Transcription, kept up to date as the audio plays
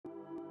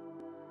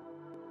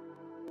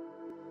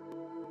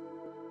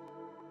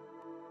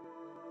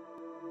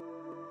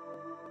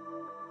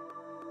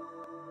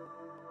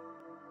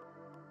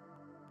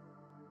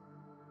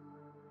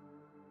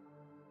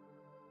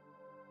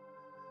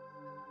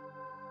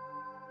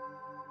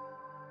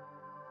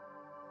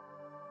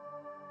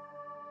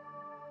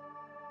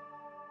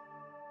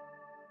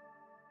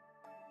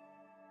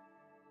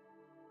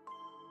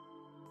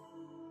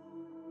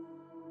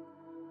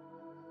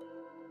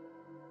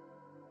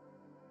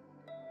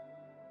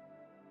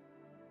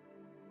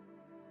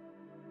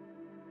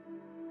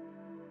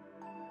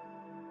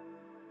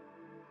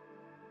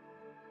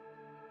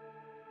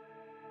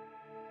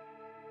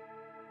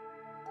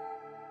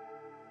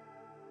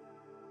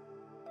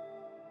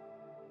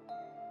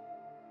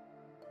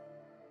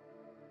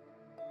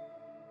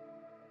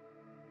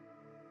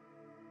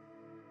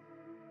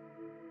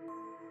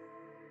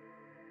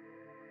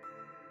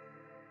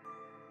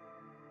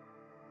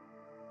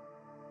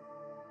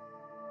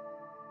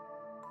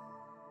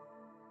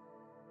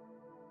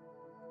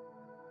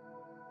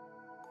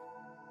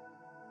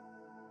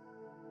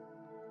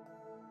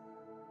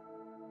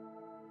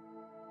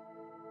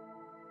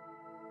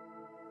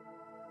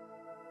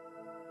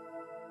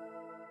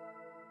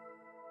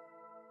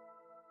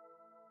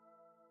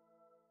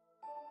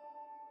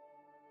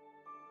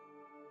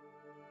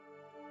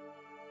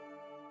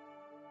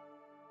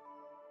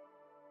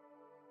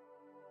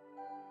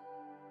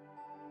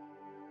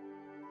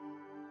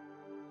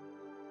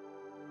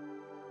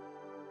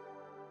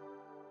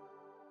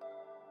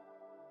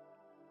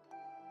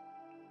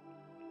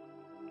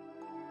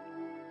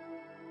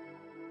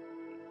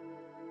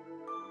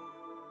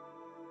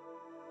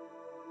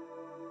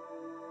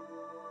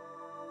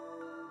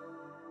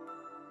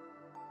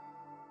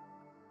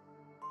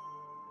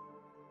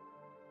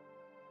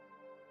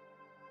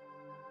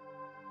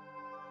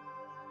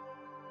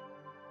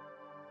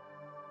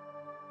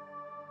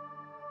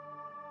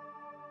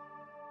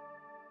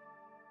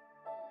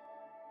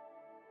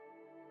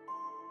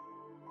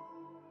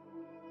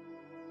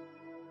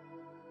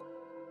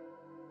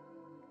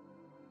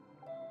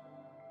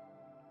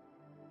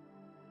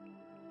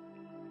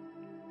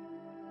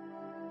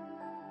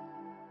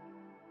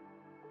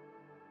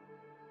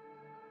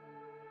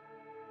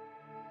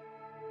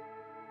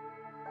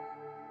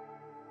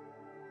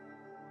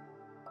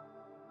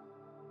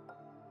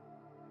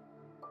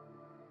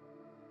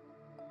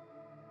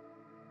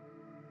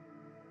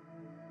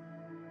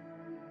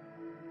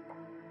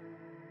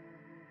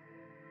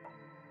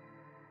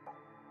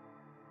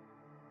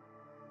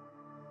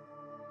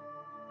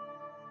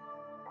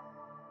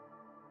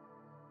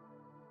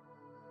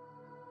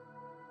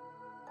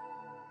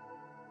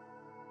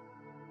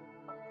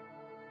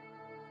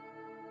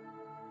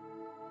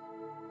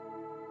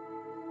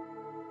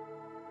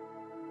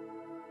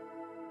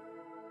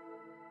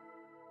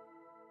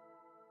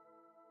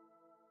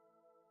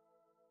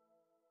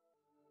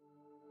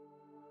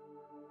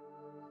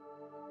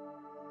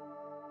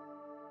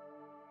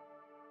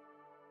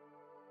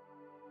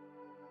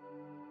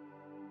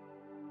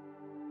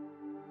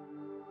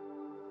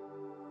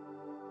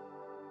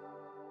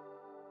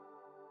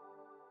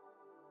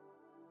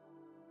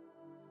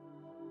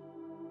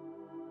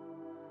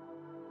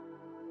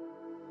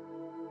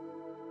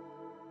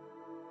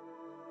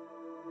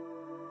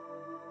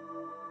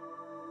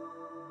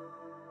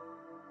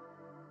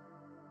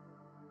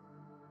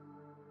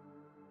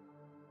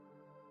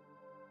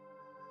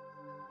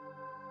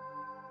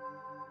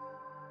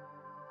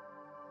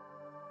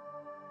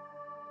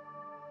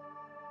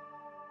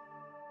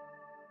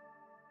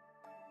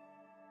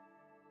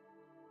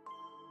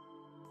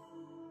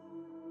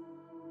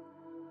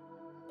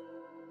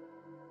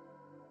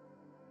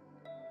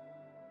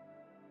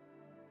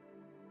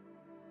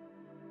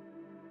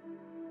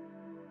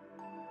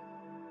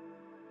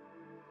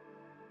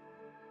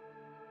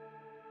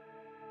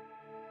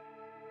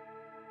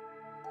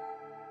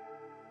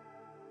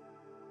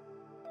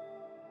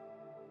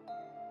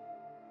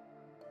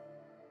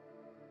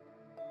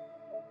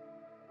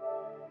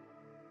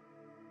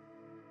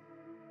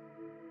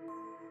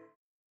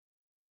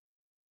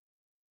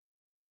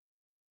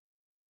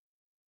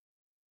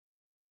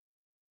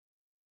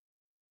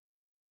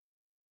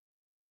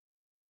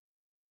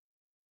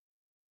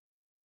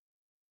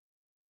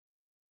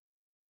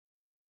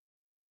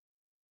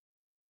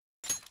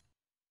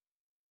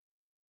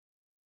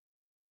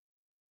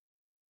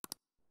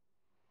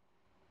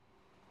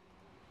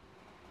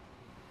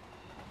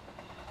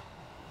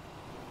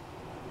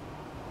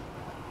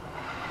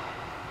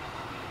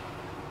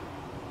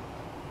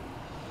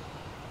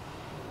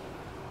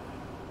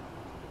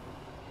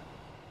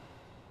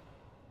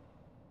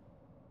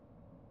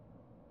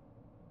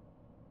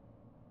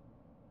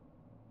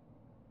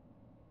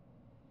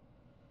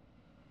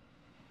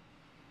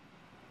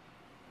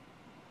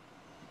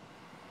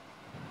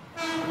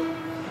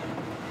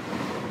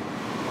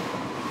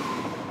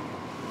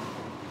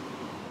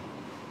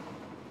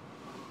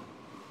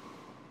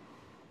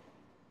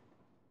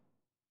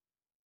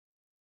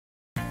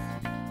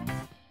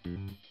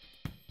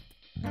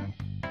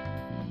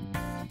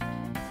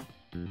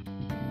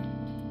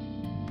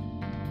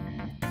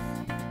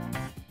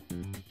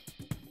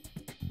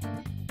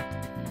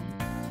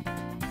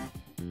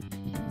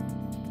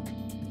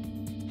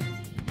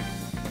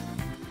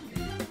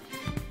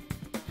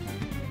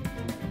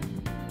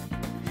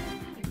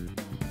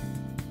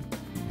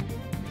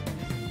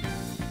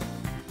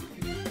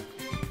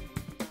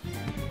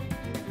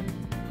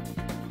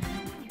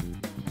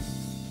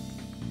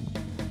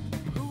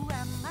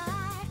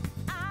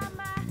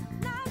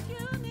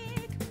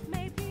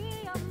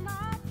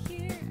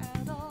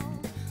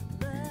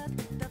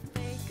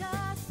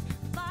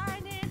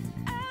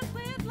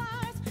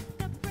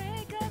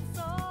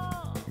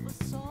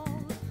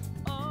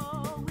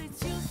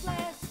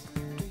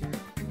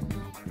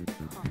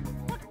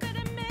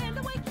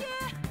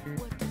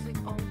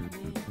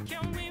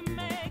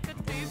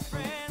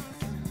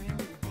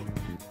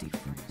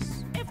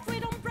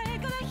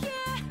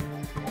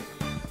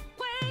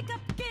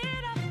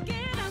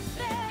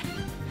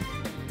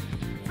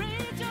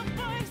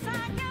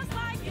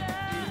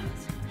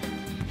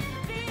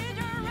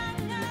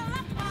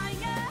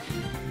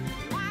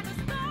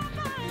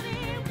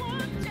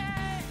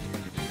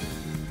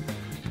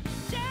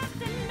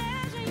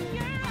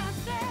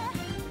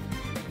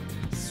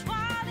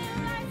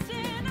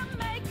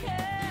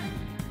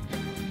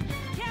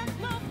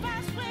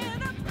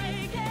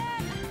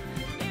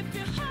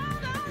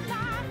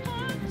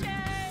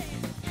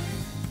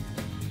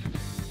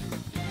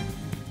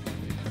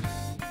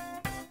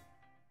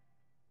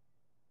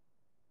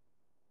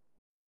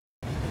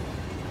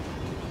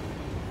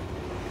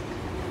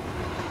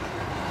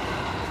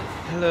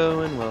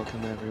Hello and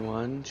welcome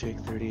everyone,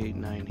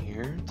 Jake389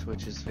 here,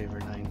 Twitch's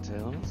favorite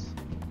Ninetales.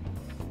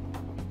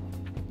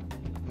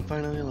 I'm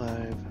finally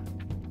live.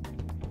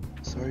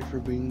 Sorry for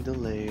being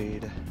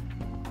delayed.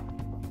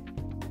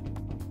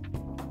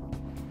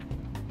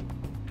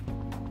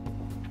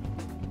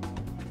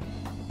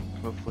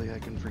 Hopefully I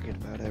can forget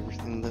about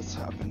everything that's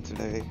happened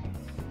today.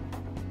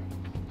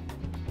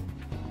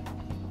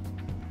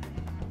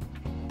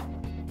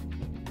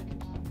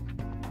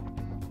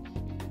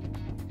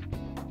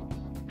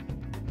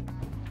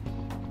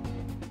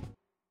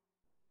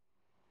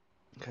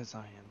 Because I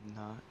am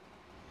not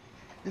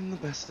in the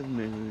best of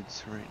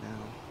moods right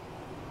now.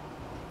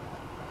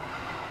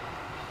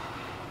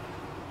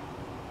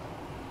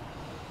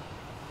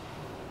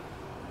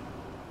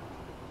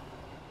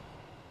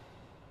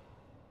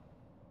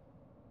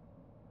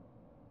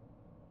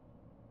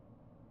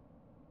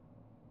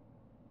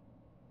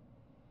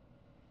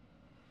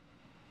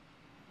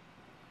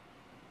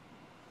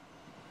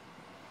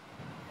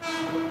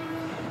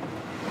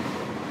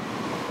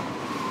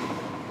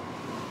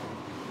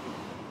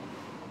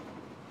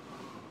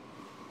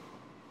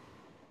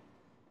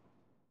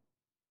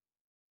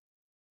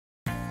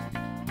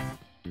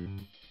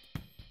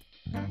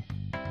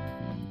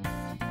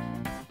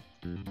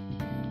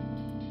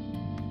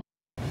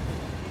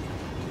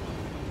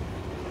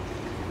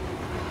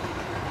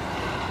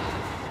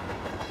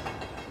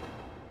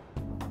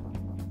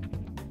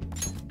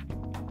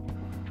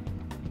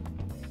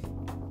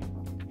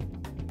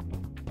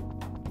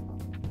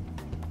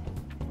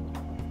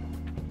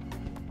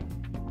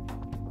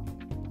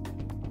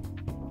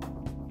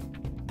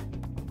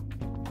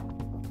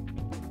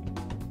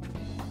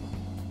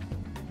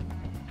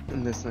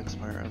 And this next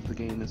part of the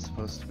game is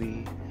supposed to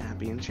be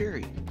happy and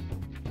cheery.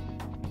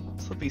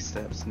 Slippy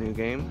Steps, new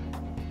game.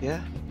 Yeah.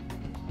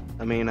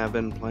 I mean, I've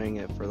been playing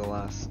it for the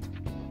last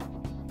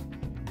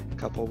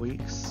couple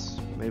weeks,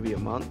 maybe a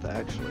month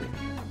actually.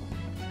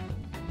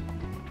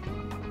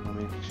 I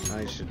mean,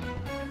 I should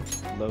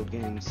load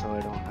games so I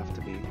don't have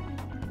to be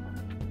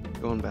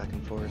going back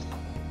and forth.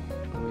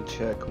 Let me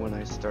check when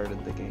I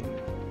started the game.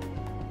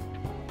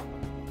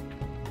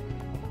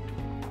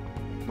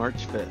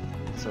 March 5th.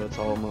 So it's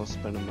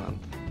almost been a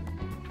month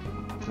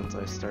since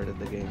I started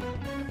the game.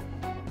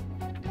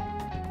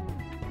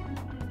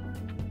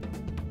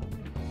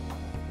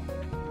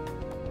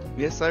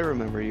 Yes, I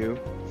remember you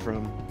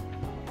from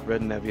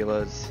Red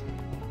Nebula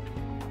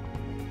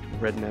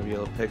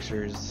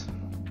Pictures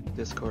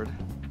Discord.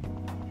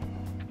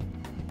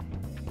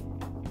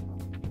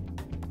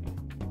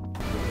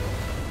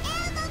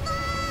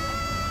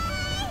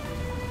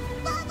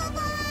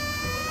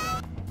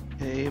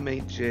 Hey,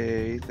 Mate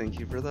J, thank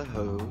you for the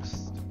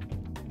host.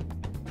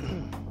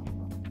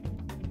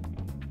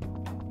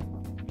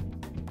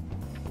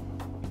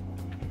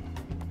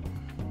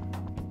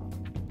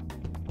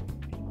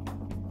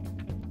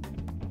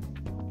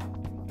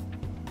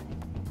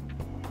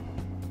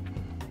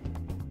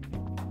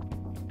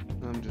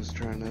 I'm just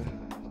trying to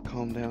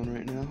calm down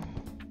right now.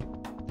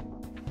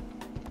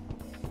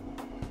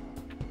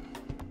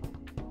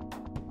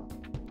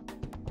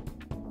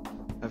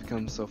 I've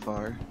come so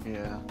far,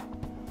 yeah.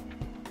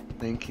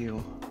 Thank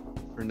you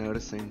for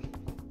noticing.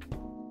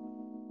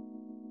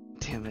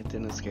 Damn it,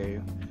 didn't scare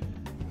you.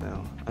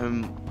 No,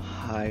 I'm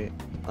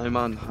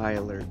on high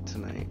alert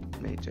tonight,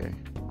 Nate J.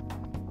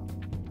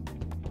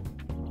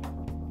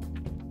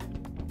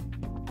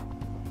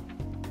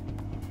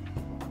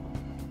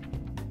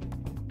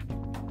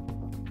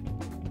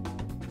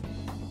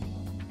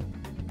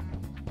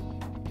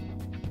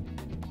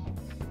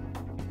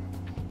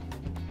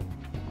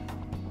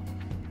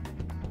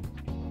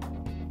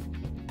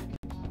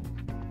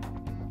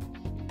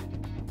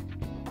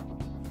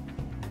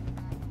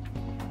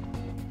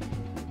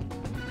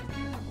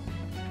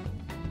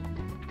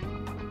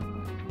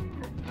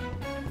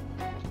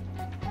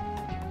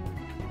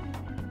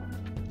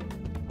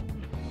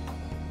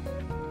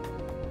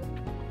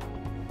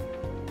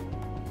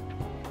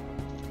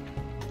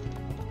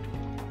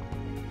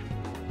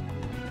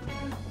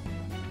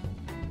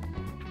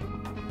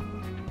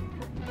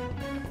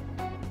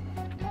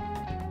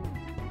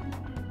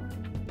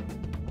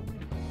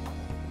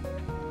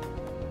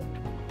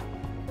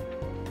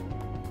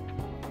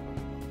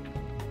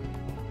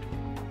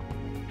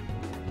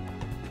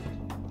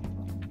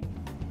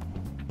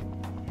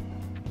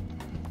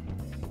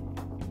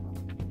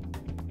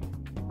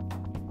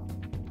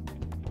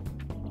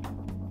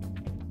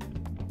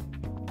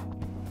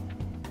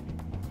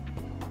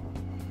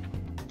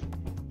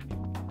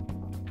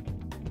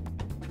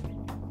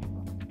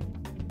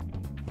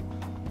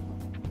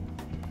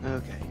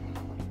 Okay,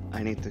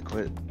 I need to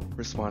quit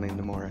responding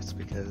to Morris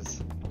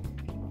because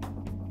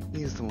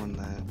he's the one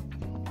that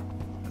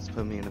has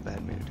put me in a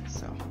bad mood,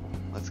 so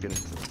let's get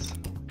into this.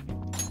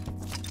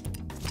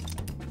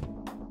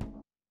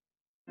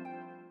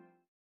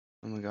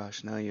 Oh my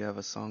gosh, now you have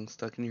a song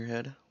stuck in your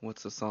head?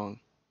 What's the song?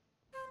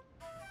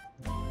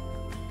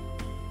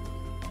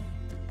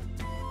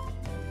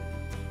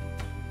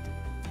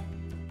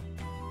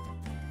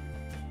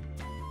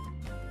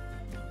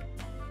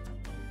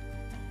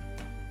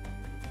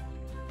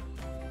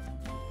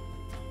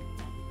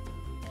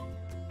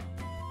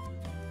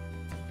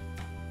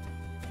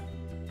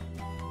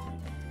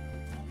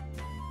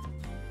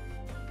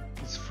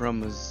 It's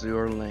from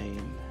Azure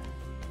Lane.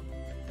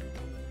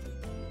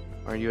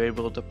 Are you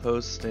able to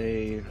post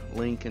a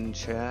link in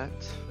chat?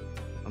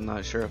 I'm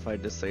not sure if I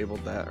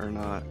disabled that or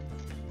not.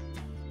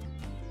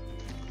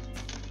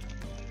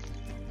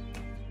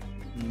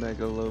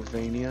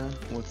 Megalovania?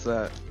 What's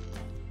that?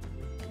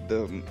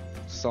 The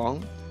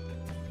song?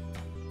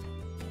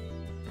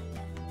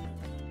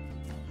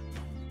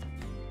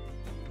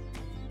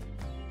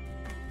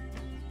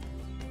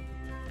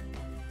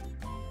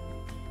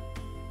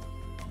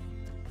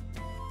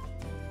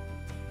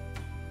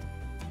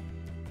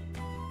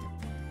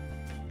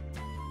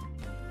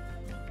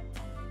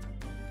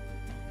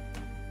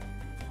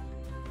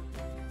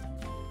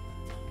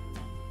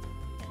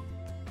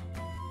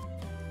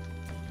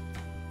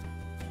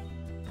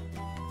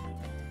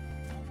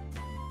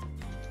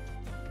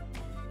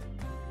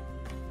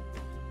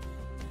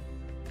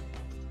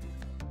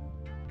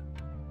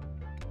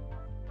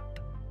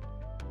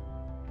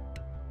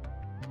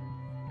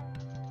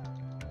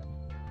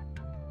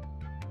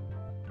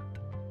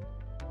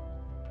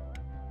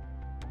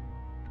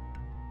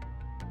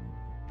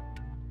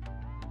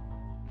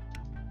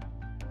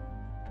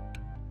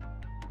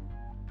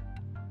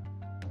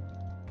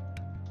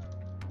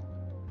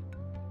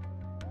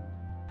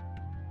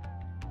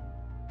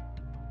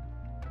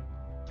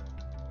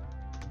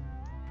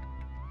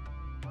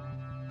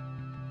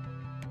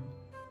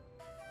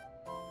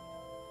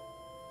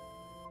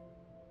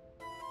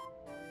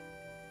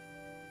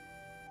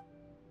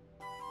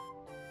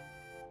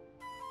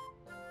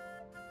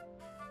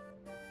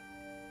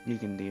 You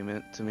can deem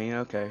it to me,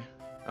 okay.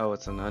 Oh,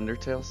 it's an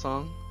Undertale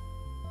song?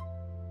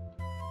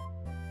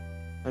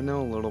 I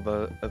know a little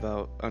bit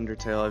about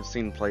Undertale. I've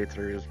seen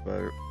playthroughs,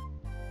 but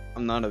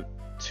I'm not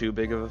too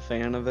big of a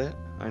fan of it.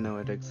 I know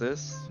it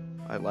exists.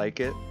 I like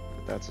it,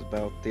 but that's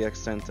about the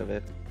extent of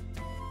it.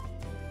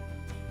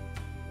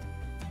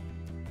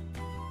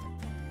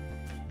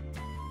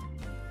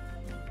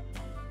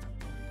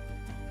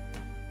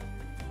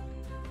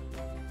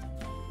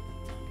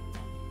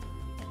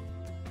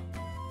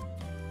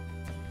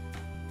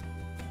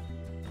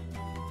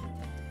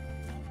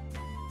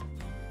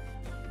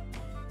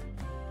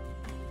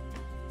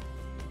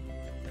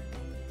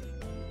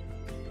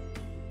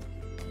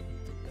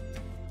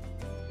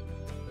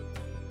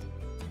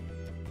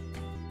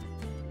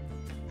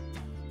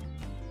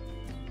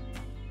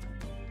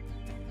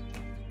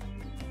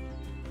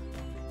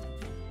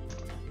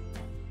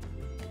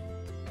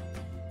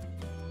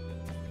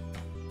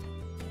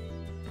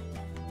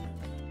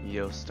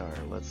 Yostar,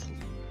 let's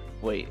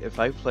wait. If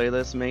I play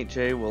this, Mate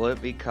J, will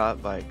it be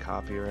caught by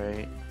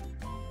copyright?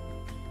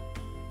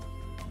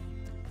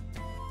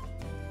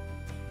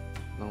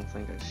 I don't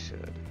think I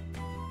should.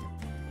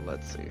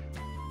 Let's see.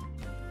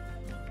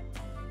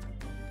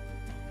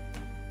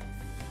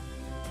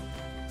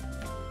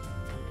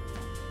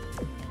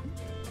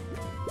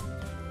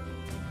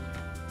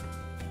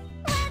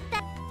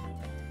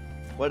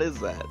 What is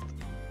that?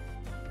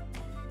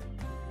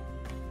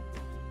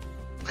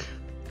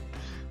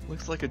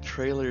 Looks like a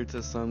trailer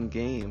to some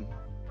game.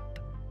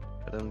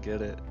 I don't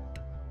get it.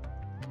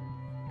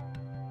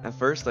 At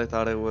first I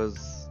thought it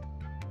was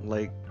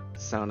like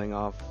sounding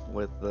off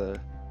with the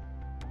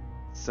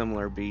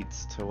similar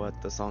beats to what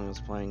the song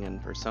is playing in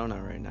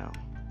Persona right now.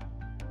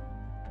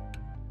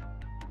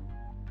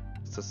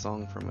 It's a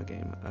song from a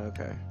game.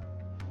 Okay.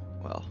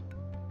 Well.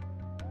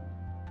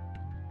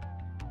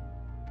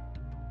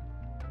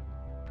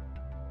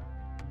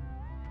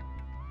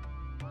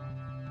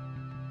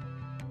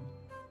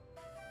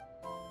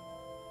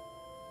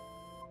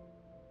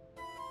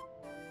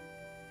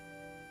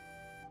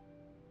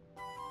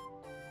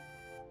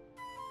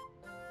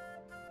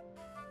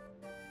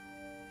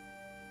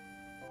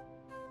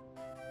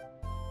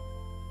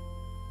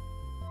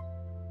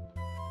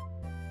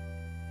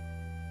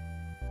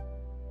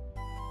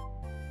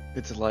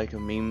 It's like a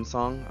meme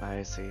song?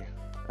 I see.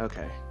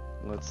 Okay,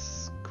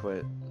 let's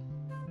quit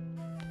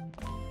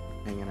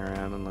hanging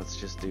around and let's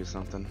just do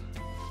something.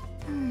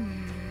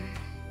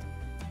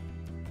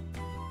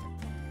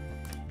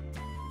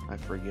 I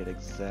forget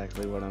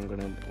exactly what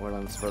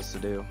I'm supposed to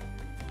do.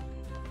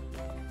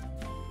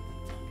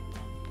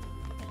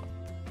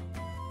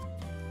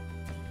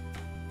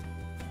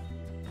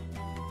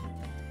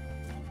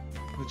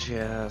 But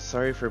yeah,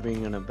 sorry for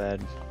being in a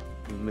bad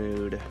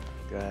mood,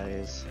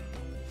 guys.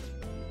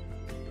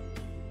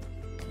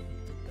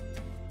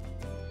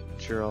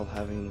 You're all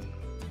having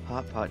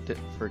hot pot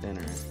for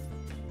dinner.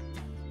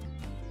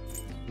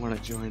 Want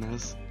to join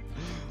us?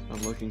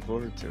 I'm looking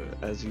forward to it,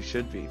 as you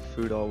should be.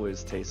 Food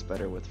always tastes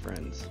better with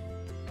friends.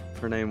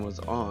 Her name was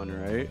On,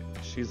 right?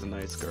 She's a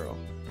nice girl.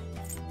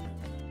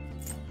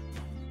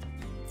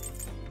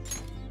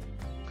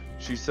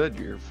 She said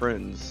your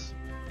friend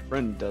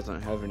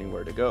doesn't have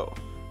anywhere to go.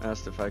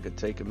 Asked if I could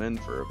take him in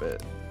for a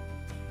bit.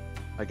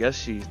 I guess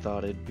she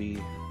thought it'd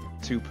be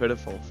too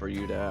pitiful for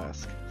you to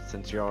ask,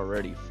 since you're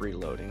already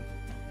freeloading.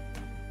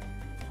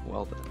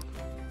 Well then.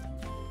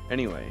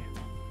 Anyway,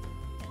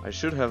 I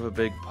should have a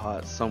big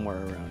pot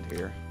somewhere around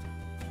here.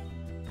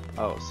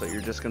 Oh, so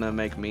you're just gonna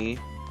make me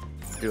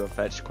Do a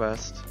fetch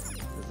quest.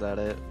 Is that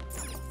it?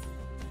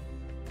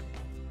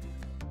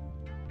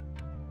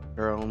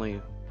 There are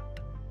only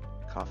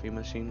coffee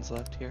machines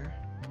left here.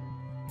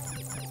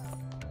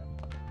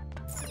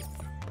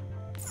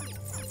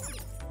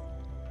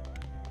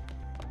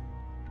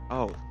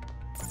 Oh,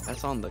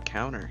 that's on the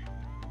counter.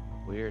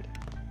 Weird.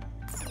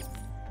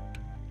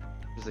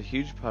 There's a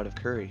huge pot of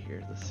curry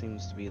here. This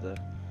seems to be the...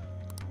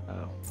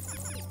 Oh.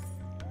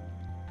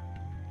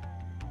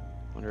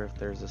 Wonder if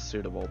there's a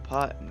suitable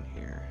pot in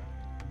here.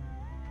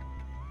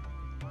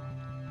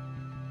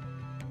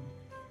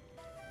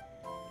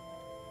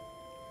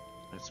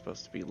 I'm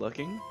supposed to be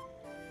looking.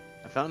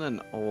 I found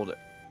an old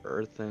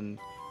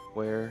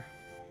earthenware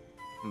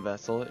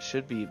vessel. It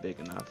should be big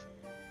enough.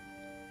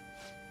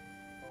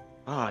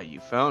 Ah, you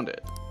found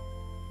it.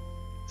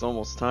 It's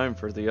almost time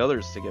for the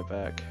others to get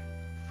back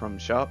from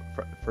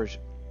to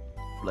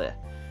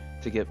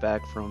get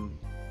back from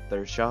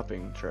their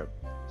shopping trip.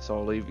 So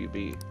I'll leave you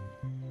be.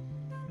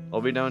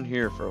 I'll be down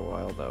here for a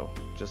while though.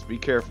 Just be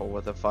careful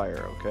with the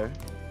fire, okay?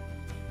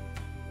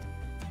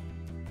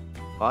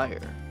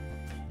 Fire?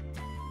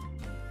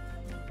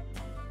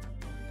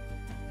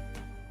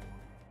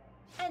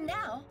 And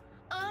now,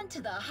 on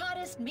to the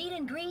hottest meet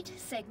and greet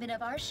segment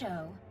of our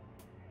show.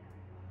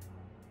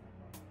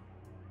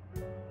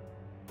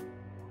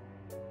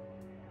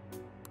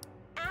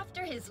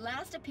 After his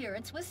last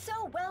appearance was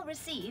so well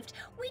received,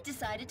 we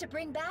decided to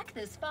bring back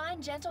this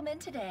fine gentleman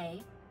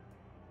today.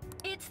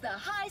 It's the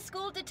high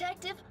school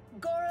detective,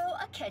 Goro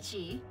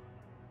Akechi.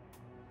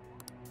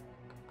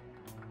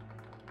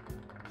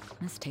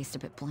 This tastes a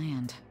bit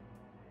bland.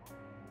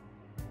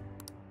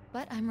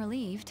 But I'm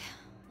relieved.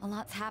 A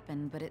lot's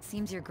happened, but it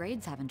seems your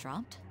grades haven't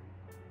dropped.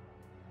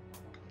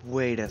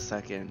 Wait a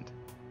second.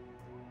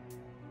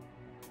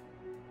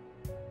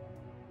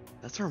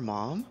 That's her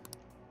mom?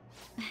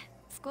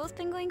 School's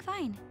been going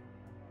fine.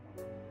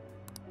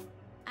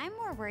 I'm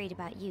more worried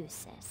about you,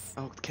 sis.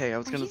 Okay, I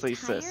was gonna say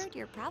sis. Tired?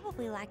 You're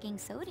probably lacking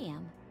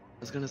sodium. I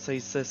was gonna say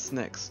sis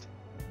next.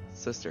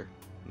 Sister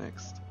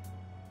next.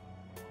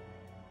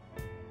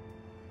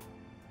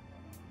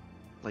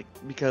 Like,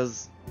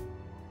 because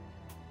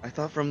I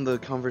thought from the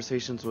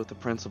conversations with the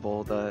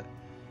principal that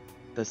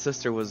the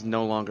sister was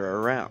no longer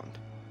around.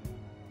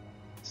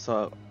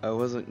 So I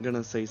wasn't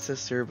gonna say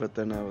sister, but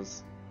then I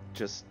was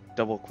just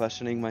double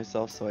questioning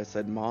myself, so I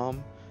said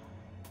mom.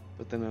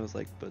 But then I was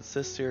like, but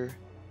sister.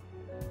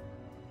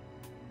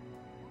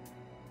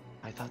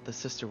 I thought the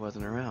sister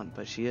wasn't around,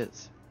 but she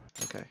is.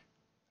 Okay.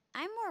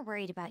 I'm more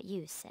worried about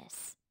you,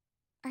 sis.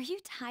 Are you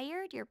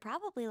tired? You're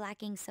probably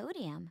lacking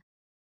sodium.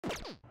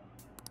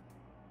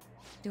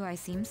 Do I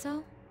seem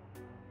so?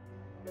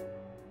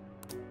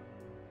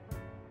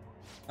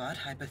 But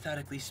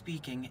hypothetically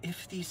speaking,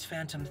 if these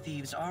phantom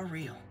thieves are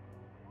real,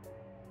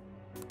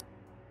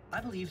 I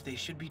believe they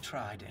should be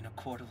tried in a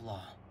court of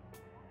law.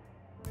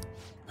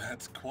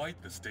 That's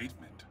quite the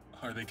statement.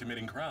 Are they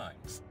committing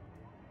crimes?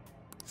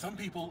 Some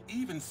people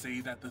even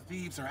say that the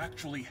thieves are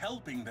actually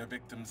helping their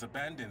victims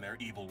abandon their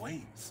evil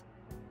ways.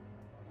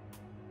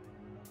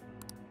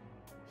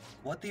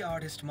 What the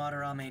artist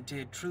Madarame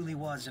did truly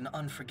was an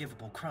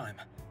unforgivable crime.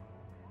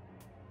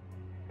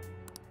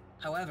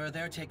 However,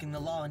 they're taking the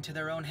law into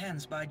their own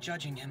hands by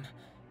judging him.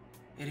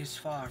 It is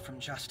far from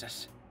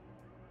justice.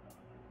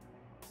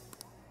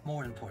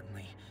 More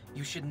importantly,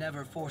 you should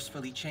never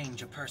forcefully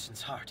change a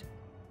person's heart.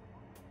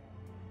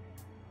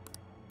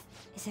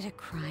 Is it a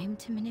crime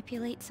to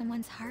manipulate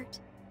someone's heart?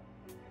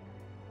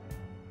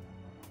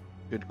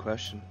 Good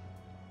question.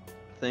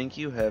 Thank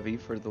you, Heavy,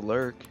 for the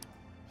lurk.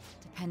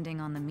 Depending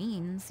on the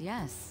means,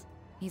 yes.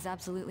 He's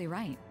absolutely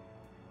right.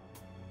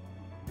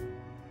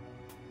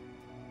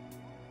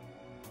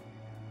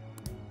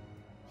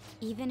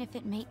 Even if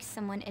it makes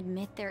someone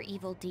admit their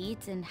evil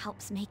deeds and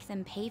helps make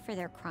them pay for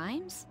their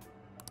crimes?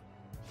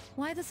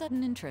 Why the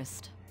sudden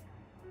interest?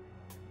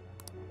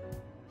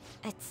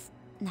 It's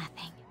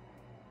nothing.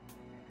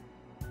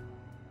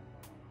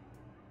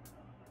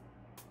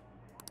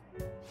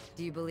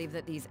 Do you believe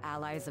that these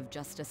allies of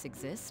justice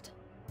exist?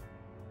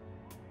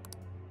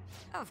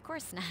 Oh, of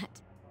course not.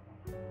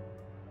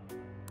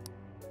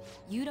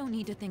 You don't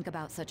need to think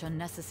about such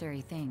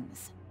unnecessary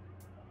things.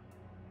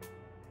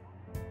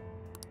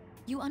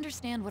 You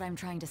understand what I'm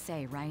trying to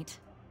say, right?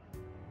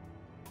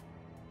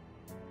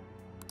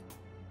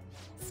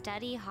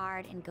 Study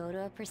hard and go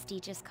to a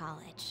prestigious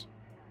college.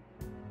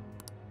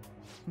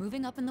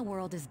 Moving up in the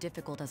world is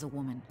difficult as a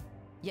woman,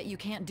 yet you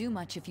can't do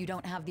much if you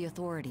don't have the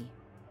authority.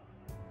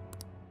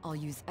 I'll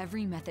use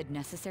every method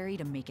necessary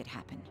to make it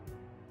happen.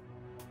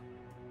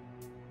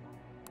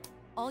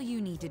 All you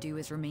need to do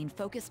is remain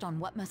focused on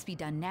what must be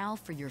done now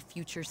for your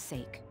future's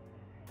sake.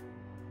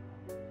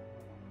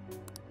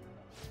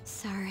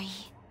 Sorry.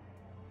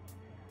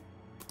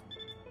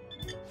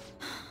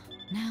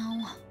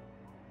 Now...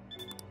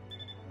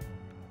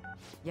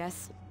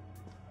 Yes?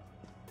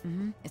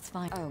 It's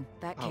fine. Oh,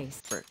 that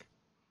case. Frick.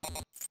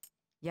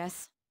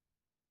 Yes?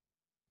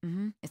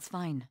 It's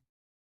fine.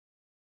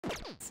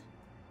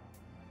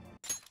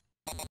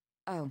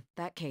 Oh,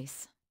 that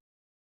case.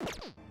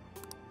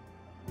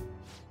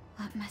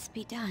 What must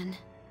be done?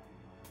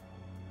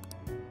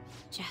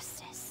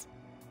 Justice.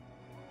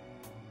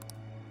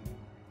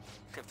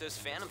 If those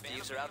phantom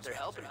thieves are out there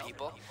helping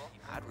people,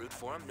 I'd root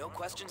for them, no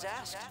questions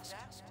asked.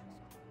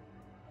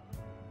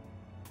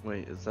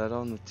 Wait, is that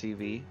on the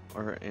TV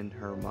or in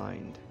her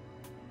mind?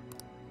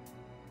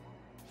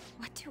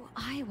 What do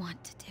I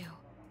want to do?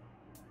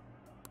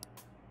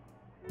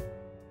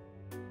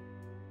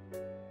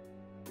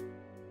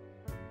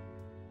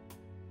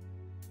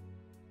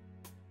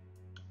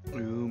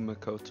 Ooh,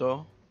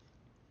 Makoto.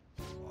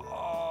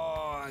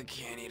 Oh, I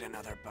can't eat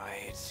another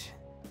bite.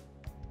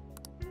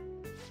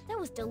 That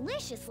was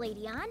delicious,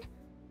 Lady Ann.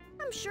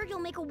 I'm sure you'll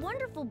make a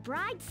wonderful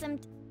bride some...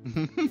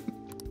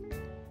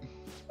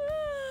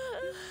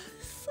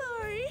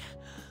 Sorry.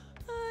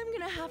 I'm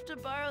gonna have to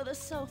borrow the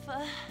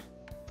sofa.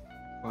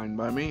 Fine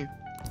by me.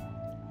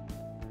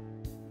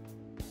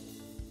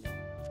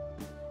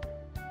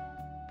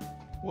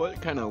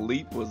 What kind of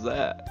leap was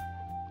that?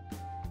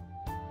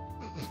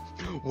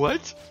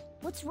 What?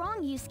 What's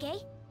wrong,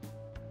 Yusuke?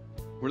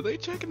 Were they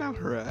checking out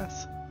her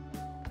ass?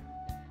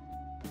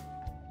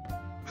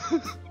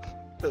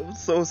 That was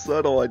so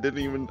subtle, I didn't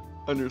even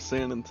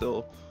understand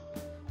until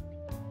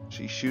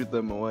she shooed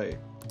them away.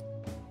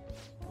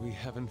 We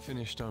haven't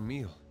finished our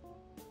meal.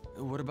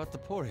 What about the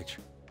porridge?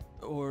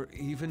 Or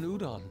even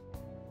udon?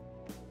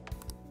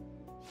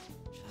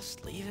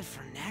 Just leave it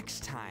for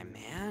next time,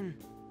 man.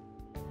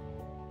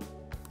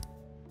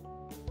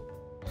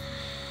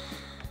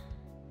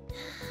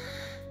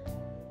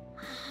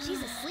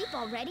 She's asleep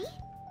already?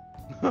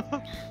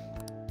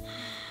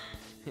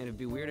 It'd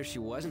be weird if she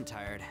wasn't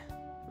tired.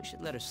 We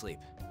should let her sleep.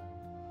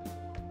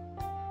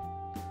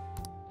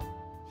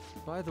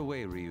 By the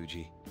way,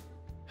 Ryuji,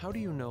 how do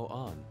you know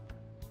An?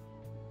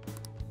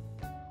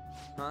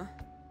 Huh?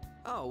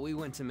 Oh, we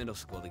went to middle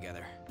school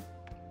together.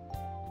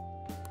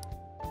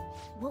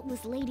 What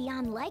was Lady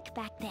Ann like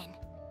back then?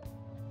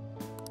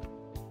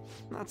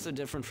 Not so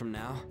different from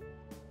now.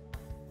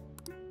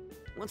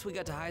 Once we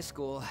got to high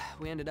school,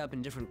 we ended up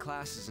in different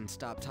classes and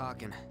stopped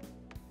talking.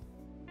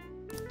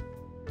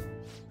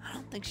 I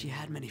don't think she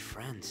had many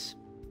friends.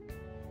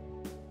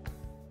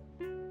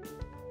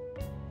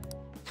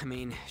 I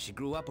mean, she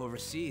grew up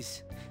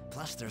overseas.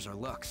 Plus, there's her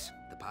looks.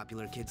 The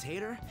popular kids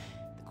hate her,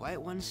 the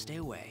quiet ones stay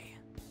away.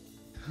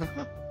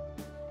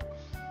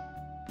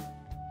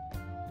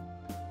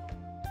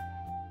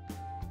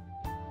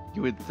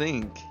 You would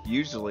think,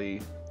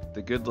 usually,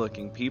 the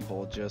good-looking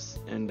people just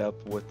end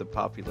up with the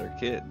popular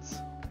kids.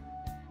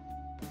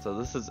 So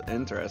this is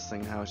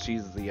interesting how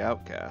she's the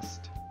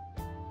outcast.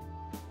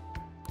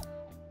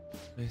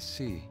 I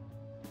see.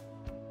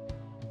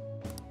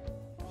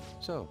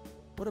 So,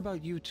 what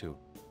about you two?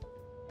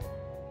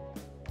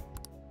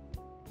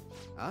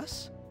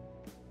 Us?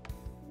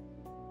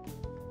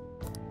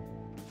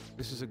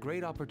 This is a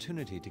great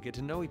opportunity to get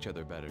to know each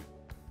other better.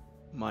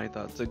 My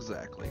thoughts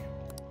exactly.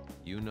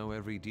 You know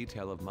every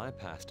detail of my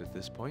past at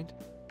this point.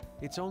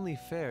 It's only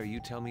fair you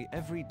tell me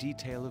every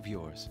detail of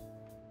yours.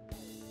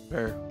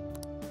 Fair.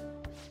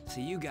 So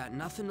you got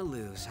nothing to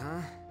lose,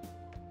 huh?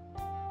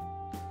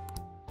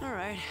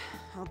 Alright,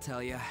 I'll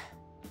tell you.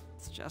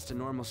 It's just a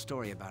normal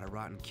story about a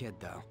rotten kid,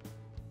 though.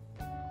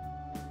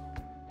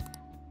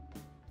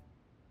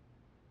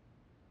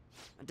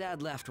 My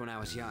dad left when I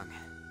was young.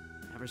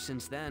 Ever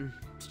since then,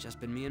 it's just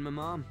been me and my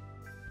mom.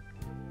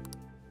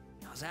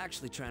 I was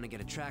actually trying to get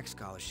a track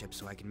scholarship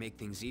so I could make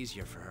things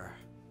easier for her.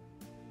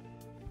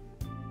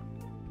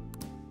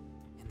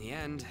 In the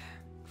end,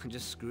 I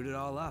just screwed it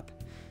all up.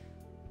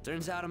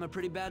 Turns out I'm a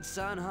pretty bad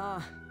son, huh?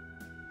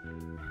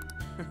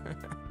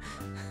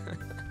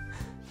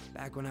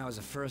 Back when I was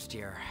a first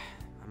year,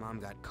 my mom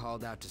got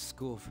called out to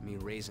school for me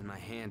raising my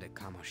hand at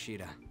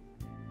Kamoshida.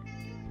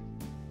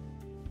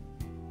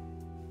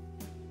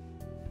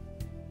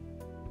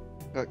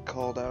 Got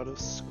called out of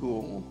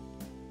school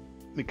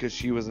because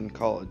she was in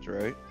college,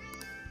 right?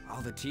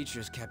 All the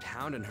teachers kept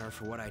hounding her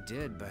for what I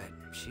did, but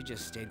she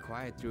just stayed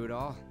quiet through it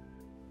all.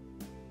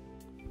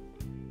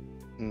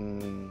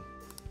 I'll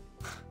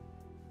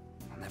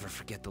never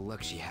forget the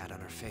look she had on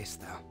her face,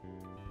 though.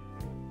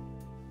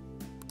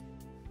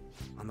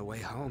 On the way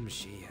home,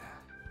 she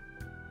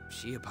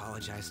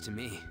apologized to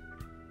me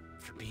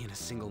for being a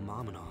single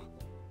mom and all.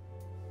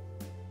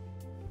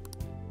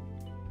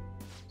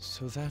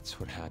 So that's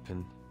what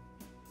happened.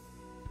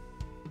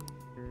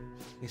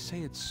 They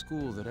say at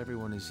school that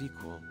everyone is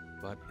equal,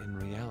 but in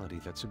reality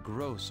that's a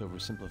gross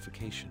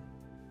oversimplification.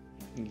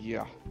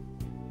 Yeah.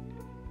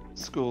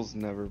 School's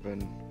never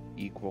been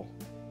equal.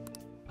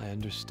 I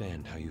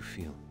understand how you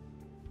feel.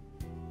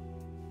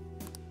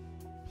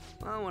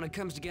 Well, when it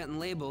comes to getting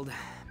labeled,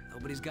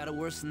 nobody's got it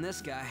worse than this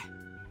guy.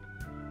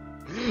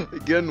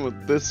 Again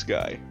with this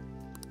guy.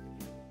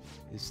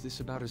 Is this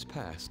about his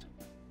past?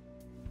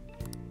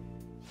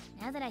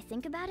 Now that I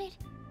think about it,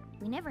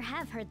 we never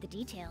have heard the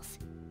details.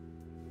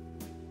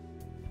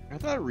 I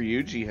thought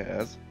Ryuji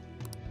has.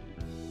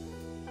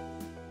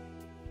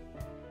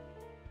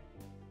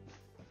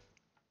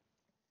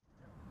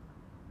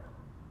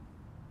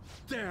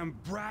 Damn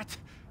brat!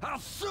 I'll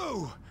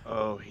sue!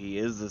 Oh, he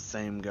is the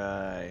same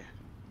guy.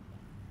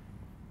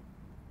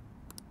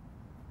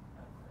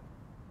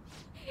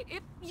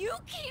 If you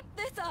keep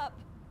this up...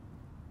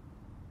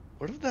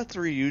 What if that's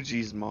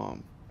Ryuji's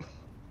mom?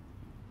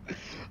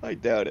 I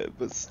doubt it,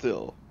 but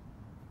still.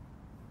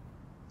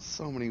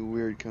 So many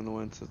weird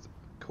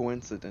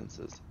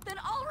coincidences. Then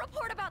I'll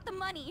report about the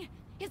money.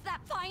 Is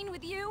that fine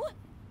with you?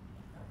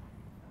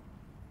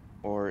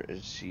 Or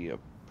is she a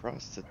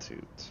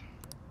prostitute?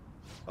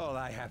 All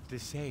I have to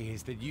say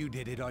is that you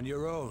did it on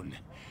your own,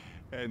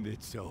 and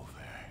it's over.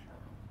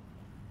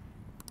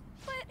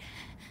 But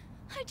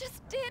I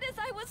just did as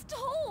I was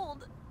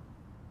told.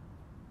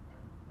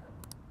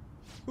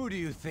 Who do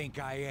you think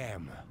I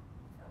am?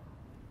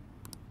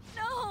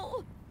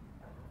 No!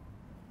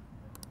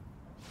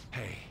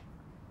 Hey,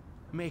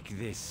 make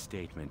this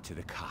statement to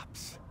the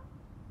cops.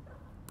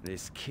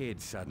 This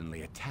kid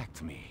suddenly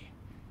attacked me.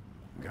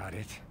 Got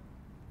it?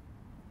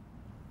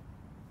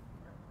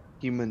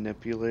 He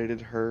manipulated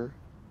her?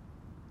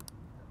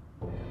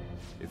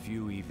 If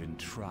you even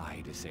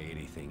try to say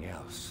anything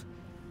else,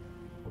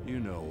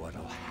 you know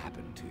what'll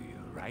happen to you,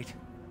 right?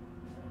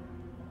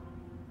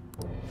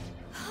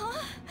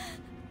 Huh?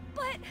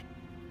 But...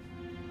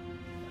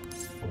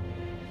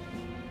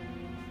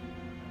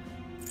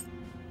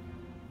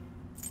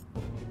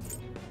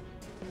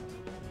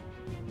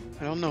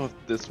 I don't know if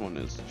this one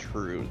is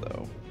true,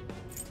 though.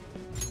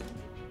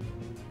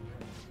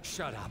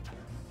 Shut up.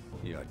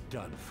 You're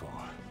done for.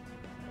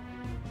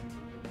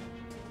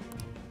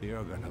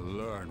 You're gonna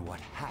learn what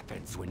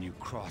happens when you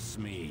cross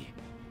me.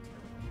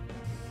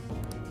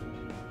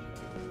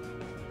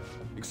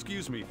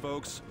 Excuse me,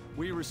 folks.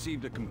 We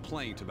received a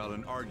complaint about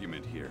an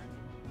argument here.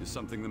 Is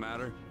something the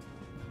matter?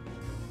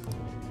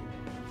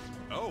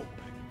 Oh,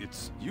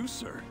 it's you,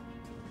 sir.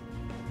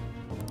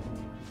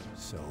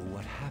 So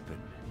what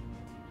happened?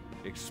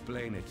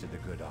 Explain it to the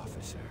good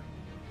officer.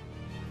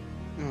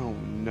 Oh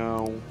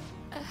no.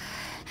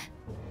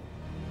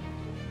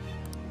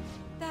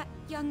 That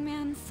young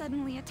man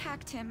suddenly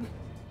attacked him.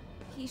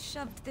 He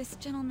shoved this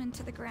gentleman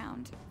to the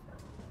ground.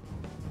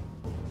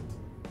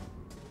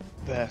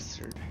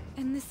 Bastard.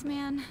 And this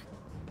man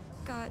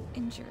got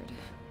injured.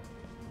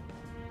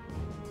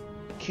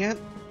 Can't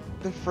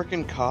the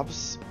frickin'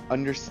 cops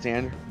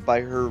understand by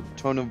her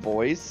tone of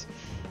voice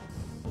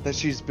that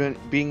she's been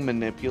being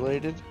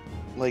manipulated?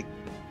 Like,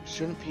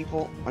 shouldn't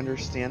people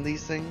understand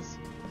these things?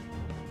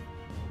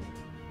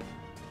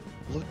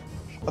 Look,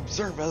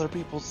 observe other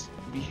people's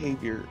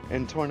behavior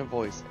and tone of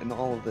voice and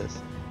all of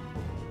this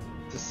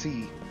to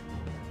see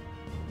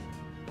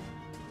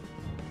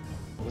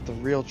what the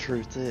real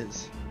truth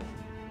is.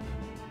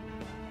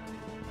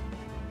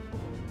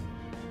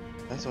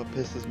 That's what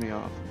pisses me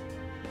off.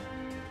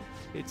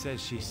 It's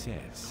as she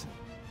says.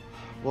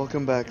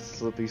 Welcome back,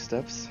 Slippy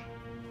Steps.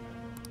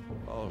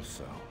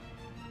 Also,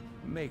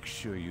 make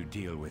sure you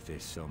deal with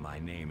this so my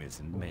name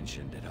isn't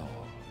mentioned at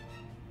all.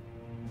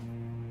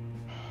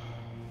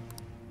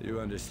 You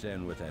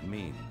understand what that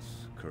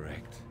means,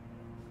 correct?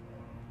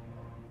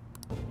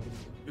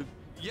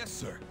 Yes,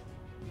 sir.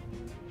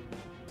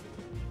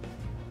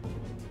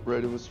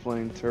 Red was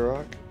playing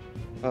Turok.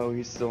 Oh,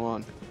 he's still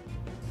on.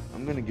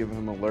 I'm gonna give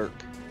him a lurk.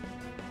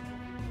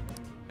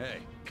 Hey,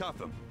 cuff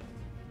him.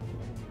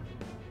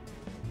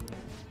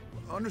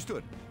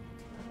 Understood.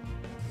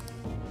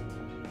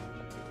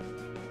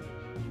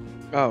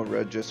 Oh,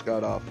 Red just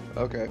got off.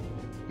 Okay.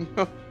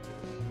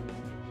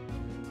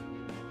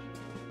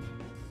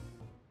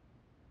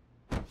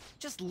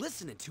 Just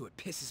listening to it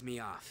pisses me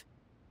off.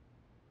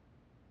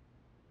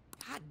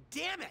 God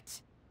damn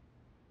it!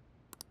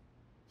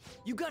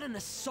 You got an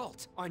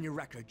assault on your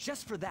record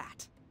just for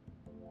that.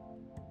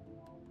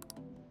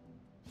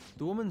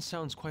 The woman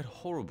sounds quite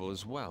horrible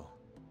as well.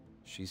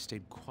 She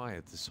stayed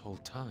quiet this whole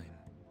time.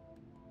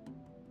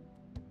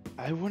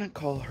 I wouldn't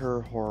call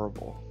her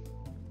horrible.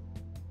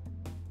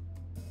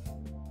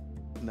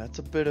 That's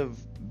a bit of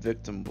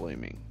victim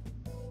blaming.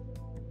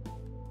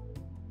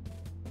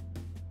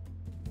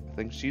 I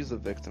think she's a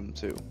victim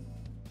too.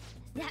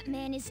 That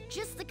man is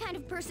just the kind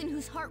of person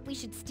whose heart we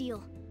should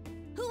steal.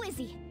 Who is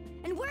he?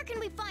 And where can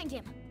we find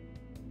him?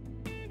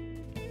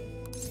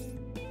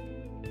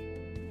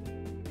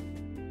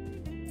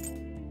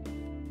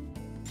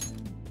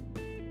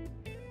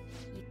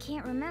 You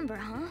can't remember,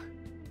 huh?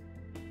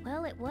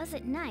 Well, it was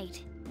at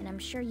night, and I'm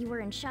sure you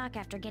were in shock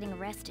after getting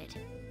arrested.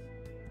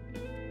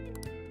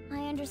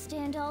 I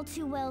understand all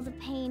too well the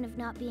pain of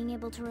not being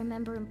able to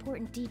remember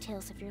important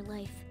details of your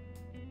life.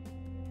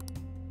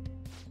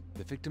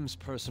 The victim's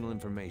personal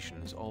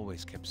information is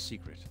always kept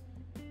secret.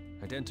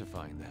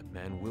 Identifying that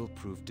man will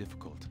prove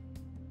difficult.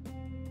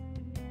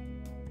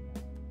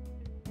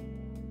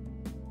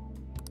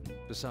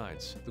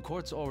 Besides, the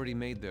courts already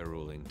made their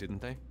ruling,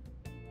 didn't they?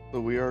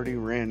 But we already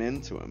ran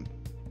into him.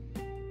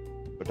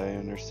 But I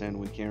understand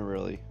we can't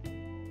really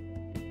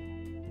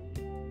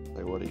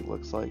say what he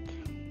looks like.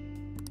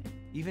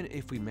 Even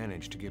if we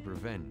manage to get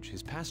revenge,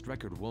 his past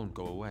record won't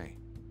go away.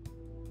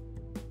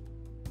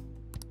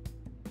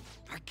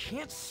 I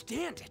can't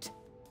stand it.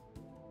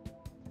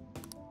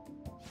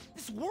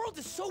 This world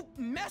is so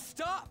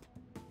messed up!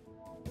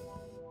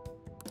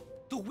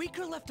 The weak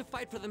are left to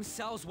fight for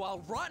themselves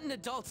while rotten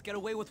adults get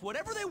away with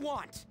whatever they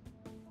want!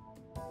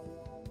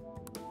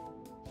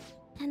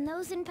 And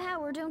those in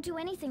power don't do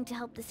anything to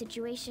help the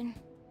situation.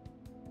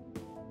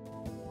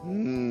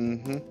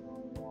 Mm-hmm.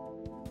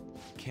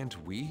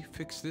 Can't we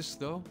fix this,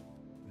 though?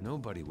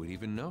 Nobody would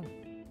even know.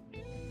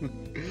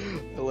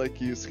 I like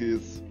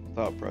Yusuke's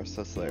thought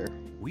process there.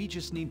 We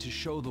just need to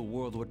show the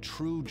world what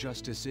true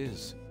justice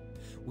is.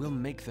 We'll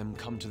make them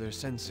come to their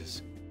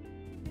senses.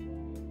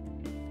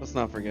 Let's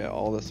not forget,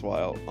 all this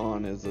while,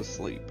 An is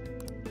asleep.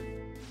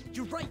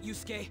 You're right,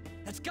 Yusuke.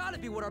 That's gotta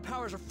be what our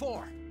powers are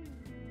for.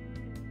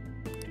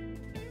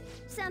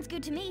 Sounds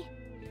good to me.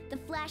 The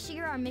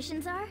flashier our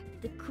missions are,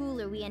 the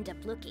cooler we end up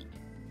looking.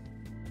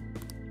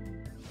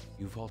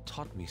 You've all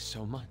taught me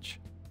so much.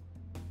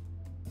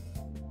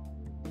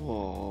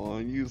 Aw,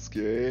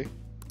 Yusuke.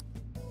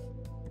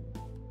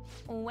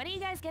 What are you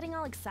guys getting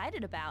all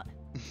excited about?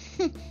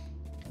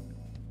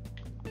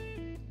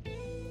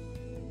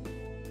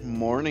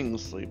 Morning,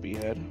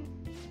 sleepyhead.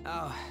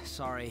 Oh,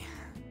 sorry.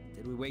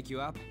 Did we wake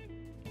you up?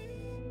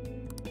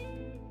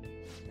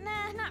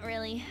 Nah, not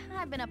really.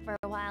 I've been up for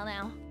a while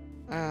now.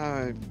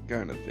 I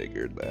kind of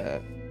figured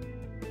that.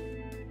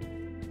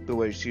 The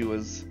way she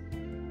was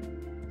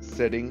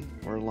sitting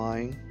or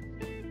laying,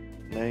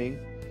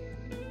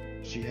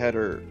 she had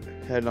her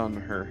head on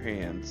her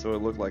hand, so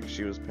it looked like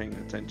she was paying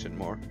attention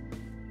more.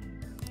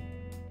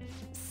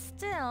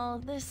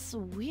 Still, this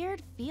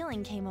weird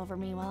feeling came over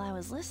me while I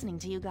was listening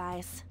to you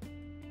guys.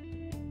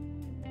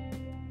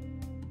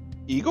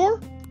 Igor?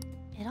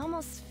 It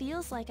almost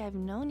feels like I've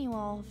known you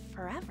all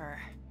forever.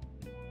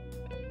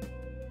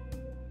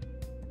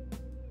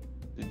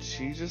 Did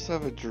she just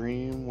have a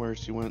dream where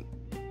she went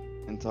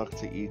and talked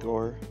to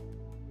Igor?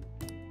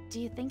 Do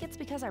you think it's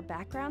because our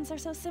backgrounds are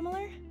so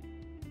similar?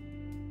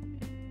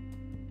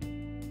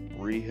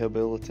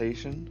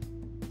 Rehabilitation?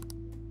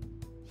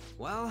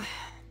 Well,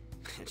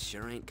 it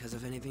sure ain't 'cause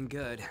of anything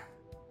good.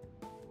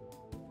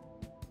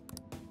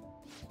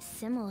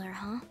 Similar,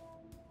 huh?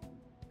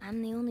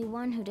 I'm the only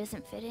one who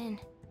doesn't fit in.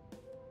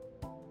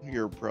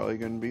 You're probably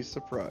gonna be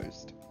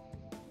surprised.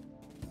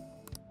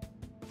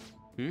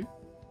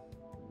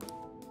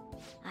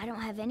 I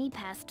don't have any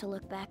past to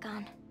look back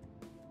on.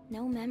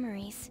 No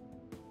memories.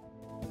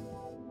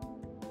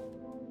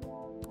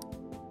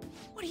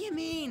 What do you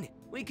mean?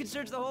 We could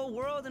search the whole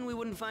world and we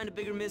wouldn't find a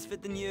bigger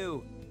misfit than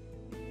you.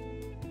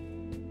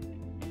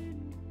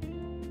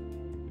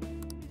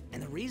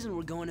 And the reason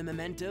we're going to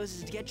Mementos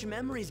is to get your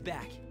memories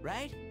back,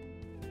 right?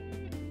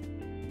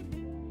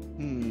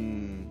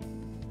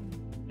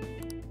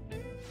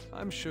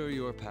 I'm sure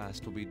your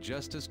past will be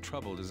just as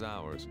troubled as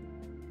ours.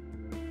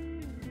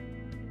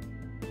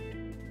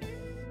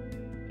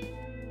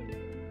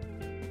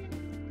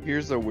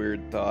 Here's a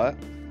weird thought.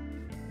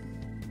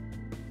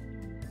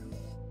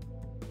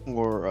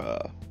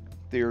 Or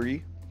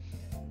theory.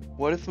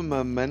 What if a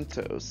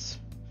Mementos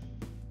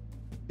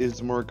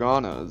is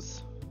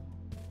Morgana's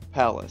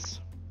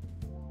palace?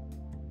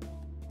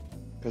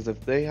 Because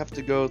if they have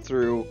to go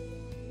through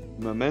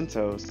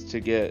Mementos to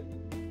get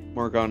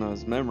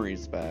Morgana's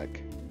memories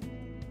back,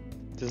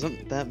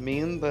 doesn't that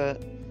mean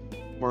that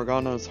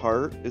Morgana's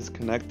heart is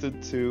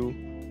connected to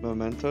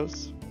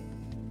Mementos?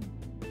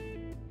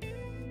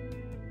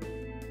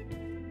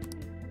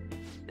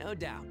 No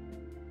doubt.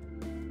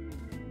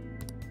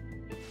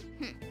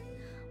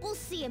 We'll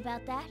see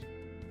about that.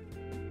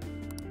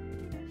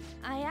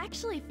 I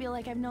actually feel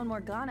like I've known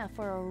Morgana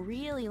for a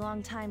really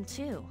long time,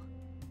 too.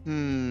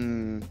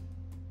 No,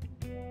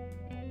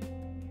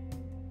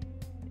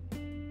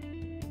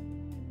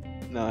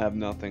 I have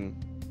nothing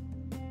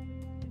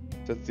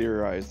to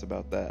theorize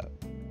about that.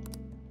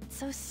 It's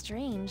so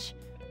strange.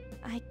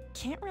 I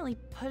can't really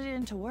put it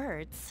into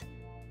words.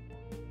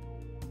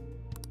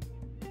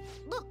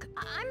 Look,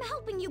 I'm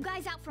helping you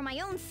guys out for my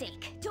own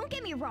sake. Don't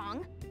get me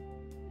wrong.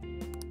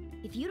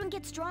 If you don't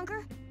get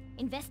stronger,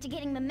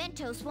 investigating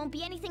Mementos won't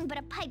be anything but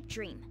a pipe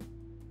dream.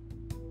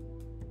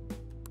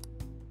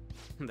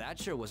 That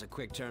sure was a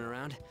quick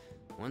turnaround.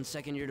 1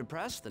 second you're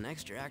depressed, the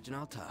next you're acting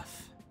all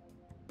tough.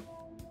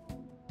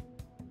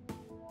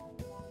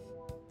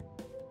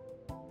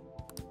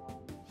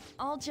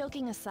 All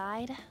joking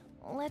aside,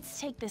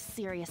 let's take this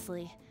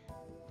seriously.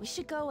 We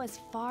should go as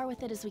far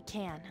with it as we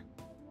can.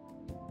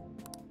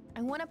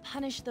 I want to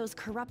punish those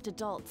corrupt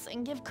adults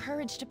and give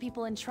courage to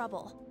people in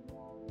trouble.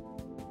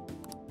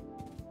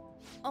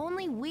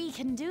 Only we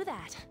can do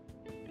that.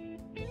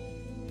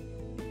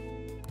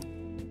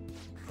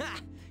 Ha!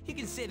 You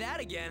can say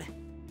that again.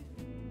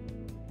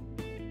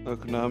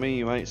 Okonami,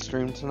 you might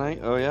stream tonight?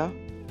 Oh yeah?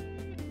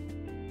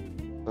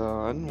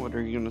 What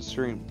are you gonna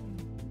stream?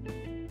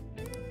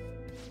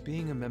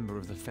 Being a member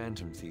of the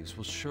Phantom Thieves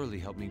will surely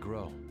help me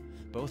grow,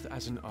 both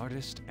as an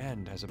artist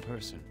and as a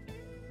person.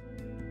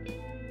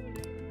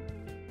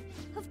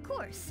 Of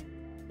course.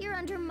 You're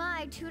under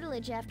my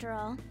tutelage after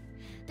all.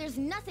 There's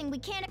nothing we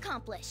can't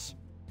accomplish.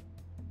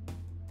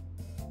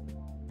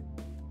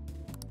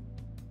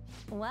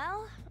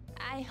 Well,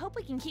 I hope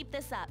we can keep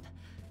this up.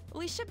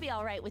 We should be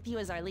alright with you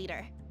as our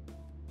leader.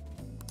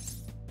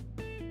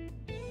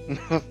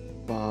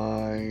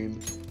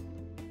 Fine.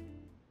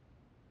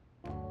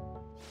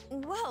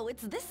 Whoa,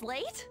 it's this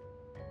late?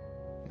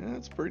 Yeah,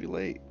 it's pretty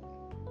late.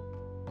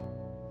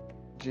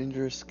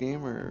 Gingerous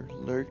Gamer,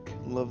 Lurk,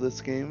 love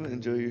this game,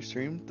 enjoy your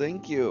stream,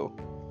 thank you.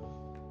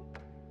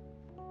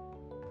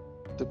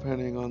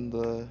 Depending on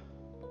the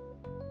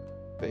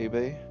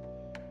baby,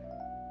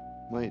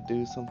 might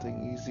do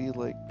something easy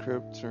like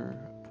Crypt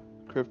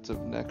of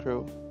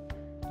Necro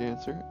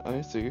Dancer.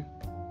 I see.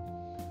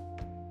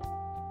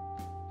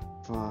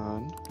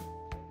 Fun.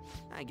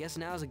 I guess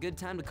now's a good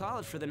time to call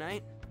it for the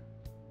night.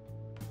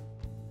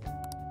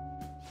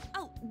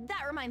 Oh,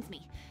 that reminds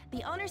me.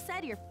 The owner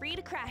said you're free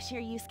to crash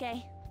here,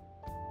 Yusuke.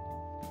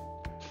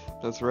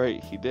 That's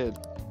right, he did.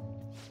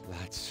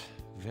 That's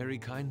very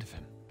kind of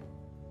him.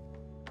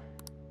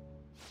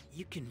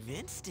 You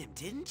convinced him,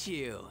 didn't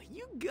you?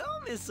 You go,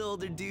 Miss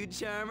Older Dude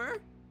Charmer.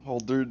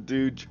 Older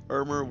Dude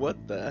Charmer,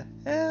 what the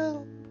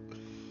hell?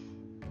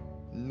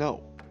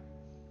 No.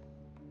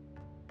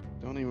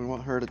 Don't even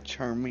want her to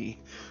charm me.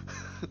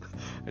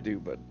 I do,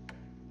 but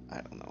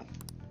I don't know.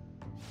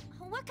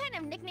 What kind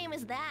of nickname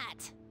is that?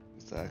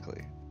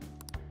 Exactly.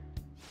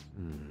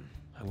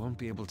 I won't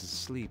be able to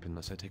sleep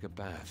unless I take a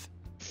bath.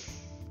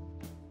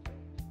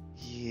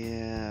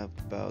 Yeah,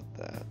 about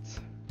that.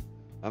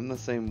 I'm the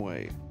same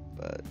way,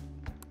 but...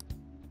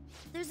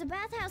 There's a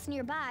bathhouse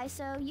nearby,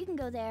 so you can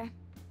go there.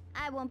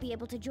 I won't be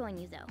able to join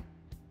you,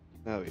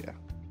 though. Oh yeah.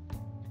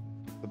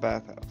 The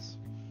bathhouse.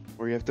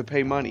 Where you have to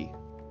pay money.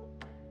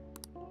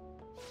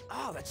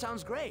 Oh, that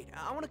sounds great.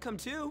 I want to come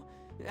too.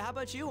 How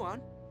about you,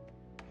 Juan?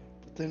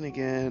 But then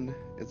again,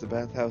 is the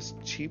bathhouse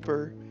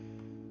cheaper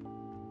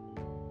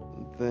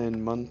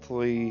than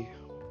monthly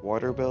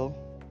water bill?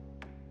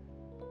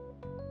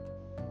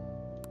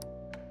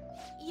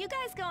 You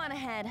guys go on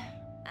ahead.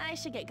 I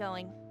should get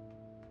going.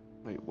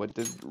 Wait, what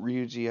did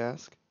Ryuji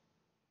ask?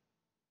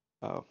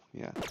 Oh,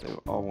 yeah, they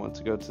all want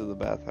to go to the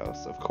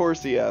bathhouse. Of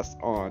course he asked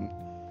on.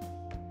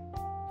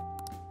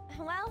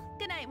 Well,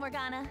 good night,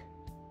 Morgana.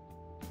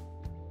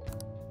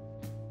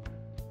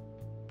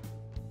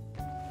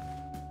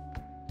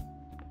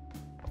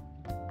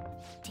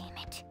 Damn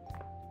it.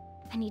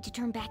 I need to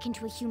turn back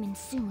into a human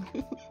soon.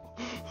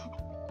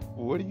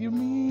 What do you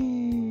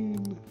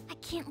mean? I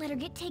can't let her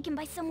get taken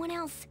by someone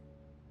else.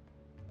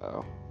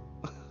 Oh.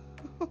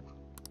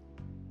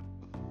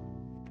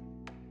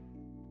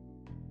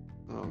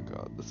 Oh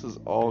god, this is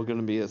all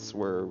gonna be a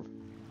swerve.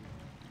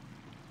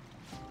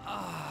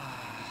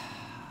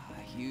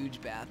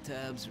 Huge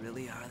bathtubs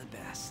really are the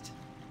best.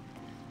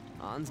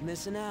 On's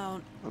missing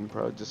out. I'm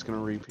probably just gonna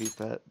repeat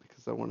that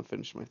because I want to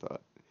finish my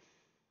thought.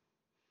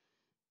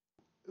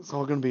 It's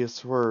all gonna be a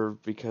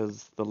swerve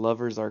because the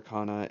Lover's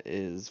Arcana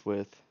is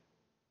with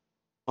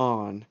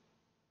On,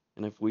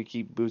 and if we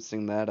keep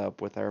boosting that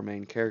up with our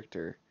main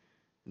character,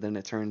 then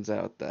it turns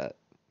out that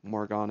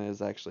Morgana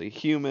is actually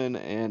human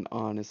and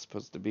On is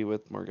supposed to be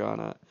with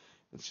Morgana.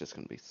 It's just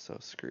gonna be so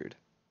screwed.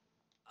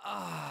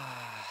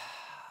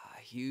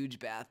 Huge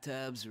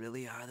bathtubs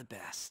really are the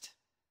best.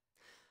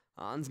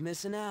 On's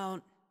missing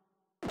out.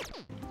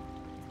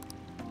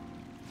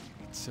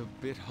 It's a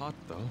bit hot,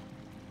 though.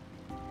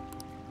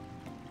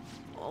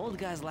 Old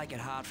guys like it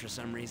hot for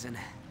some reason.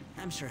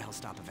 I'm sure he'll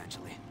stop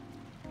eventually.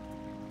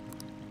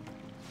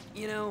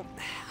 You know,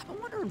 I've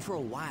been wondering for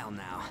a while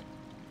now.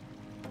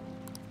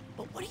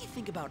 But what do you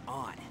think about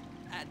On?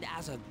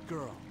 As a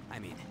girl, I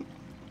mean.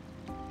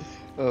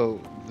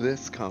 Oh,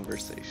 this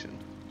conversation.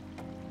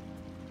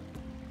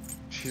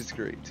 She's a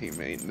great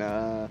teammate.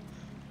 Nah,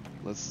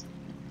 let's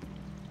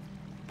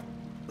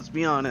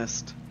be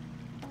honest.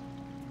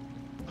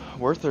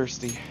 We're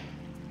thirsty.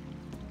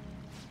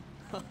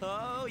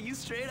 Oh, you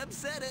straight up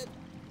said it.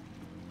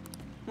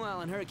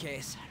 Well, in her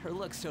case, her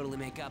looks totally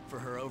make up for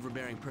her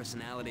overbearing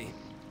personality.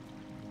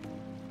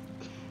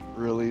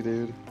 Really,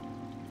 dude?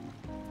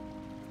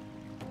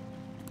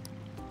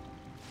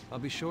 I'll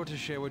be sure to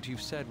share what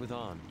you've said with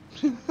On.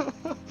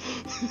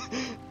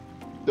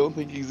 Don't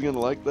think he's gonna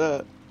like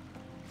that.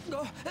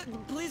 Oh,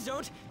 please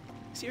don't.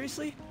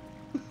 Seriously?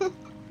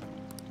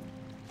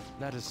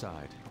 That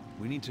aside,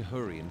 we need to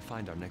hurry and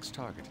find our next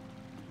target.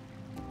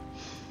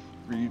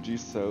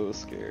 Ryuji's so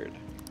scared.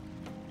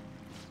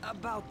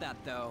 About that,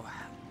 though,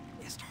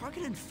 is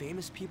targeting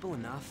famous people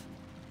enough?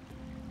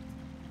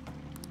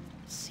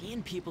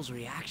 Seeing people's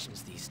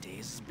reactions these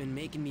days has been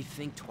making me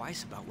think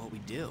twice about what we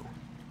do.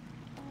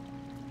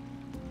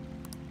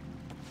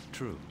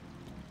 True.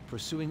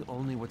 Pursuing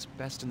only what's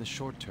best in the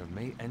short term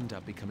may end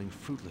up becoming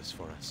fruitless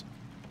for us.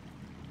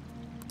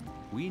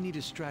 We need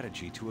a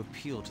strategy to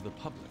appeal to the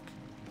public.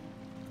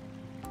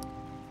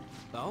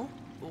 Oh?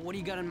 Well, what do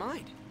you got in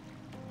mind?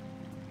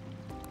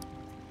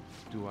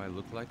 Do I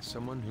look like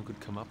someone who could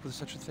come up with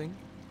such a thing?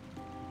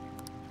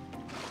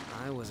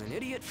 I was an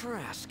idiot for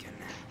asking.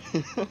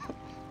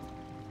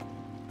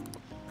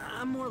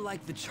 I'm more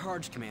like the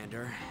charge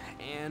commander,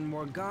 and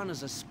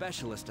Morgana's a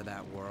specialist of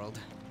that world.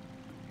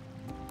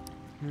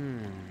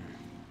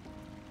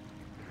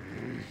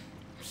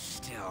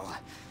 Still.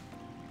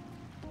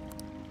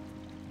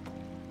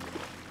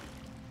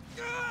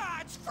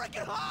 It's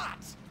freaking hot!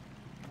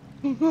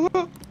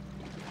 How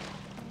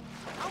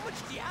much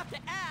do you have to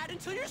add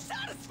until you're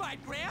satisfied,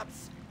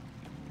 Gramps?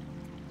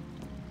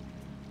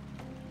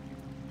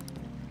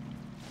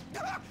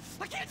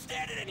 I can't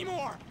stand it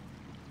anymore!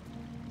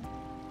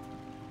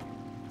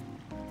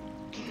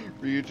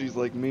 Ryuji's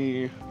like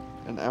me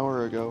an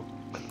hour ago.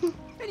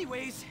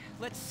 Anyways,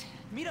 let's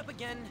meet up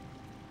again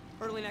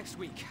early next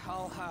week.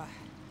 I'll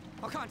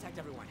contact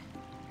everyone.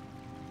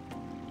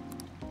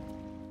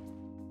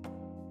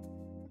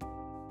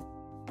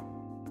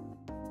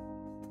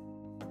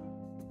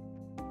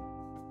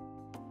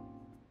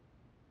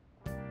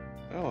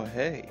 Oh,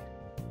 hey.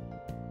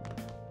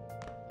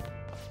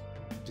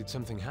 Did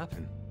something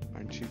happen?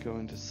 Aren't you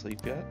going to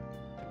sleep yet?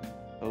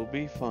 I'll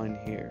be fine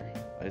here.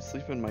 I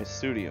sleep in my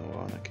studio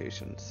on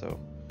occasion, so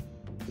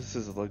this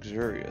is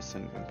luxurious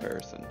in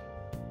comparison.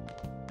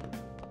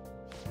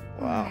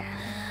 Wow.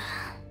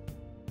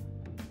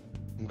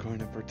 I'm going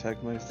to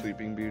protect my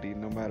sleeping beauty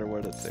no matter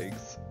what it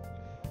takes.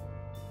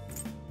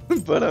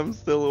 But I'm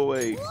still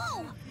awake.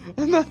 Whoa!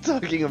 I'm not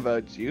talking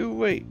about you.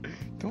 Wait,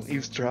 don't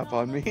eavesdrop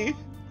on me.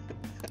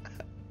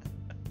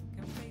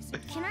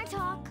 Can I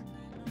talk?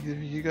 Either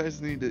you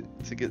guys need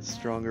to get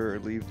stronger or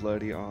leave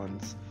Bloody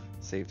On's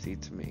safety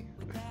to me.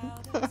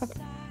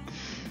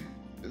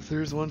 If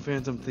there's one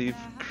Phantom Thief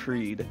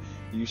creed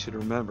you should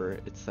remember,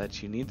 it's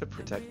that you need to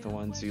protect the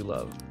ones you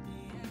love.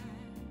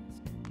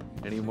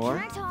 Any more?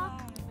 Can I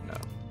talk? No.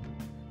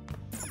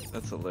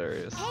 That's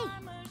hilarious. Hey!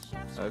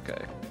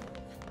 Okay.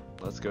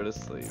 Let's go to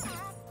sleep.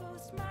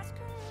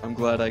 I'm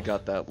glad I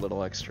got that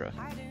little extra.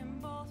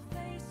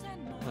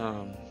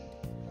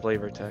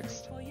 Flavor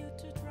text.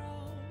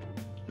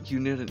 You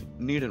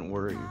needn't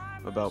worry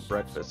about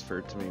breakfast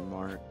for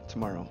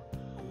tomorrow.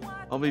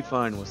 I'll be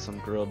fine with some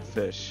grilled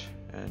fish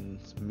and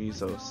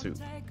miso soup.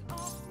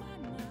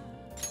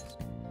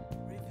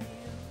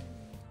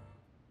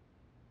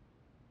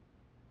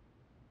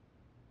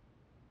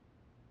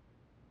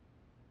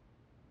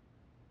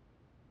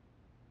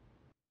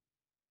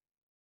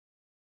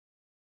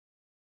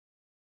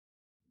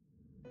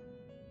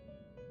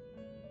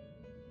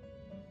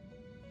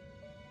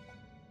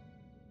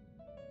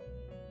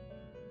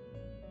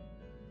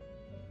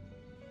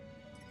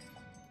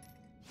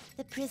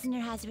 The prisoner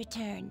has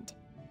returned.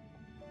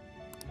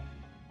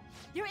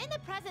 You're in the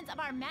presence of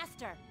our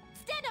master.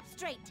 Stand up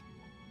straight.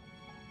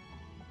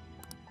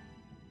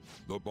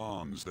 The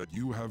bonds that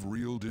you have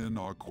reeled in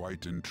are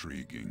quite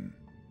intriguing.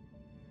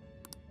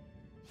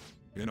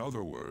 In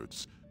other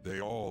words,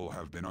 they all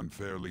have been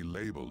unfairly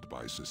labeled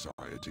by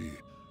society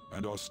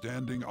and are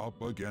standing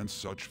up against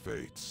such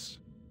fates.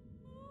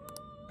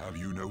 Have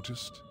you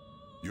noticed?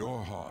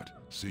 Your heart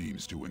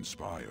seems to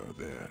inspire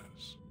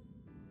theirs.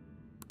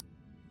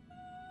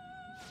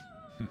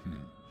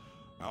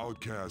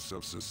 Outcasts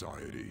of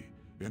society,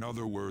 in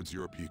other words,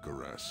 you're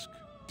picaresque.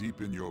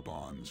 Deepen your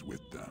bonds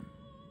with them.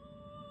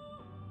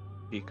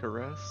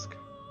 Picaresque?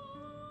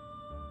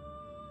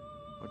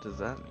 What does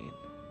that mean?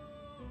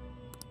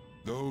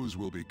 Those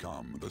will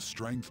become the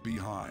strength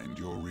behind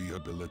your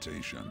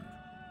rehabilitation.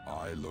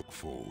 I look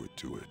forward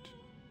to it.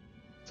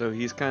 So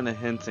he's kind of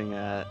hinting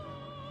at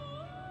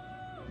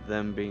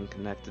them being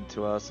connected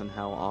to us and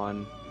how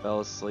On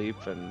fell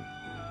asleep and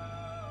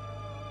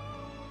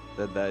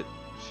said that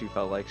she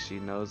felt like she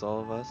knows all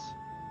of us.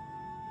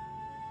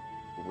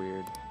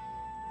 Weird.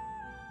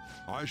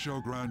 I shall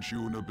grant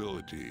you an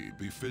ability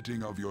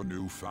befitting of your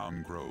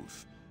newfound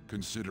growth.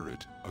 Consider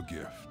it a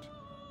gift.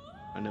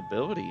 An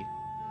ability?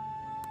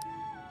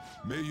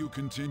 May you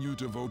continue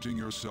devoting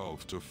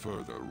yourself to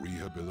further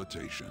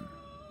rehabilitation.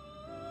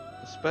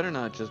 This better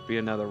not just be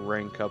another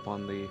rank up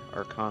on the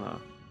Arcana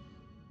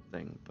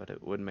thing, but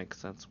it would make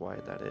sense why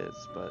that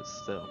is, but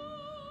still.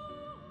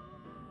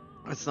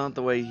 It's not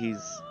the way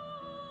he's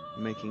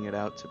making it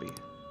out to be.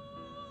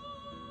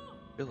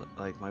 I feel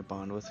like my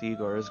bond with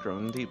Igor is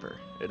growing deeper.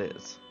 It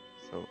is.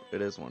 So it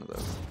is one of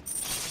those.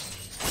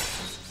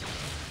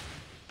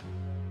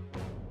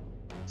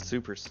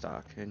 Super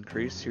stock.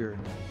 Increases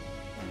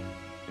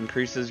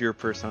your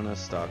persona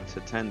stock to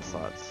 10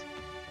 slots.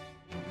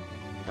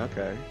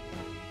 Okay.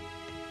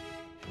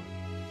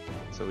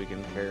 So we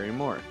can carry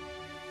more.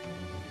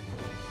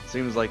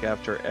 Seems like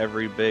after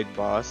every big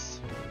boss,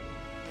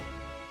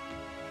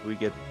 we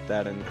get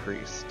that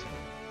increased.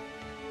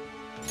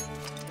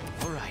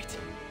 All right.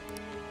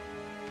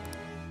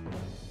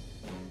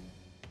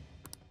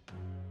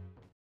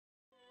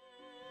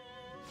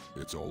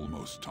 It's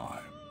almost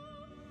time.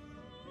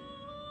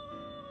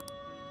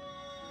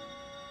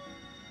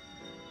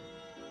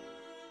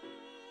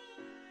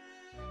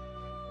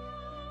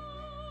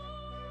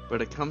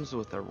 But it comes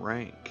with a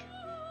rank.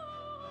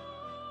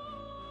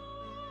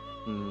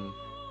 And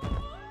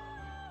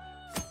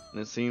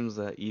it seems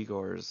that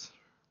Igor's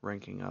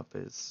ranking up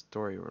is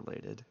story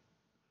related.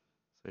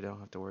 So we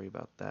don't have to worry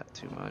about that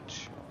too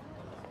much.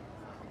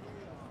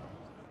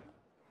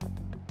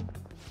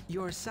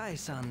 You're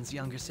Sai-san's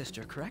younger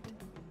sister, correct?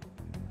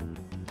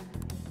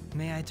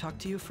 May I talk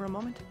to you for a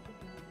moment?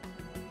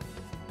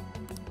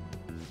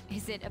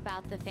 Is it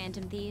about the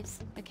Phantom Thieves,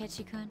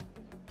 Akechi-kun?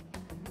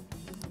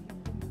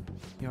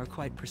 You're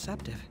quite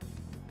perceptive.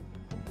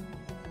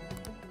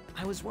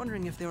 I was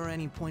wondering if there were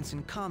any points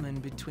in common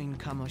between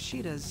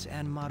Kamoshida's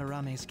and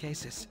Madarame's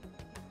cases.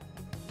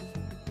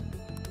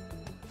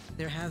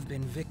 There have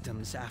been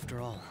victims,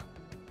 after all.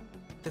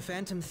 The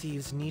Phantom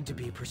Thieves need to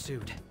be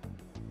pursued.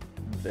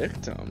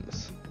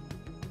 Victims?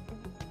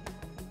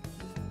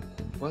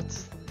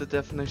 What's the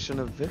definition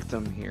of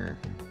victim here?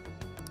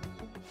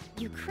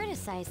 You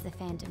criticize the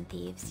Phantom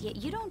Thieves, yet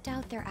you don't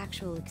doubt their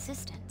actual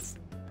existence.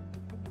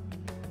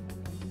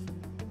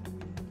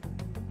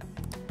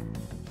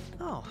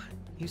 Oh,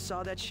 you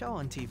saw that show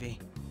on TV.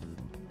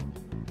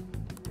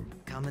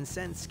 Common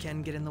sense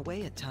can get in the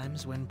way at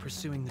times when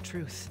pursuing the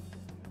truth.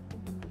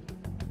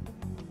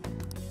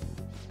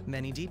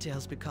 Many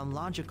details become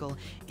logical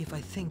if I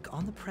think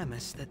on the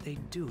premise that they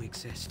do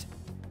exist.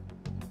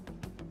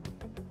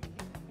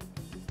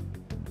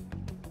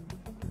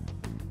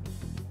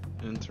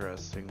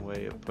 Interesting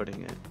way of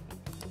putting it.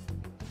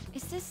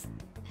 Is this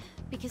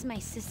because my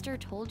sister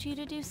told you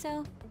to do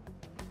so?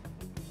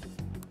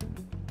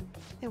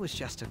 It was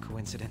just a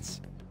coincidence.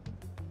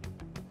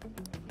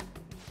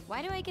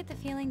 Why do I get the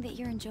feeling that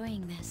you're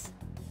enjoying this?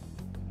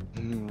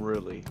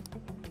 Really?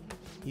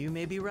 You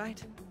may be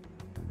right.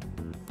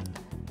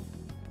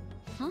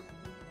 Huh?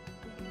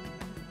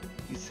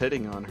 He's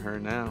hitting on her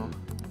now.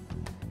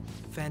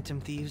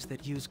 Phantom thieves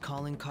that use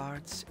calling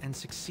cards and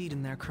succeed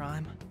in their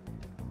crime.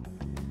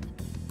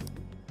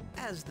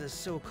 As the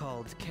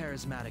so-called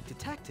charismatic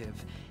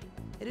detective,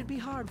 it'd be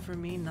hard for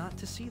me not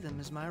to see them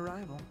as my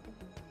rival.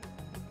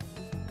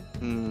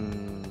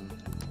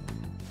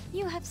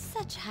 You have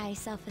such high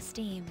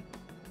self-esteem.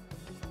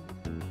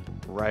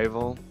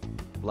 Rival?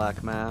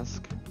 Black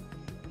Mask?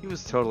 He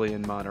was totally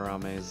in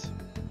Madarame's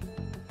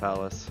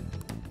palace.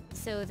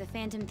 So the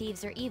Phantom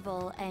Thieves are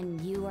evil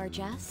and you are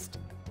just?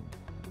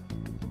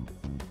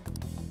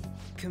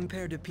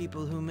 Compared to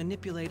people who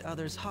manipulate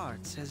others'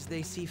 hearts as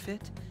they see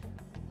fit,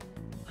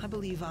 I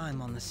believe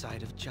I'm on the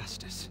side of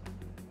justice.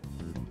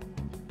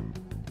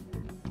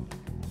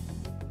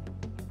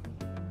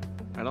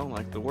 I don't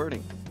like the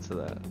wording to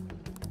that.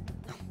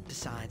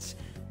 Besides,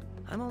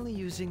 I'm only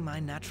using my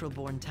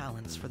natural-born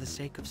talents for the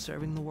sake of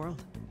serving the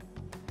world.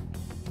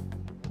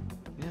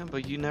 Yeah,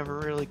 but you never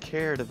really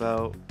cared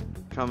about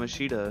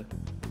Kamoshida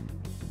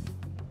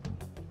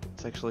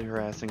sexually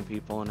harassing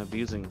people and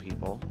abusing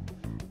people.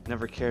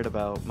 Never cared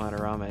about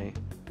Madarame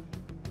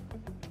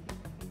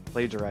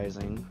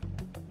plagiarizing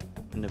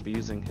and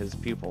abusing his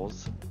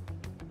pupils,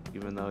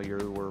 even though you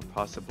were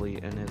possibly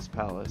in his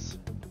palace.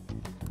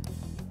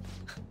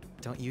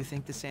 Don't you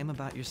think the same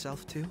about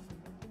yourself, too?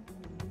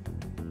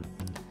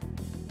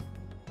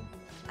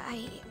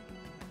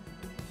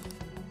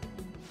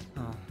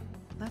 Oh,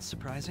 that's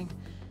surprising.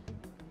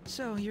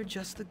 So you're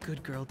just the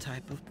good girl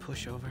type of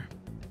pushover.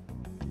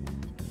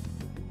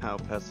 How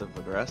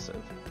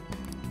passive-aggressive.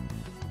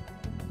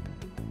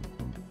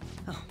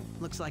 Oh,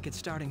 looks like it's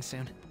starting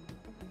soon.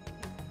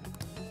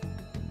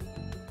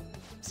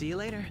 See you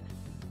later.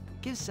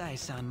 Give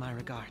Sai-san my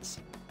regards.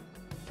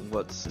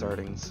 What's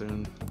starting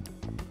soon?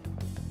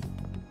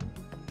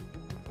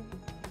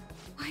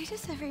 Why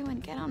does everyone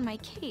get on my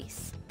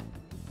case?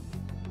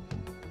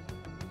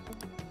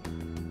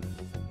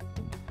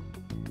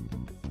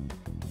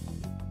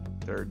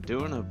 They're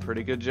doing a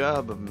pretty good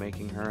job of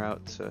making her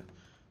out to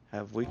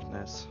have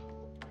weakness.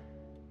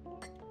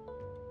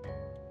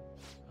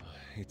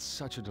 It's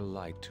such a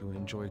delight to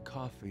enjoy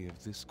coffee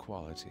of this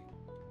quality.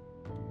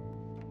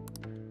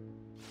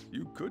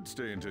 You could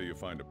stay until you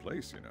find a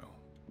place, you know.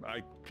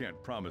 I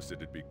can't promise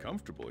it'd be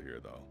comfortable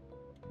here, though.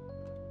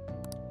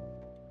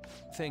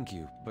 Thank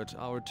you, but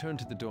I'll return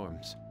to the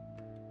dorms.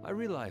 I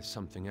realized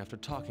something after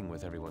talking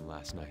with everyone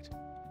last night.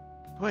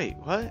 Wait,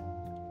 what?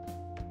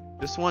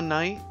 Just one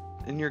night,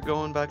 and you're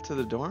going back to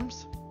the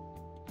dorms?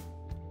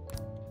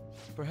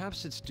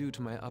 Perhaps it's due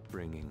to my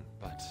upbringing,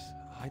 but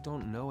I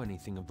don't know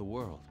anything of the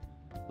world,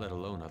 let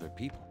alone other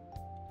people.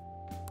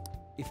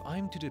 If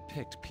I'm to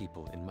depict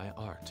people in my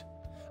art,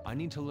 I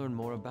need to learn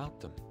more about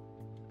them.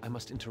 I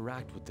must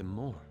interact with them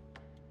more.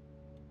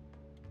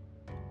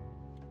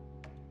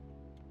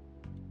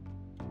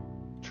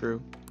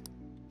 True.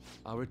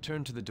 I'll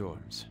return to the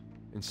dorms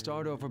and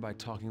start over by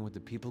talking with the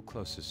people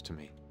closest to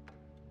me.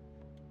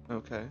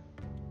 Okay.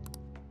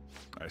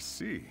 I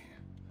see.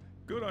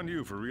 Good on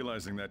you for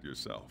realizing that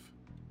yourself.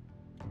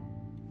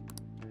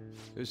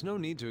 There's no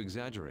need to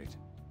exaggerate.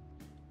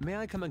 May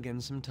I come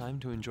again sometime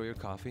to enjoy your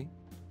coffee?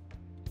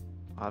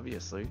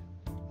 Obviously.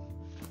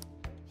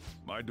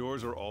 My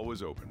doors are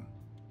always open.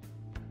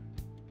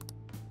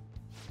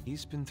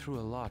 He's been through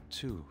a lot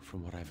too,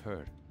 from what I've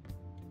heard.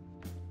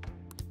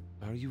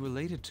 Are you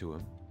related to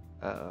him?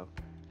 Uh-oh.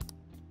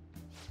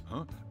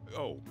 Huh?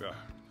 Oh,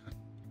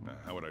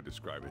 how would I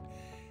describe it?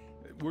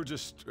 We're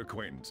just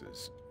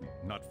acquaintances,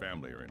 not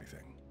family or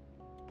anything.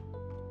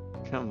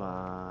 Come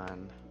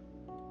on.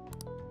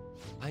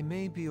 I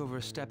may be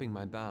overstepping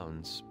my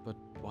bounds, but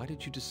why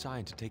did you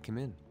decide to take him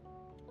in?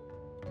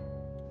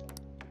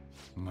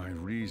 My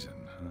reason,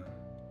 huh?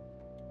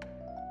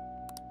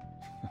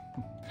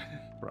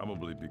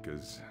 Probably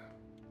because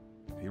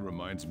He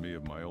reminds me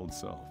of my old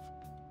self.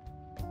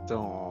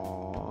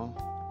 Aww.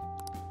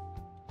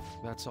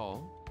 That's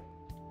all?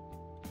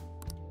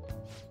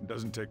 It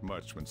doesn't take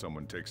much when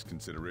someone takes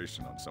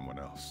consideration on someone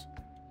else.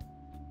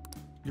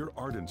 Your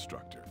art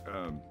instructor,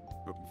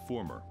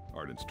 former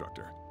art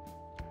instructor,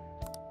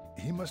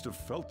 he must have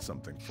felt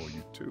something for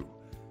you too,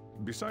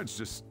 besides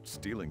just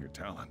stealing your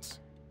talents.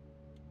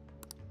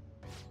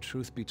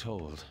 Truth be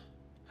told,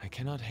 I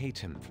cannot hate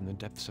him from the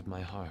depths of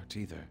my heart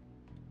either.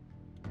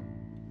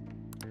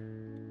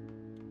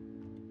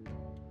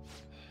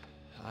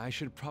 I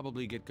should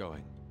probably get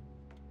going.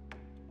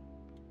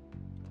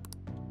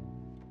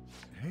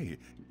 Hey,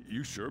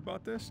 you sure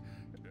about this?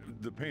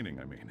 The painting,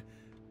 I mean.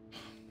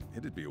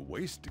 It'd be a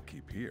waste to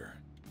keep here.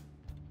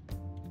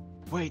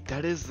 Wait,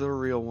 that is the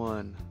real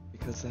one,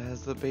 because it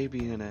has the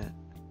baby in it.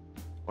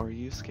 Or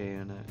Yusuke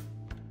in it.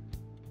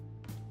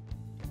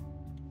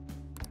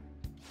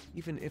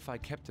 Even if I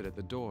kept it at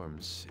the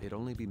dorms, it'd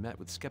only be met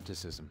with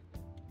skepticism.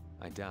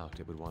 I doubt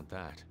it would want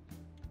that.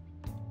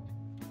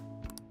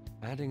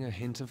 Adding a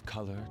hint of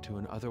color to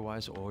an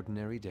otherwise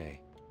ordinary day.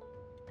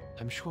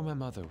 I'm sure my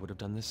mother would have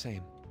done the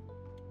same.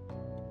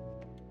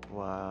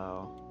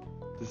 Wow.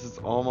 This is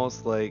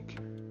almost like...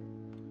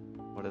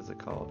 what is it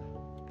called?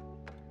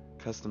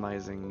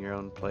 Customizing your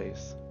own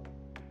place.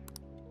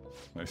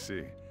 I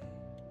see.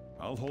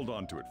 I'll hold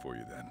on to it for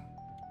you then.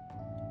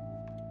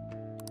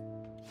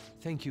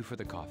 Thank you for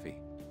the coffee.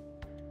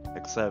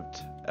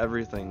 Except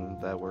everything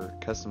that we're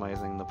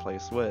customizing the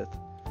place with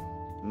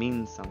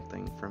means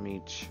something from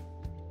each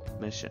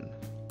mission.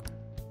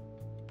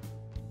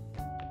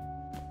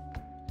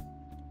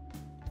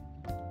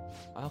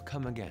 I'll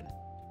come again.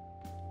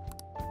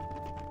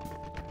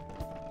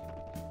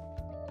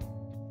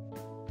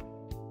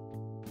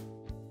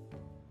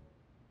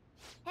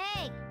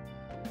 Hey!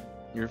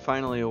 You're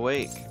finally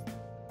awake.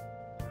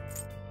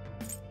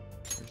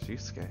 Where's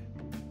Yusuke?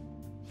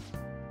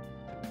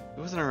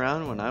 He wasn't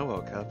around when I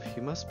woke up.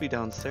 He must be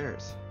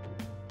downstairs.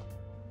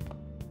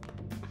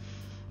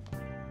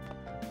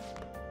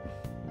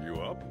 You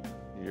up?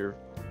 You're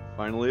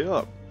finally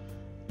up.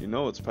 You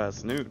know it's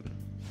past noon.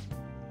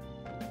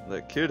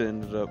 That kid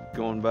ended up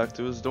going back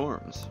to his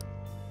dorms.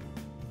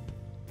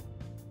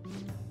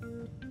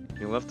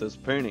 He left this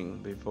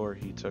painting before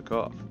he took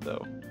off,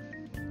 though.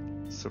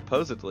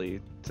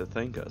 Supposedly to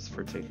thank us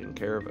for taking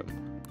care of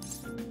him.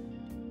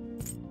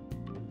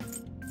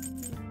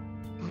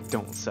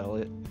 Don't sell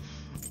it.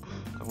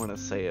 I want to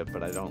say it,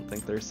 but I don't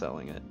think they're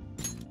selling it.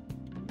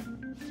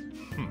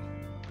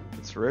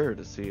 It's rare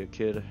to see a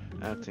kid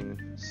acting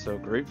so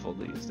grateful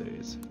these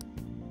days.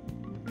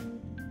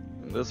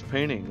 And this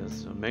painting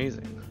is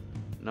amazing.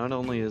 Not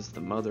only is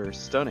the mother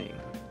stunning,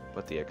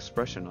 but the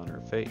expression on her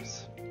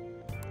face.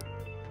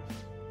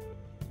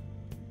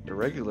 The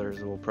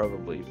regulars will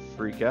probably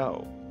freak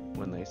out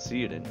when they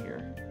see it in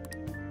here.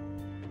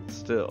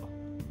 Still,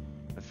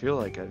 I feel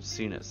like I've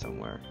seen it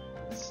somewhere.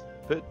 It's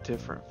a bit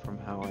different from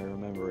how I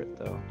remember it,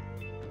 though.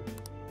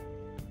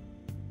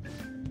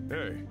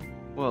 Hey.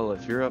 Well,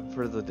 if you're up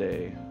for the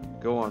day,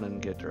 go on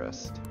and get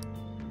dressed.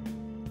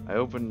 I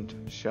opened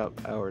shop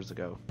hours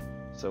ago,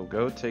 so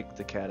go take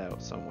the cat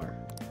out somewhere.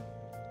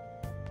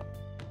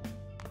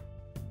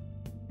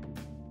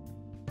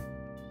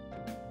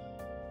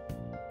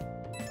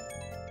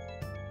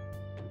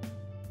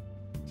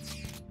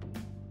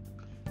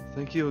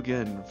 Thank you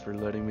again for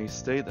letting me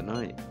stay the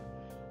night.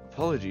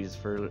 Apologies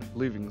for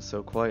leaving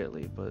so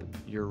quietly, but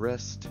your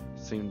rest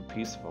seemed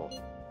peaceful.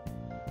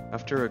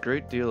 After a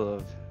great deal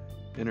of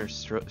inner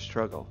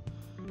struggle,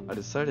 I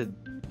decided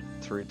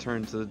to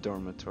return to the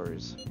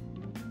dormitories.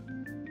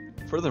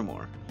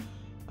 Furthermore,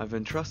 I've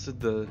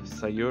entrusted the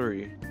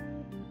Sayuri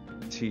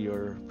to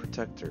your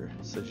protector,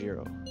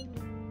 Sajiro.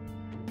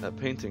 That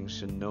painting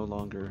should no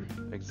longer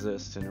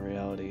exist in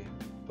reality,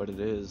 but it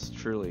is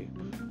truly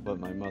what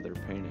my mother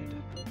painted.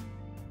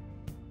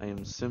 I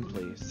am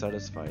simply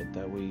satisfied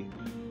that we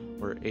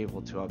were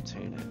able to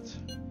obtain it.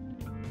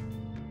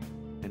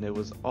 And it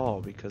was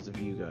all because of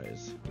you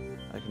guys.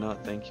 I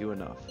cannot thank you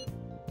enough.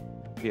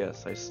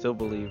 Yes, I still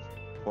believe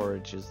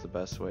porridge is the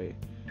best way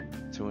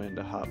to end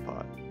a hot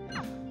pot.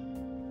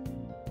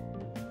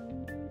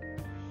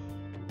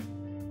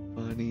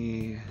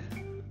 Funny.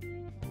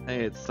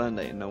 Hey, it's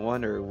Sunday. No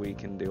wonder we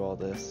can do all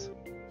this.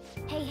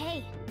 Hey,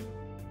 hey!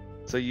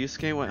 So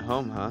Yusuke went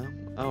home, huh?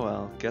 Oh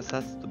well, guess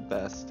that's the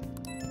best.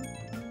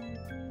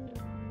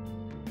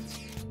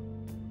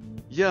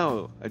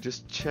 Yo, I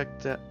just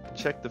checked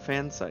the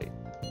fan site.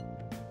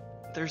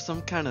 There's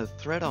some kind of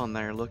thread on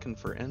there looking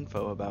for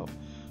info about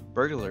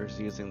burglars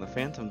using the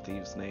Phantom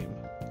Thieves name.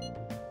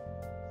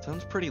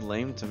 Sounds pretty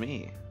lame to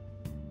me.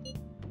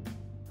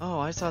 Oh,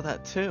 I saw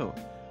that too.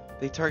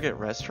 They target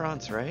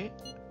restaurants, right?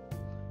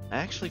 I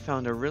actually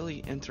found a really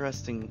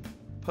interesting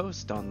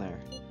post on there.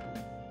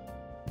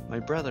 My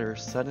brother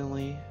has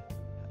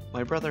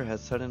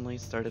suddenly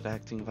started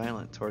acting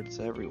violent towards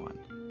everyone.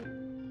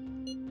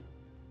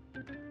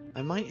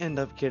 I might end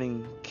up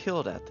getting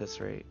killed at this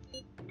rate.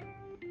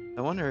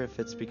 I wonder if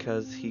it's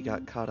because he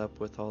got caught up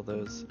with all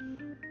those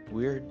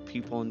weird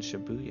people in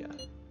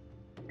Shibuya.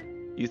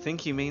 You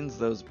think he means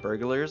those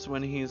burglars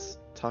when he's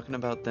talking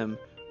about them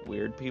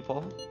weird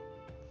people?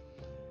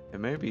 It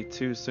may be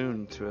too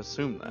soon to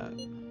assume that.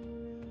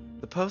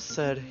 The Post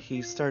said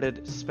he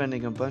started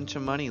spending a bunch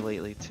of money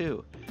lately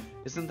too.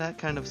 Isn't that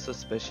kind of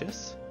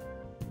suspicious?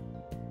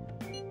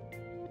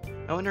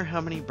 I wonder how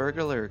many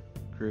burglar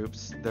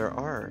groups there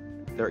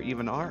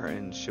even are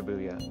in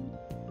Shibuya.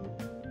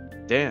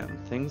 Damn,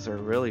 things are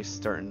really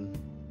starting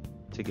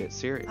to get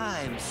serious.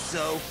 I'm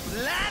so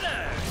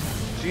flattered!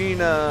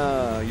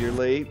 Gina, you're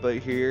late but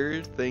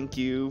here. Thank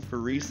you for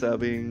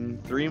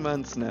resubbing. 3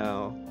 months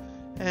now.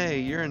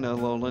 Hey, you're in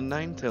Alolan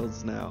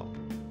Ninetales now.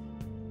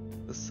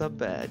 The sub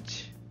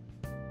badge.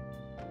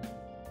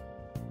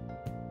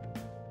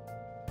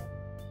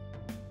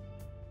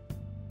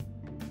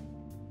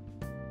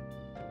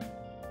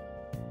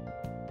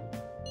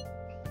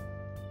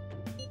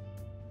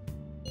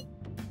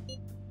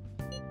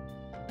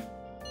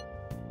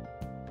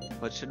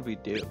 What should we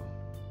do?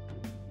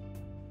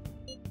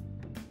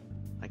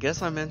 I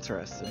guess I'm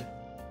interested.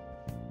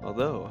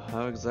 Although,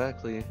 how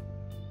exactly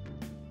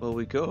will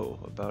we go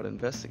about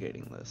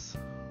investigating this?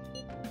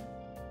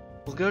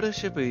 We'll go to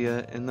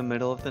Shibuya in the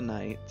middle of the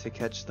night to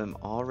catch them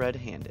all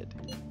red-handed.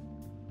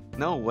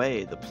 No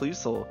way, the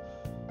police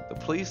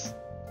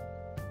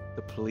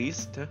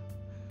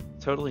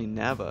totally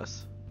nab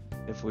us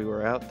if we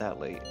were out that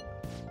late.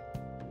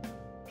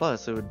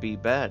 Plus, it would be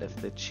bad if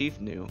the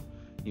chief knew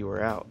you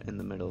were out in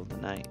the middle of the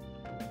night.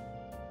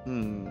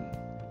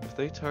 If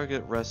they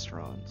target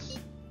restaurants...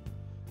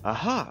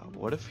 Aha!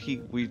 What if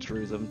we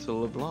drew them to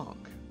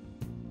LeBlanc?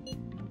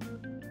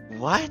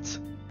 What?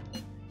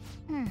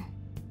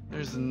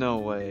 There's no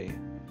way.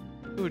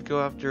 Who would go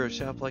after a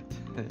shop like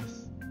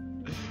this?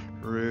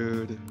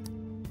 Rude.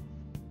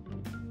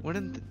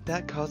 Wouldn't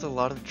that cause a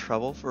lot of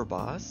trouble for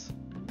Boss?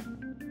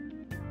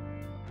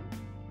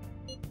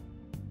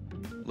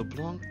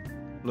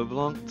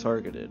 LeBlanc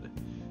targeted.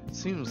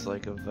 Seems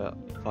like a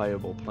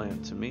viable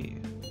plan to me.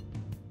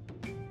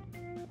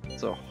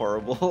 It's a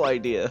horrible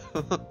idea.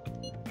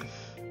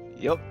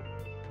 Yup.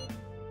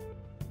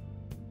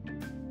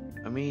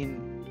 I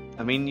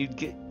mean, you'd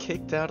get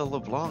kicked out of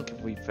LeBlanc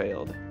if we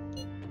failed.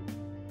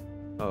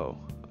 Oh,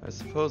 I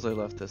suppose I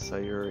left the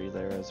Sayuri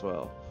there as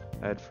well.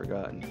 I had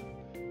forgotten.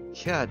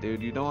 Yeah,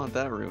 dude, you don't want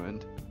that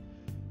ruined.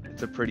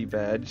 It's a pretty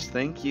badge.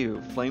 Thank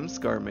you.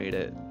 Flamescar made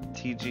it.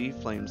 TG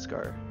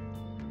Flamescar.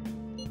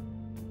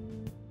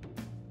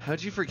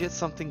 How'd you forget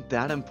something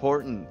that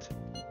important?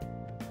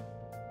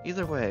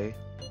 Either way,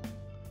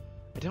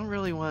 I don't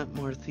really want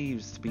more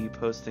thieves to be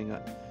posing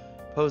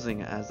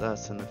as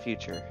us in the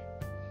future.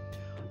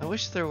 I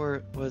wish there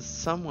was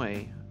some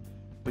way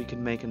we could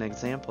make an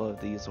example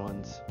of these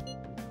ones.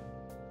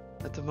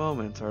 At the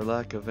moment, our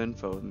lack of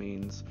info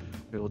means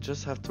we will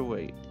just have to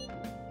wait.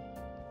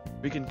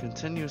 We can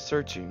continue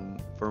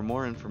searching for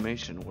more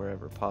information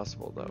wherever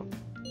possible, though.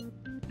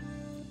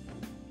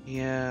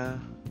 Yeah.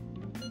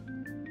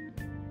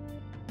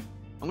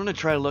 I'm gonna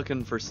try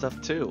looking for stuff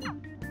too.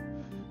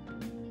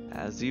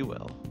 As you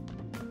will.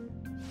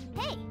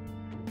 Hey!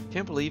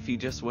 Can't believe you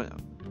just went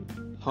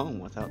home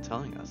without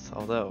telling us,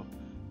 although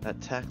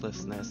that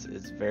tactlessness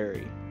is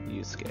very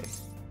Yusuke.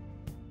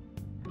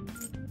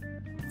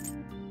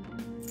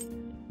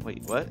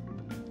 Wait, what?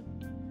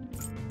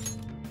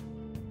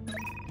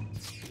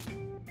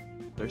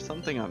 There's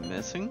something I'm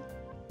missing?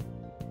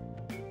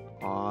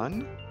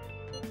 On?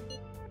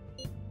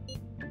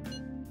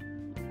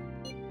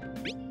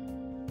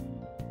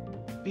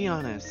 Be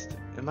honest,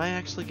 am I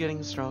actually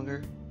getting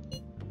stronger?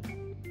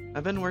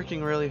 I've been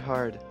working really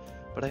hard,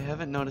 but I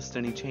haven't noticed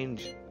any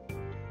change.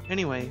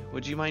 Anyway,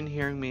 would you mind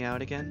hearing me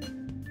out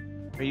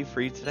again? Are you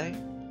free today?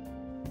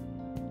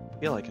 I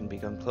feel I can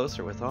become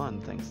closer with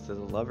On thanks to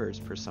the lover's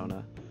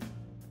persona.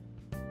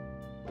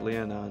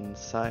 Leonon's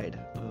side.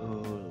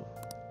 Oh.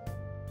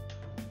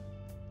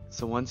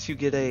 So once you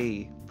get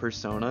a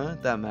persona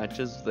that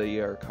matches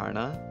the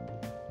Arcana,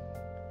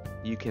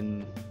 you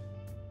can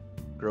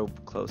grow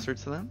closer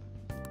to them?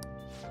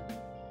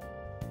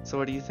 So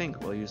what do you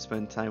think? Will you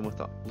spend time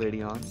with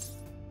Lady On?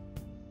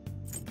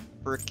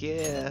 Frick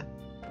yeah!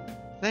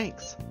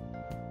 Thanks!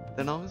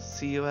 Then I'll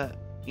see you at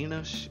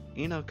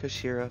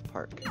Inokashira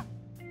Park.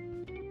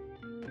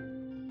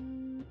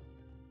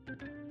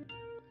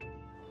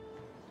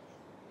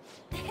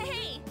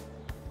 Hey!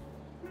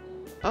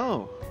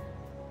 Oh!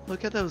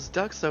 Look at those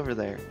ducks over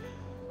there.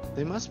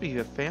 They must be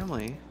a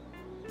family.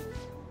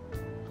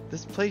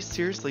 This place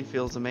seriously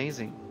feels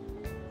amazing.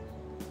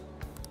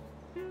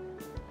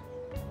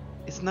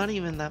 It's not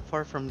even that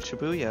far from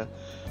Shibuya,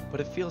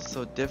 but it feels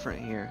so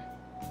different here.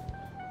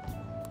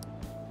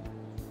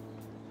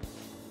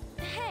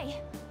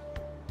 Hey!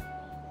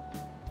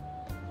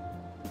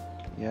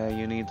 Yeah,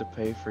 you need to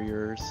pay for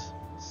yours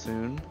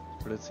soon,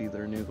 but it's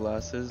either new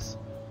glasses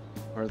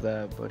or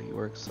that, but he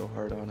works so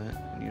hard on it,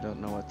 and you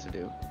don't know what to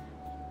do.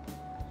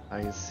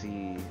 I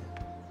see.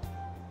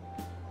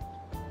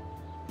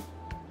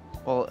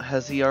 Well,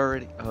 has he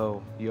already...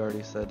 Oh, you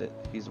already said it.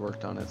 He's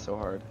worked on it so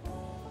hard.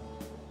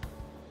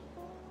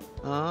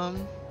 I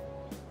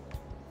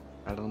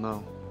don't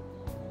know.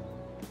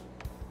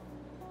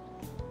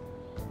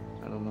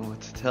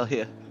 tell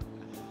you.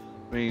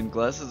 I mean,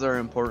 glasses are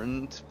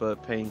important,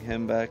 but paying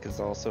him back is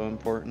also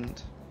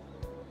important.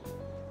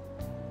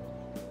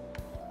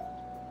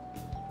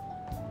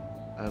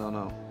 I don't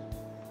know.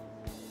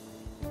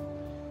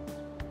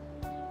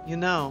 You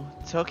know,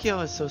 Tokyo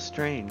is so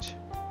strange.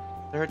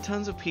 There are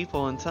tons of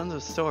people and tons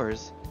of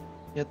stores,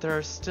 yet there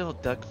are still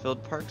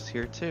duck-filled parks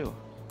here too.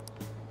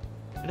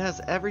 It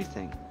has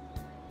everything,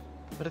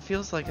 but it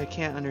feels like I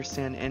can't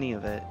understand any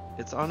of it.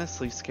 It's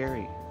honestly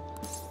scary.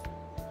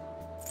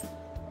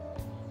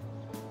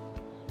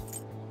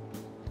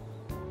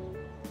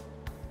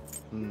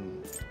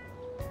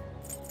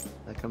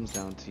 That comes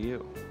down to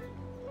you.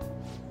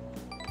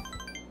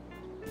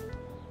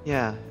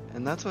 Yeah,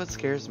 and that's what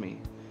scares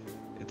me.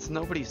 It's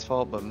nobody's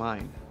fault but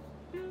mine.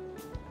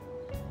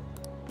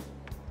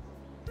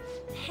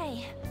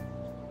 Hey.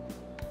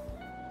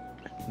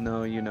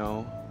 No, you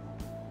know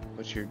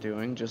what you're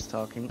doing, just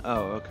talking.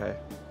 Oh, okay.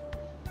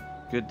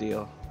 Good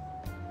deal.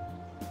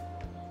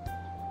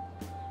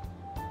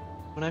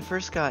 When I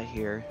first got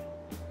here,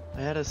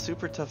 I had a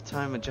super tough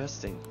time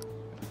adjusting.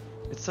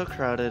 It's so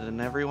crowded and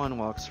everyone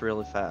walks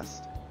really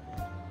fast.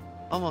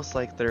 Almost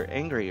like they're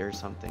angry or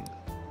something.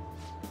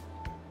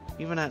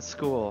 Even at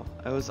school,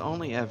 I was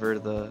only ever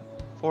the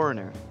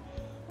foreigner.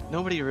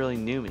 Nobody really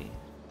knew me.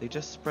 They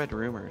just spread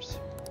rumors.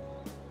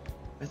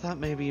 I thought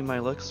maybe my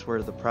looks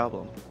were the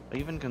problem. I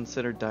even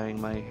considered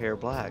dyeing my hair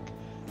black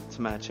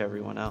to match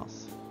everyone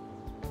else.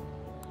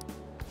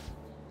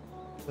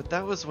 But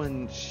that was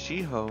when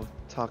Shiho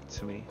talked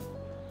to me.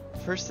 The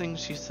first thing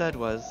she said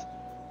was,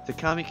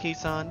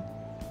 "Takamiki-san,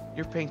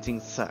 your painting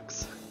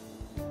sucks."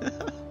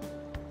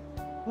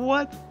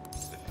 What?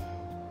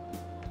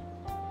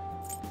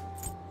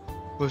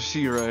 Was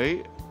she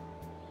right?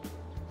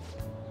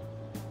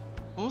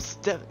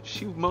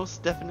 She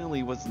most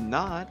definitely was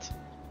not.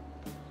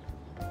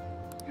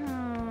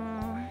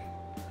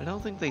 I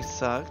don't think they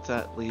sucked,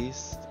 at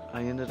least.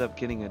 I ended up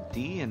getting a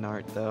D in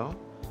art, though.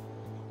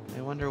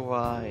 I wonder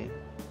why.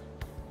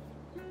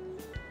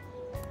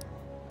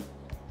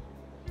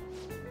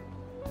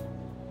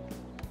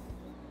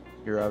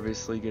 You're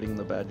obviously getting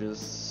the badges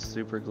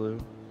super glue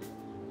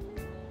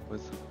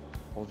with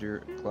hold your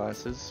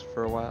glasses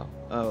for a while.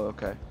 Oh,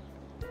 okay.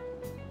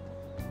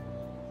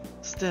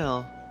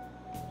 Still,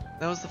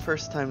 that was the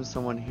first time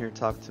someone here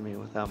talked to me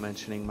without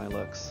mentioning my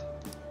looks.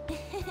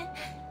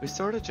 We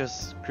sort of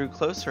just grew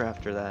closer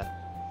after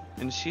that,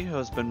 and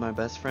Shiho's been my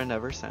best friend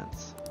ever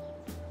since.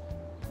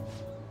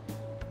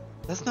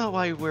 That's not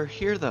why we're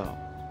here, though.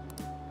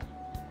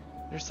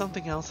 There's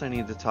something else I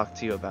need to talk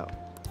to you about.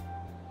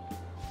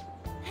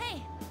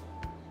 Hey!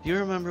 Do you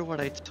remember what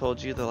I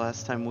told you the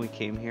last time we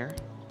came here?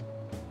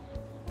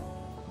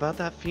 About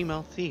that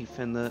female thief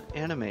in the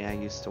anime I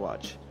used to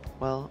watch.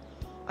 Well,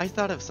 I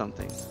thought of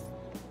something.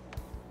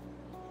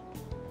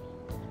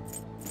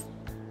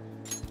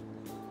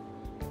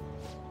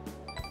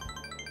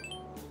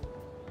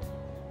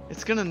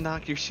 It's gonna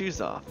knock your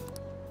shoes off.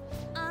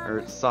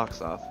 Or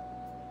socks off.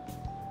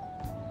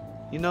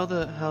 You know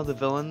how the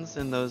villains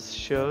in those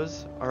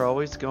shows are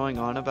always going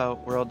on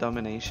about world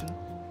domination?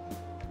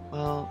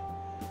 Well,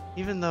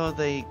 even though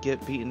they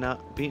get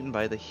beaten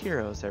by the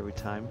heroes every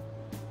time,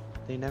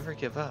 they never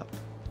give up.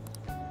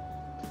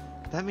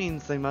 That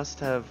means they must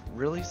have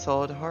really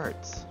solid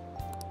hearts.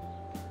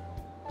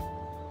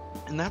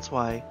 And that's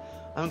why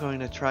I'm going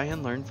to try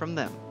and learn from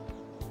them.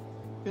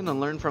 You're gonna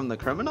learn from the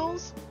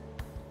criminals?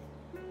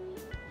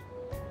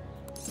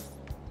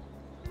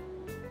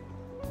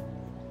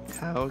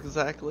 How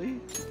exactly?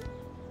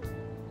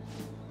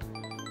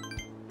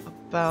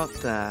 About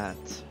that.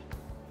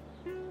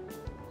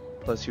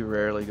 Plus you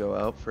rarely go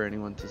out for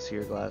anyone to see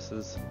your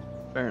glasses.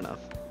 Fair enough.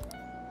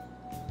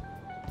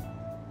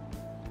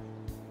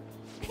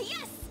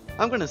 Yes!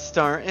 I'm gonna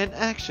star in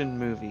action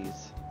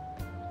movies.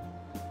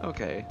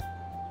 Okay.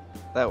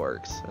 That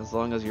works. As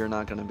long as you're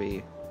not gonna be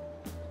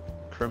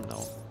a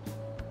criminal.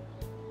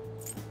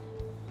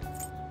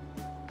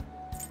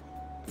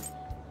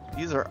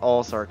 These are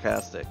all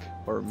sarcastic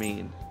or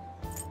mean.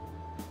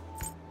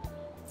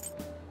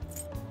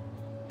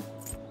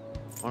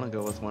 Wanna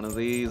go with one of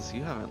these?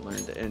 You haven't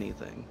learned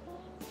anything.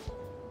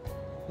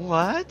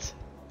 What?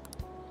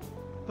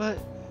 But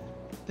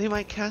they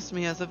might cast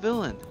me as a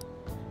villain.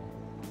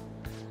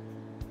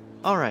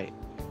 Alright.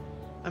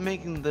 I'm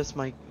making this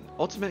my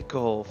ultimate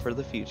goal for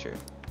the future.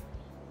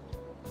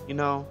 You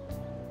know,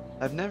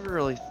 I've never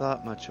really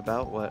thought much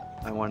about what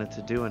I wanted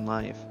to do in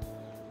life,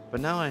 but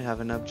now I have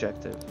an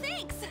objective.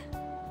 Thanks!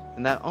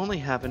 And that only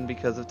happened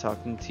because of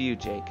talking to you,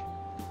 Jake.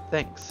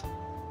 Thanks.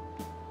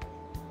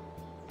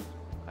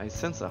 I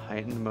sense a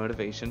heightened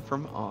motivation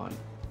from On.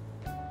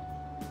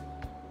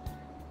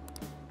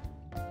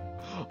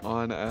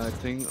 On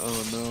acting?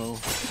 Oh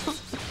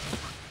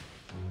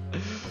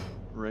no.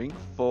 Rank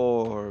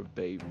 4,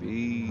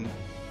 baby.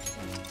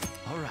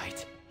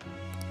 Alright.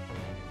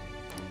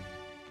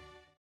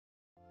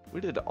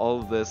 We did all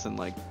of this in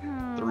like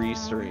 3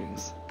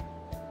 streams.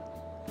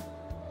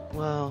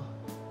 Well,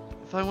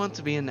 if I want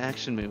to be in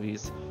action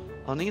movies,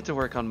 I'll need to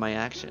work on my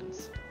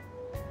actions.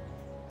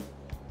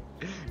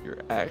 Your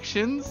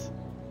actions?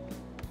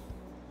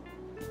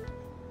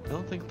 I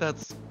don't think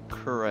that's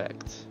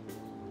correct.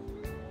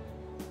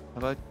 How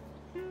about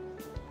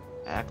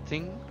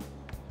acting?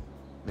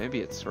 Maybe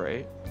it's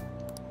right.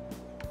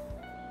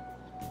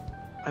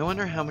 I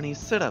wonder how many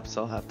sit-ups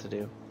I'll have to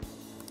do.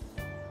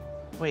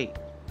 Wait,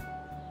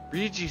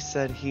 Ryuji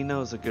said he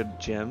knows a good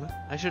gym.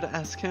 I should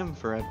ask him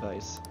for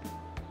advice.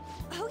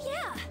 Oh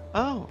yeah!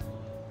 Oh,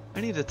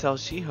 I need to tell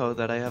Shiho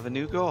that I have a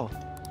new goal.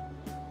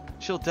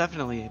 She'll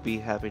definitely be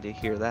happy to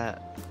hear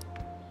that.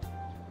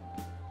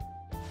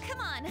 Come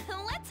on,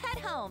 let's head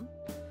home.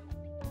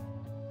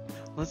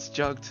 Let's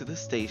jog to the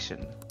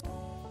station.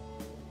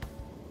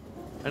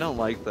 I don't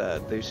like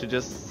that. They should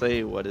just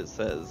say what it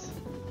says.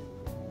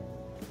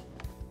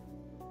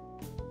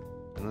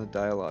 In the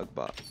dialogue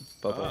bubble.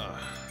 Ah,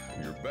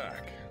 you're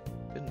back.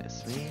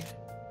 Goodness me.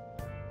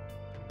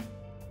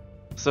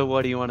 So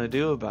what do you want to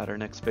do about our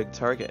next big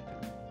target?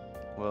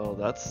 Well,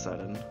 that's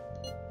sudden.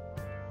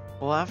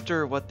 Well,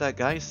 after what that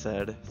guy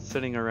said,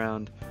 sitting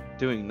around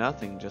doing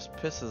nothing just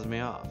pisses me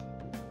off.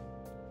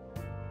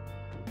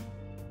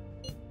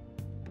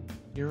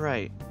 You're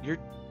right.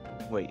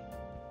 Wait.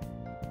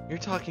 You're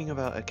talking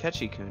about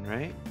Akechi-kun,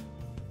 right?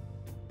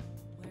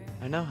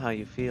 I know how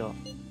you feel.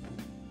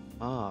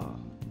 Ah,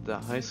 the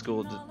high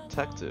school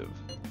detective.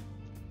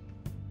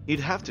 He'd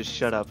have to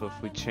shut up if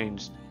we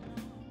changed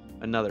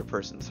another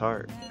person's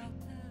heart.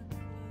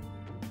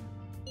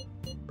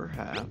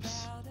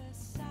 Perhaps.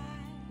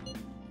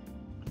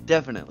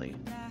 Definitely.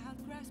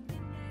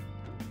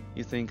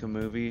 You think a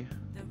movie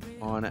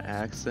on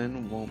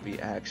action won't be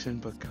action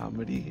but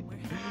comedy?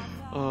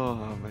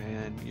 Oh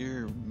man,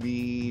 you're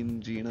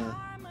mean, Gina.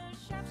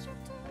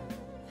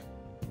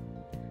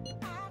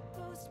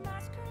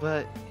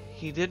 But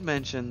he did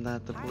mention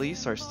that the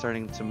police are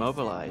starting to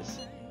mobilize.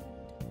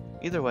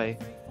 Either way,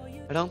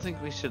 I don't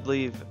think we should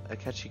leave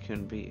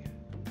Akechi-kun be.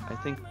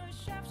 Okay,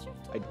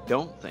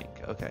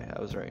 I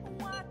was right.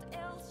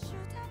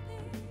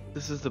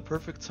 This is the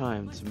perfect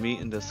time to meet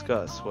and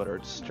discuss what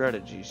our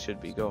strategy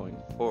should be going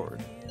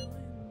forward.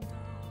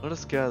 Let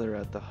us gather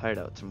at the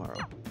hideout tomorrow.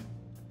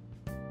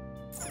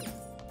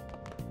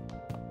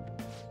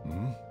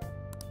 We'll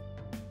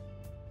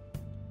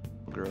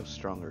grow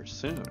stronger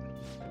soon.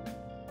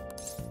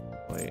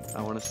 Wait,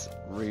 I want to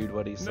read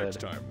what he said.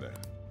 Next time, then.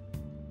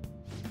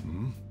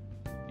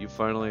 You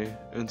finally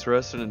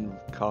interested in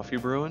coffee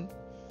brewing?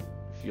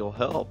 If you'll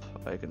help,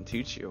 I can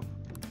teach you.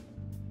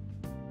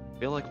 I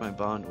feel like my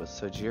bond with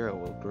Sojiro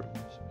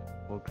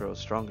will grow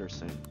stronger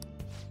soon.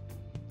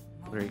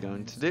 What are you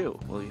going to do?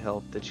 Will you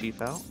help the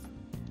chief out?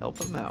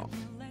 Help him out.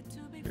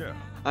 Yeah.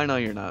 I know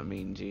you're not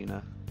mean,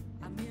 Gina.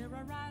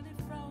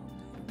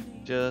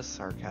 Just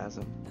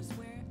sarcasm.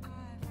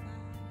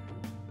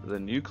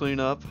 Then you clean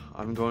up.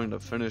 I'm going to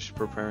finish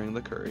preparing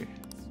the curry.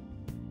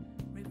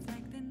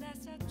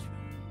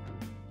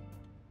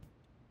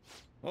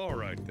 All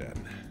right, then.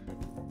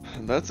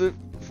 And that's it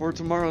for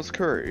tomorrow's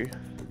curry.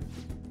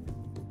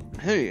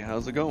 Hey,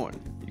 how's it going?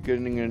 You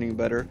getting any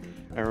better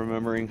at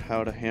remembering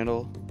how to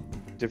handle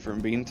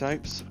different bean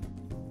types?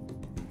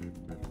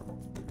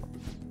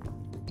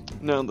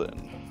 Now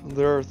then,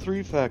 there are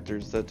 3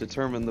 factors that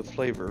determine the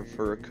flavor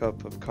for a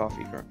cup of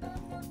coffee: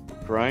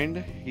 grind,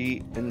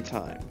 heat, and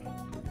time.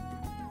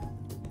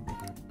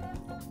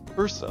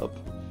 First up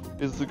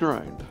is the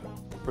grind.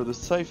 For the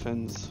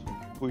siphons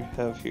we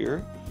have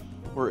here,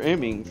 we're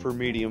aiming for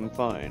medium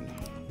fine.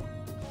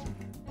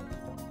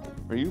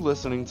 Are you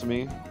listening to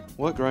me?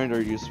 What grind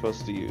are you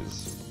supposed to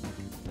use?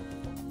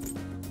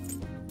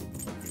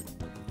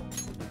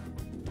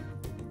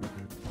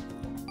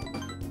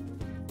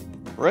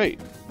 Right.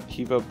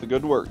 Keep up the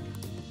good work.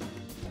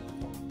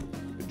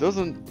 It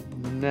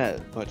doesn't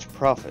net much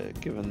profit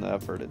given the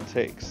effort it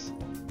takes,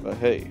 but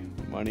hey,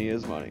 money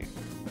is money.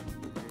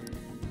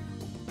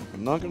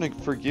 I'm not gonna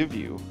forgive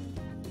you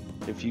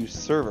if you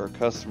serve our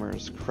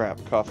customers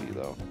crap coffee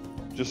though.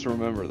 Just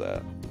remember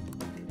that.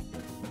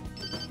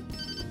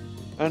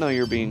 I know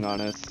you're being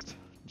honest,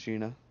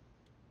 Gina.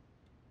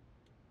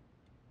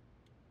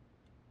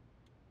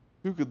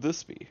 Who could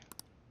this be?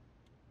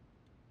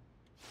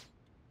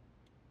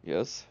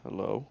 Yes,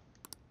 hello.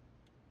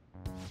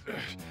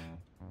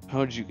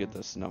 How'd you get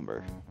this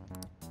number?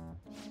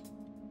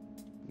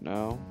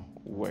 No?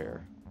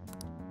 Where?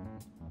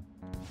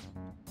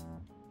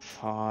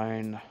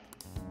 Fine.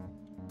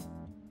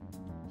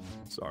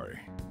 Sorry.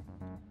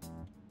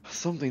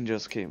 Something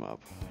just came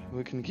up.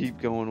 We can keep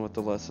going with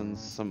the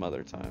lessons some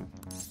other time.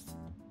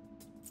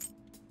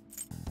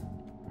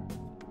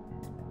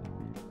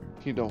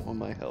 You don't want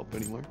my help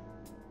anymore?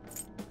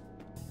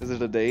 Is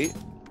it a date?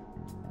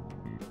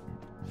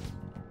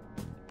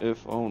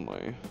 If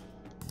only.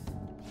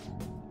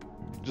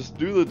 Just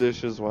do the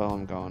dishes while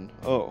I'm gone.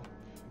 Oh,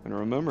 and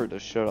remember to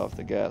shut off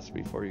the gas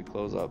before you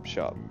close up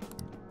shop.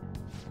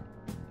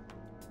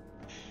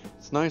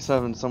 It's nice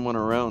having someone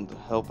around to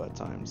help at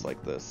times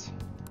like this.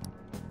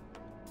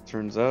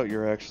 Turns out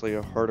you're actually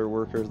a harder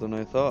worker than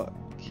I thought.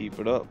 Keep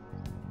it up.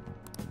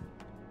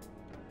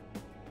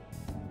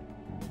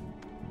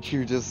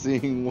 You're just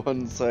seeing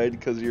one side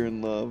because you're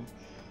in love.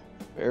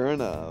 Fair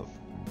enough.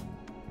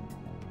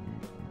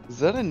 Is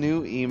that a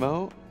new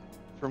emote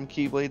from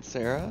Keyblade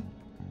Sarah?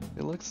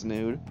 It looks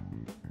nude.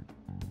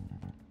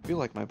 I feel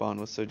like my bond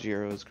with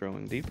Sojiro is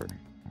growing deeper.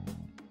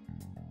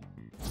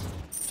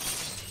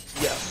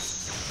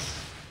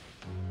 Yes!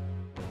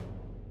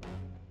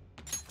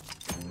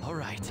 All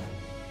right.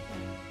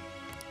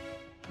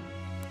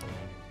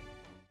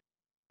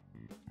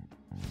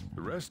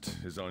 The rest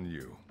is on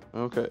you.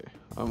 Okay,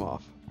 I'm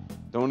off.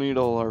 Don't eat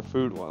all our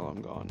food while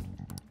I'm gone.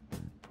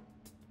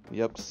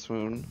 Yep,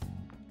 swoon.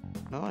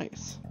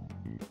 Nice.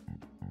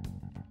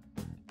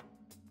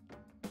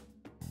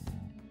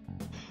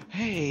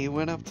 Hey,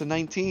 went up to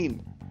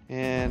 19.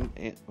 And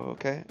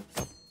okay,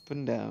 up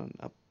and down,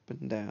 up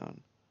and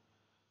down.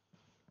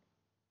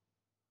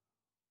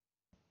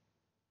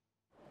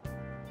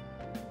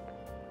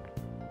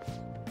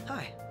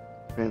 Hi.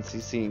 Fancy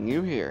seeing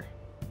you here.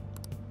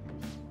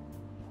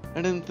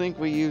 I didn't think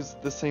we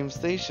used the same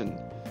station.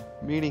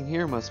 Meeting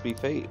here must be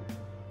fate.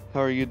 How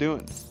are you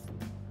doing?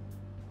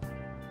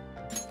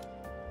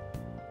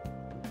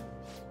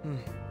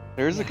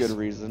 There's a good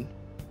reason.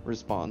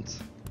 Response.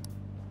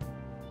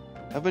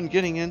 I've been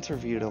getting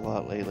interviewed a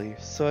lot lately,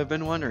 so I've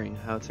been wondering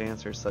how to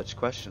answer such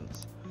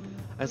questions.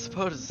 I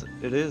suppose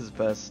it is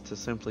best to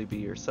simply be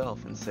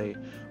yourself and say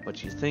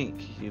what you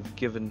think. You've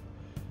given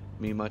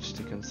me much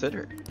to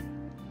consider.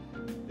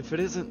 If it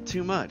isn't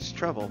too much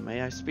trouble,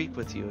 may I speak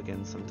with you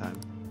again sometime?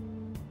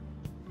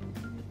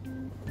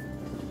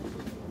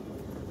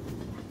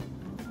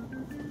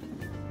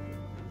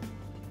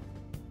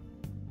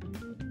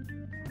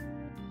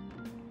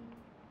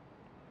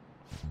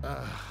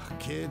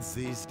 Kids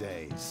these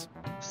days.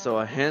 So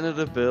I handed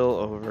a bill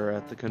over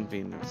at the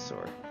convenience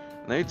store,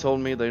 and they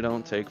told me they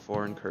don't take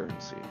foreign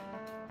currency.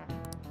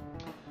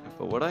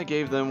 But what I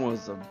gave them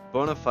was a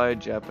bona fide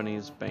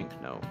Japanese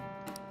banknote.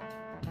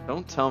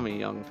 Don't tell me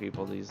young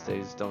people these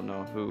days don't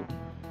know who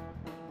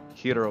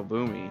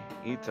Hirobumi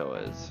Ito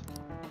is.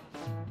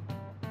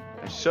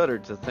 I shudder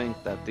to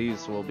think that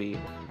these will be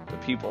the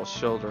people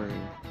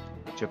shouldering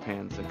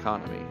Japan's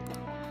economy.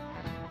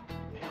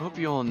 I hope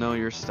you all know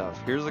your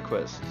stuff. Here's a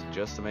quiz,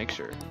 just to make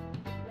sure.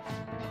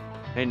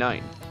 Hey,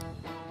 9.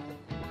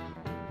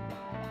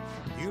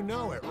 You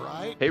know it,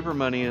 right? Paper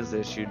money is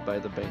issued by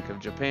the Bank of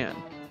Japan,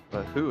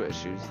 but who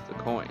issues the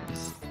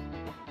coins?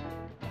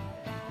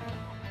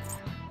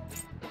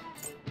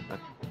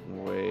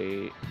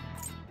 Wait.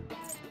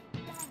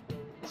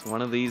 It's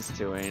one of these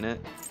two, ain't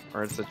it?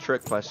 Or it's a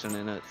trick question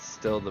and it's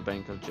still the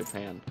Bank of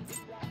Japan.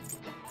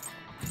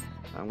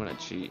 I'm gonna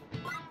cheat.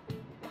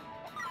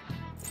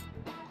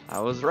 I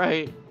was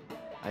right.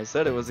 I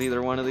said it was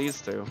either one of these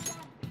two.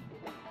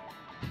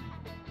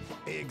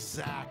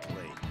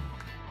 Exactly.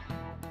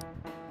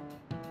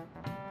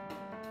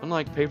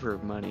 Unlike paper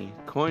money,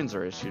 coins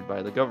are issued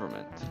by the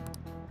government.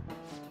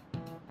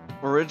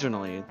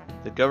 Originally,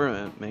 the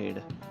government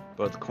made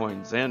both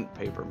coins and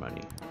paper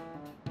money.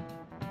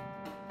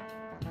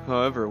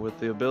 However, with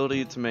the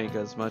ability to make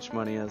as much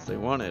money as they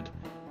wanted,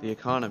 the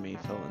economy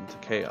fell into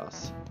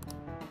chaos.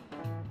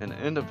 An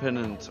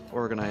independent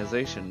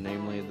organization,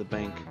 namely the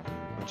Bank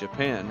of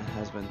Japan,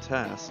 has been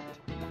tasked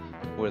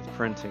with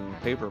printing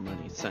paper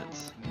money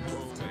since.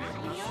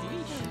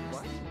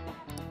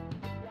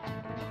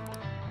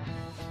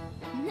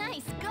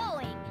 Nice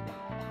going!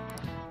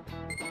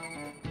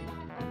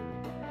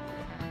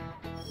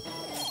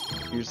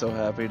 You're so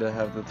happy to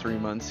have the 3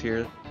 months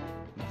here,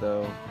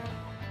 though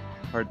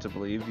hard to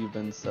believe you've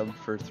been subbed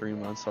for 3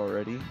 months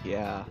already.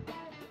 Yeah.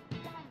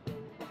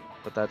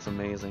 But that's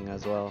amazing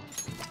as well.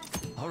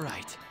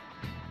 Alright.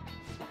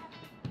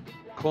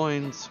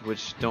 Coins,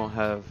 which don't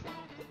have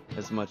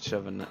as much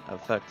of an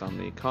effect on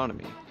the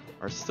economy,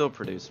 are still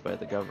produced by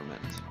the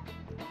government.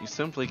 You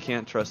simply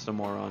can't trust a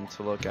moron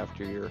to look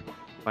after your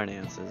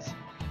finances.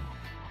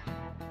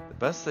 The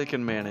best they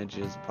can manage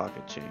is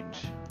pocket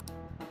change.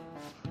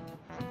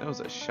 That was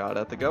a shot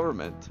at the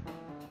government.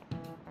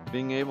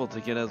 Being able to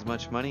get as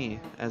much money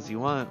as you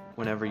want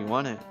whenever you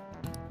want it.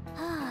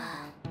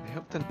 I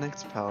hope the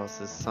next palace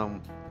is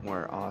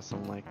somewhere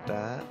awesome like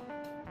that.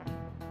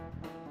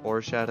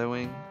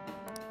 Foreshadowing.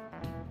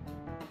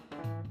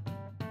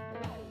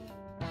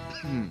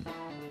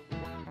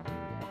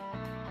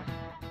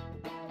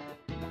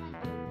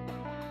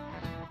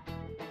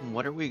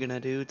 What are we gonna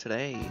do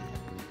today?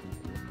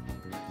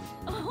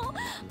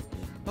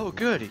 Oh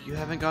good, you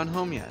haven't gone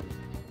home yet.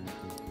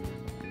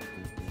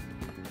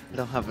 I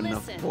don't have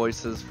enough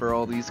voices for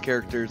all these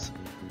characters.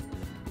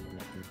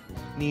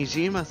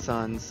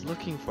 Nijima-san's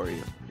looking for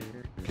you.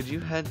 Could you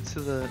head to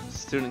the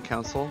student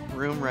council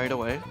room right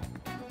away?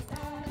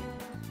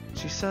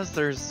 She says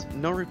there's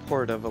no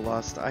report of a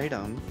lost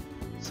item,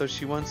 so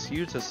she wants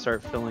you to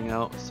start filling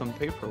out some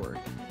paperwork.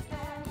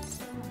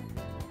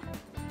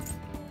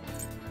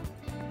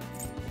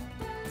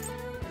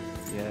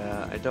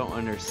 Yeah, I don't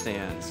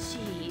understand.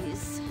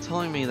 Jeez.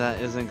 Telling me that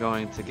isn't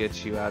going to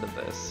get you out of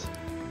this.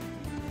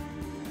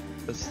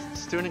 The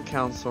student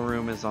council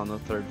room is on the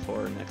 3rd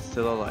floor next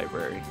to the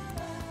library.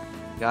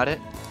 Got it?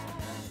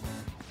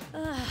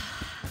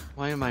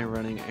 Why am I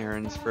running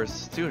errands for a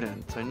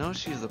student? I know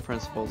she's the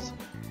principal's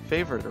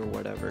favorite or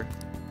whatever.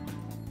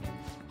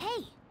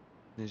 Hey!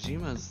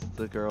 Najima's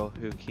the girl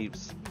who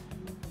keeps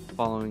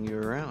following you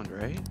around,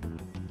 right?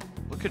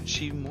 What could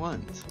she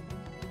want?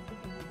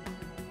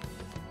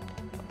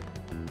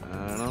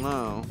 I don't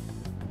know.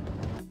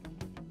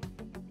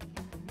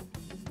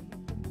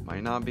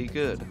 Might not be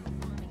good.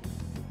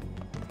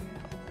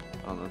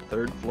 On the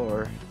 3rd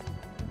floor.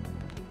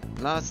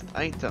 Lost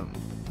item.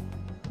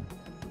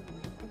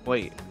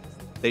 Wait,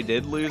 they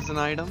did lose an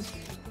item?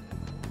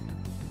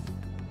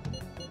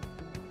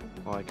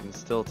 Well, I can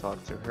still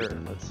talk to her.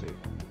 Let's see.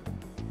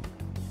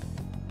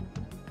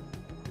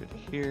 Good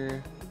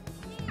here.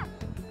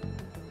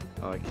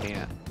 Oh, I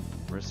can't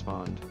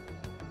respond.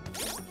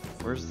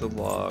 Where's the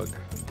log?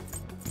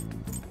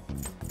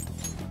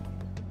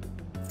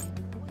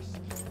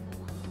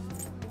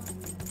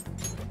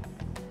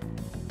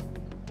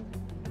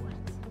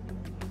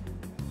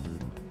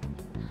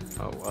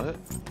 Oh, what?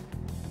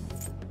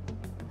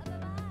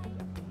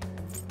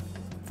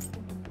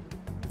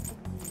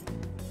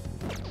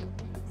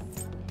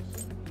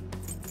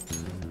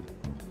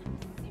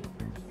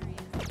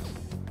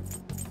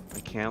 I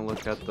can't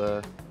look at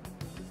the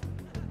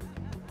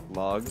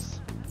logs.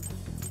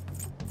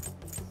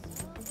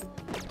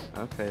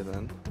 Okay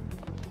then.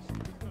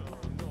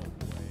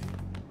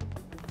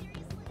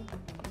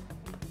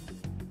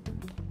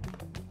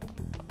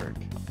 Frick.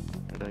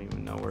 I don't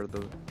even know where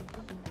the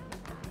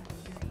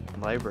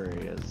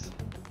library is.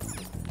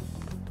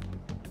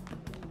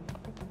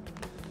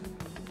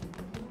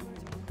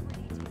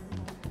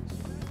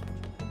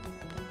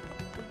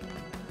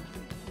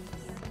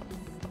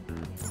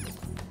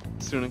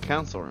 Student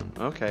council room.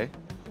 Okay.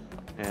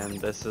 And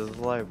this is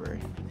the library.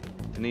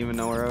 Didn't even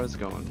know where I was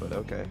going, but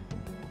okay.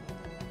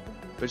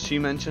 But she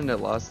mentioned a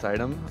lost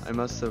item. I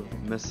must have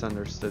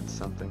misunderstood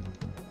something.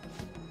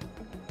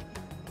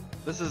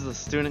 This is the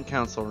student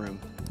council room.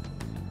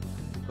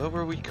 What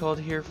were we called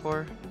here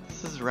for?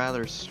 This is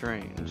rather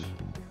strange.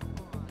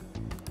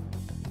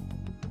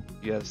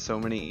 You have so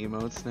many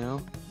emotes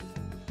now?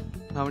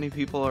 How many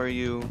people are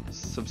you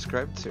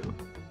subscribed to,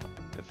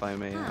 if I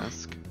may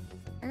ask?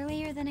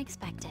 Earlier than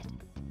expected.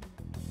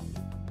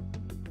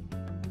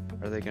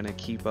 Are they gonna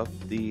keep up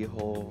the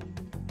whole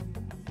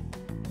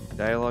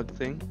dialogue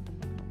thing?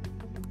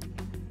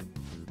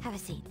 Have a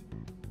seat.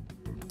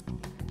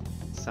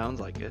 Sounds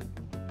like it.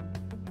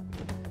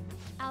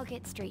 I'll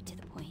get straight to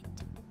the point.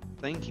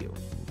 Thank you.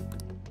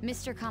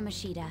 Mr.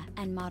 Kamoshida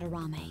and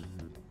Madarame.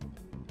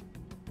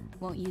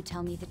 Won't you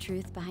tell me the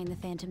truth behind the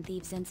Phantom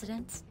Thieves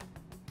incidents?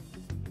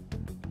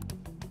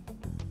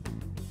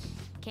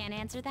 Can't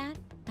answer that?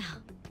 Oh,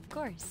 of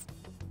course.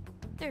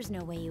 There's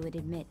no way you would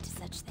admit to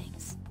such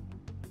things.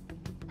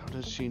 How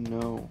does she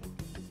know?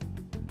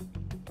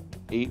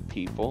 8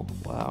 people?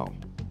 Wow.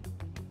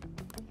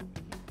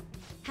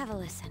 Have a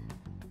listen.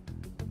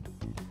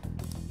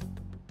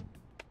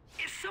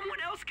 If someone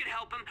else could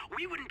help him,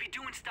 we wouldn't be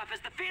doing stuff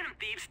as the Phantom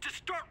Thieves to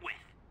start with.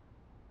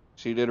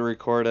 She did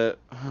record it.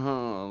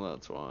 Oh,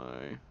 that's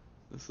why.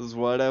 This is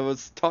what I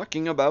was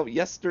talking about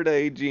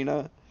yesterday,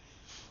 Gina.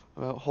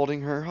 About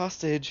holding her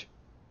hostage.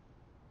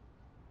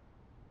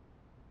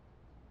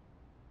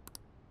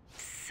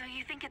 So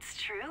you think it's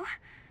true?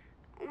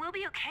 We'll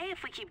be okay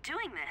if we keep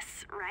doing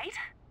this, right?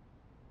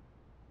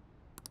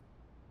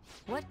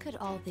 What could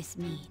all this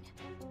mean?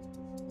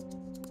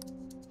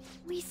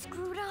 We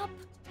screwed up.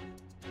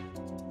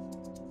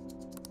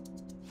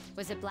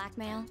 Was it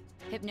blackmail?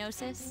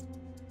 Hypnosis?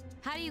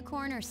 How do you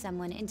corner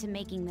someone into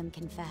making them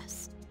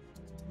confess?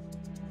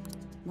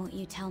 Won't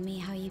you tell me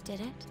how you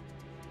did it?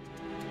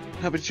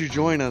 How about you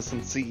join us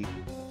and see?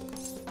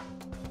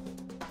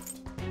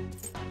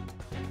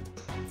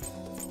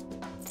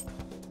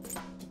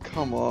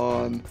 Come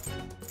on.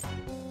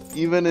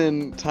 Even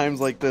in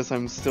times like this,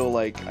 I'm still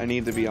like, I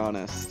need to be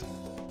honest.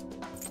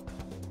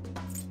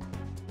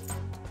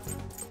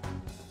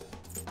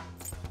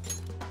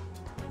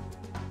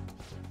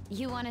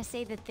 You want to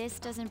say that this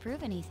doesn't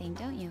prove anything,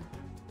 don't you?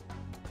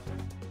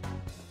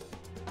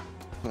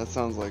 That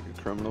sounds like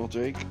a criminal,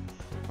 Jake.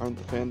 Aren't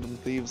the Phantom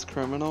Thieves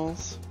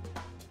criminals?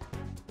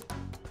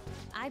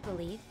 I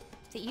believe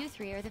that you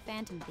 3 are the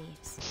Phantom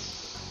Thieves.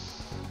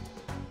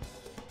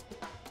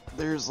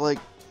 There's like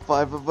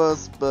 5 of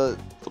us, but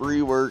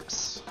 3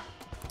 works.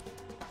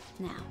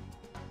 Now,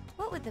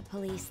 what would the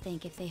police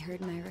think if they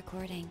heard my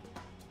recording?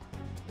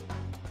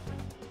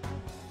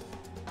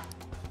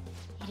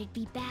 It'd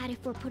be bad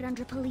if we're put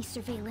under police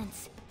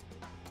surveillance.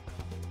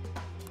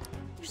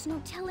 There's no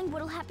telling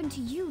what'll happen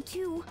to you,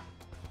 too.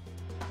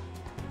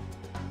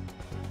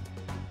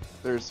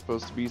 They're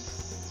supposed to be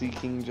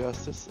seeking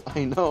justice.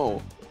 I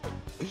know.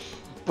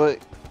 But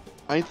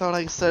I thought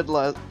I said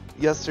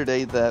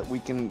yesterday that we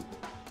can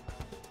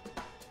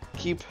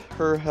keep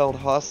her held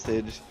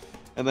hostage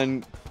and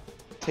then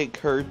take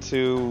her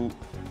to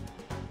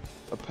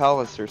a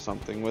palace or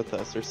something with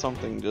us or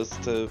something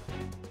just to,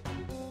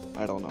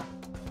 I don't know,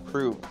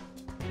 prove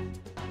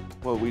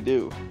what we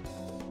do.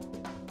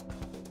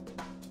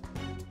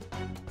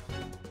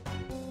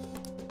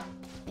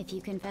 If If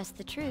you confess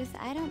the truth,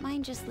 I don't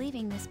mind just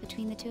leaving this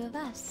between the two of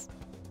us.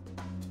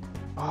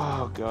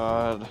 Oh,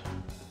 God.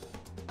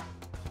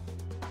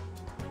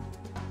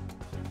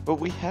 But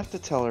we have to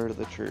tell her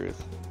the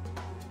truth.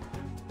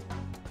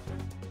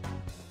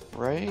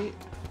 Right?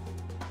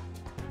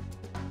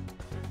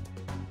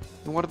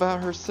 And what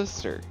about her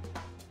sister?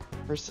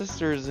 Her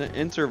sister is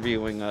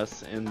interviewing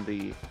us in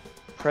the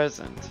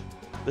present.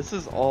 This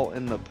is all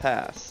in the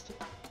past.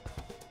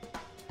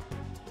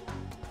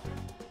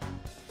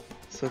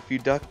 So if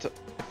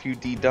you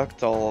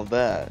deduct all of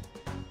that,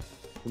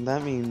 then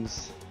that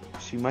means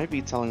she might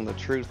be telling the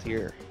truth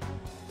here.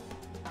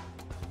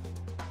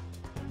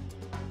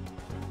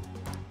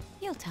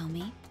 You'll tell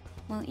me,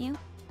 won't you?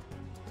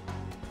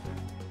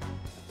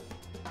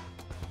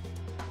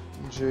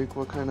 Jake,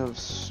 what kind of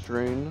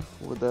strain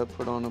would that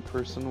put on a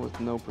person with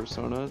no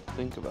persona?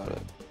 Think about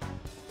it.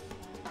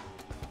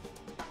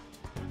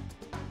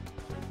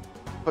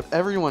 But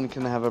everyone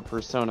can have a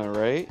persona,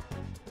 right?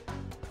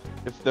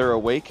 If they're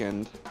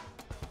awakened.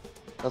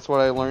 That's what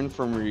I learned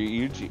from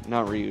Ryuji,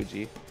 not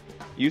Ryuji,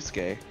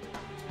 Yusuke.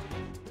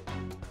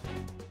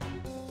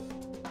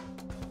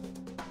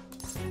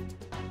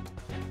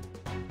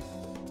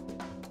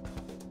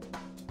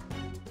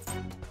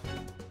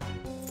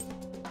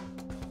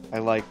 I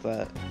like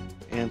that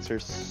answer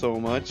so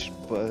much,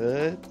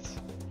 but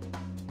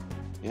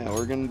yeah,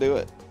 we're gonna do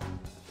it.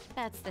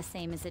 That's the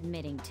same as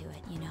admitting to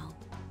it, you know.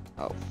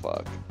 Oh,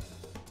 fuck.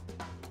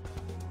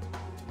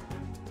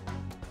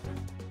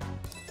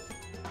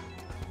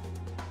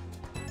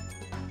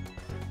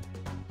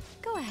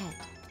 Go ahead.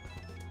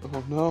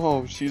 Oh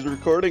no, she's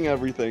recording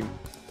everything.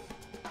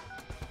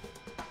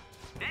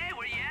 Hey,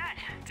 where you at?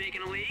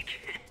 Taking a leak?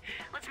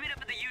 Let's meet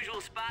up at the usual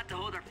spot to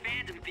hold our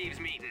Phantom Thieves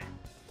meeting.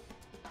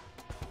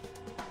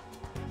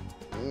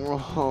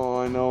 Oh,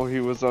 I know he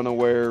was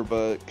unaware,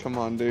 but come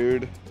on,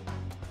 dude.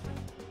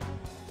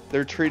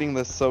 They're treating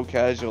this so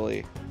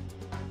casually.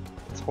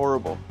 It's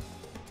horrible.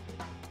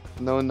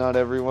 No, not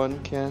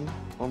everyone can.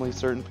 Only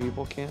certain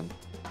people can.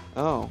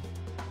 Oh.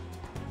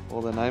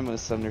 Well, then I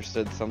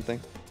misunderstood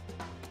something.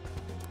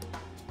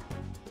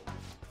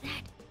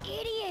 That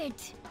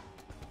idiot!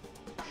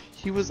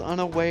 He was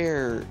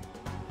unaware.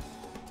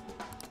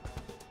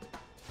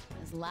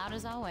 As loud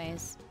as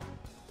always.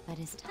 But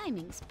his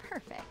timing's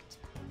perfect.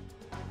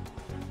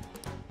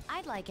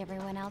 I'd like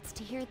everyone else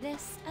to hear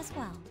this as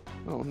well.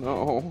 Oh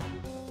no.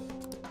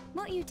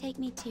 Won't you take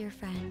me to your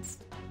friends?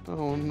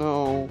 Oh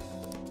no.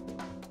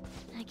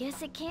 I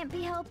guess it can't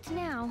be helped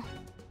now.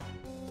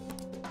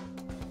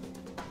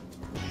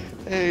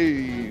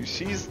 Hey,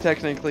 she's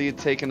technically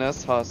taken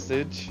us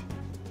hostage.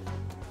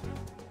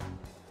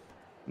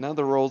 Now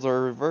the roles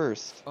are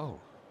reversed. Oh.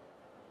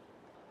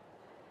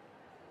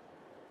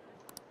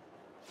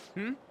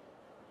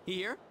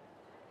 Here?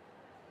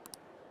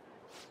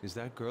 Is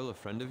that girl a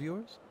friend of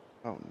yours?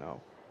 Oh no.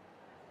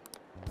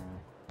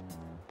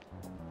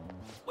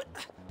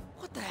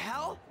 What the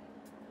hell?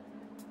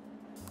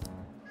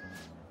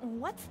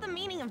 What's the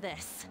meaning of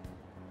this?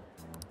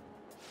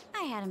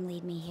 I had him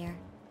lead me here.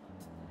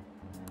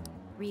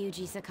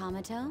 Ryuji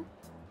Sakamoto,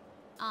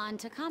 on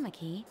to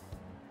Kamaki.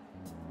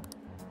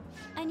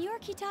 And you're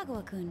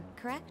Kitagawa-kun,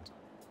 correct?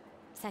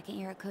 Second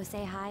year at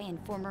Kosei High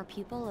and former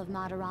pupil of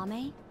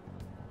Madarame?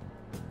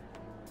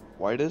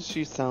 Why does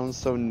she sound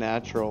so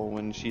natural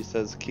when she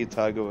says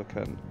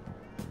Kitagawa-kun?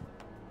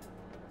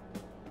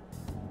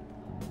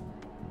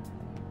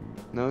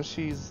 No,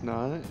 she's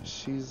not.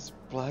 She's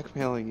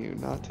blackmailing you,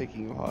 not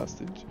taking you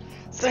hostage.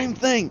 Same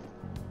thing!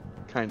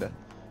 Kinda.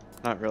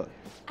 Not really.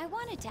 I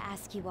wanted to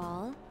ask you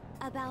all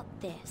about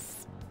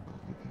this.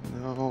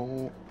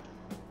 No.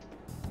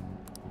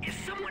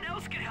 If someone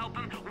else could help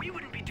him, we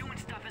wouldn't be doing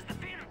stuff as the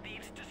Phantom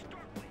Thieves to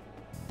start with.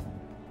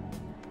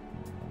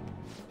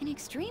 An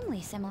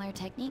extremely similar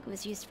technique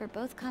was used for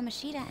both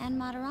Kamoshida and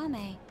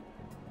Madarame.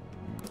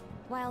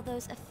 While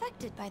those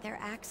affected by their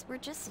acts were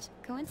just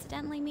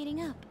coincidentally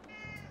meeting up.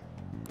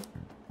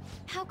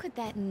 How could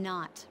that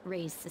not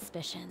raise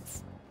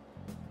suspicions?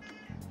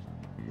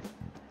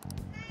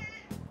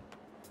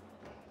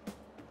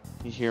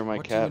 You hear my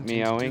What do you cat intend to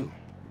meowing?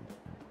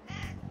 do?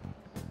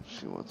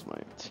 She wants my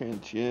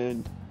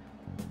attention.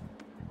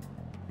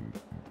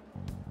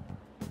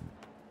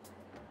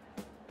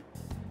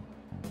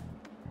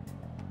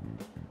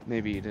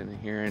 Maybe you didn't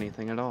hear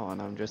anything at all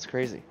and I'm just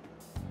crazy.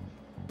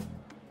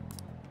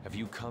 Have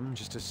you come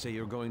just to say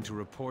you're going to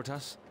report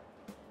us?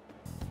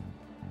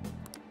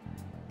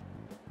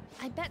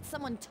 I bet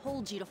someone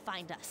told you to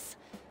find us.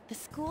 The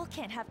school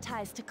can't have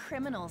ties to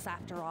criminals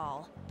after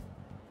all.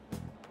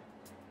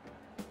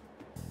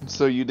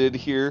 So you did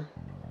hear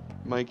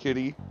my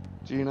kitty,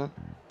 Gina?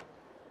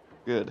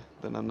 Good,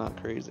 then I'm not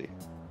crazy.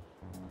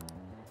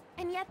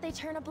 And yet they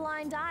turn a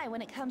blind eye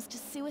when it comes to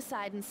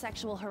suicide and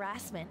sexual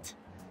harassment.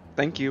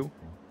 Thank you.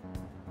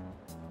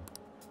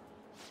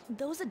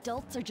 Those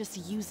adults are just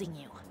using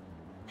you.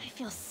 I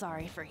feel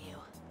sorry for you.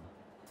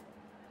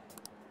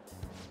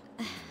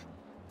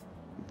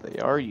 They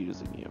are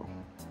using you.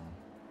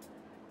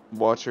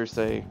 Watch her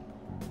say,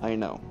 I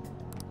know.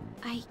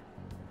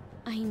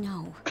 I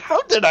know.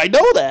 How did I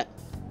know that?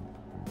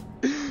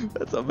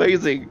 That's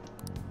amazing.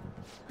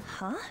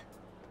 Huh?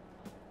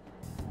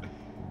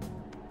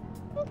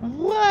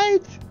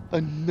 What?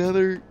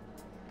 Another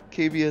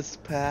KBS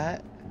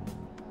Pat?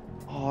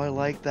 Oh, I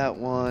like that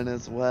one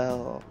as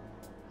well.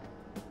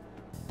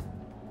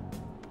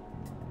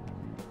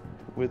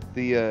 With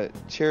the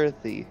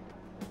Cherokee.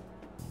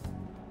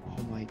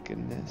 Oh my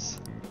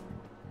goodness.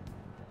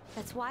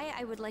 That's why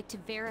I would like to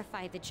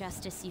verify the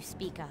justice you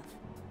speak of.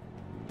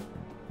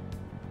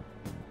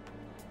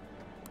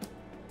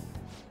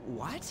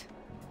 What?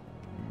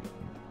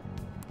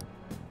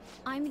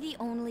 I'm the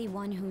only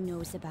one who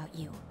knows about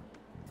you.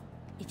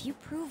 If you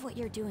prove what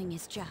you're doing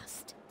is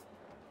just,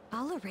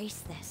 I'll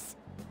erase this.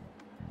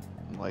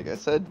 Like I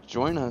said,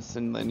 join us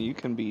and then you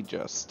can be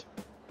just.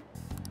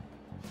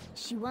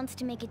 She wants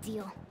to make a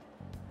deal.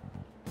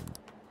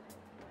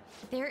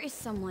 There is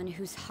someone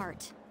whose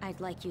heart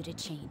I'd like you to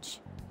change.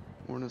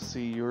 Want to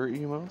see your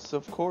emotes?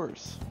 Of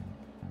course.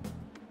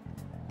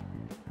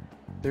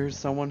 There's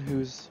someone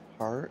whose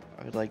heart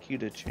I'd like you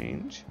to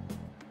change?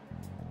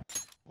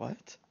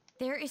 What?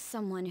 There is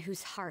someone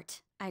whose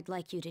heart I'd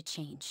like you to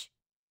change.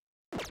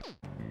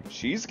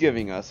 She's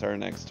giving us our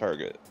next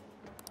target.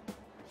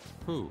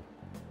 Who?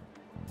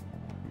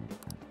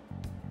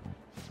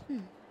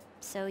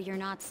 So you're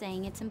not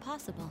saying it's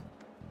impossible?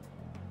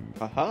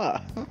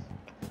 Aha!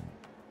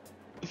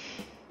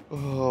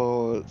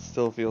 Oh, it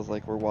still feels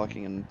like we're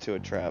walking into a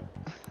trap.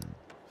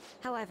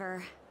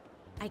 However,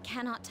 I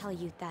cannot tell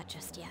you that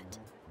just yet.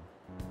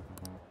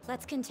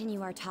 Let's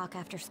continue our talk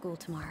after school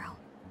tomorrow.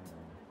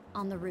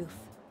 On the roof.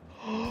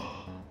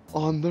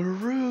 On the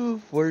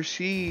roof, where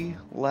she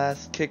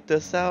last kicked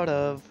us out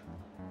of.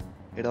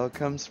 It all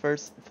comes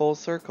first full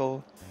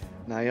circle.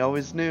 And I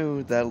always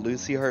knew that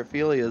Lucy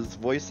Hartfilia's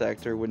voice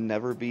actor would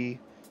never be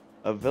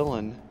a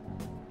villain.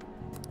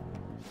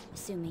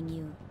 Assuming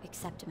you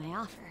accept my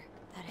offer,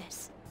 that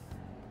is.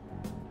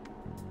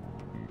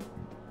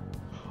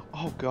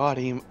 Oh god,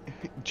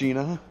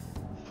 Gina.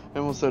 I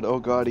almost said, oh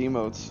god,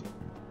 emotes.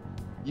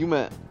 You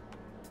meant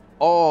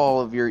all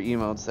of your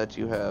emotes that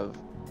you have.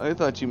 I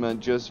thought you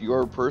meant just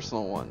your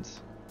personal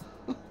ones.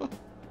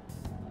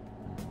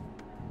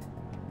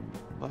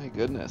 My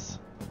goodness.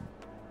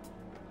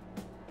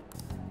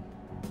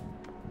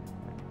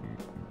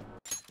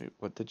 Wait,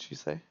 what did she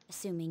say?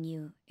 Assuming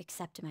you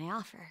accept my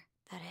offer,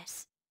 that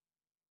is.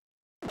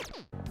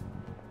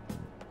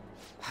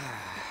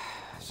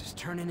 It's just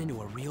turning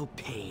into a real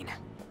pain.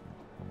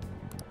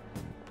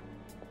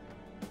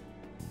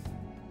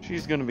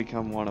 She's gonna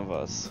become one of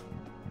us.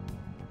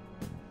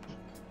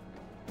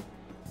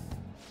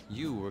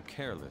 You were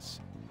careless.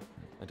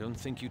 I don't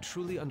think you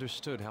truly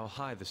understood how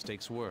high the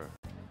stakes were.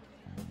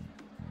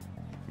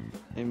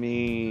 I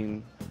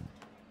mean...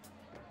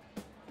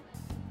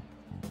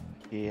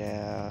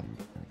 yeah...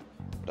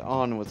 But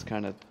An was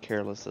kind of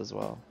careless as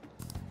well.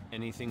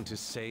 Anything to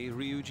say,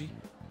 Ryuji?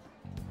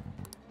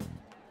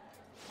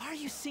 Why are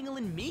you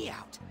singling me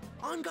out?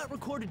 An got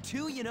recorded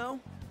too, you know?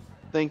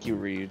 Thank you,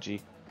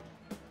 Ryuji.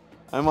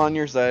 I'm on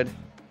your side.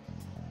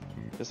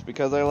 Just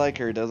because I like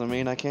her doesn't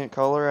mean I can't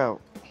call her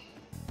out.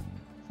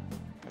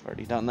 I've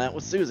already done that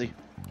with Susie.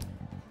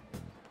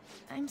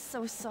 I'm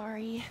so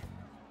sorry.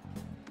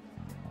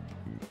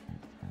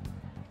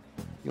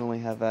 You only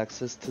have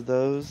access to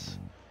those?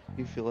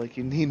 You feel like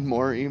you need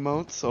more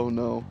emotes? Oh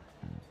no.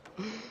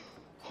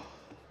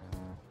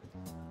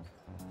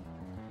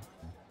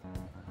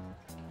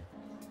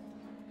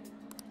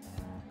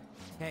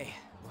 Hey,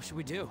 what should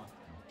we do?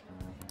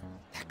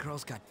 That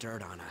girl's got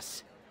dirt on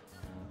us.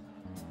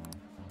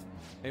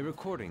 A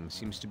recording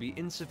seems to be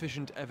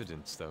insufficient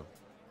evidence, though.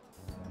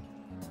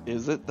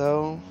 Is it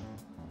though?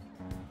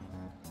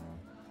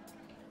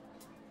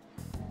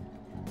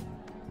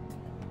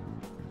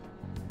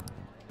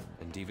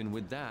 And even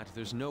with that,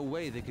 there's no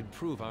way they could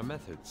prove our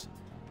methods.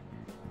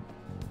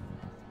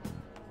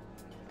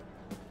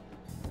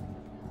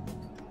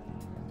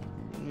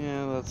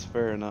 Yeah, that's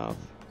fair enough.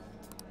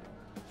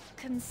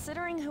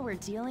 Considering who we're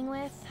dealing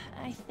with,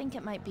 I think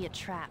it might be a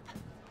trap.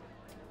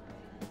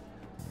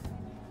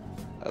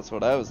 That's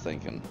what I was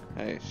thinking.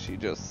 Hey, she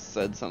just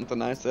said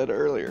something I said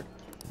earlier.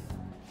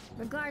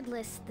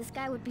 Regardless, this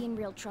guy would be in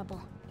real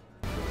trouble.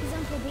 He's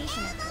on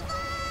probation after all.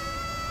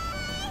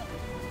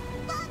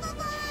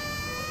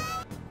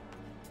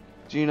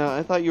 Gina,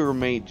 I thought you were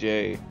Mate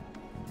J.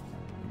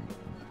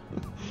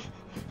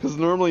 Because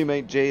normally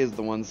Mate J is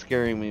the one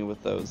scaring me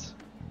with those.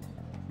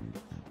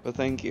 But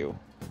thank you.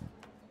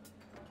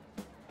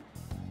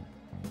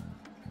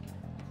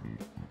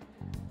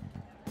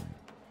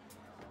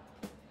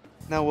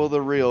 Now will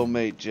the real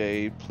Mate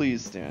J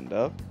please stand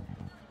up?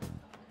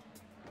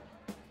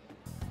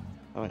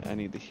 Oh, I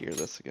need to hear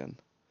this again.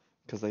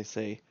 Because they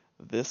say,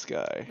 this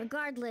guy.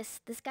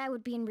 Regardless, this guy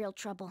would be in real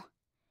trouble.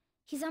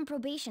 He's on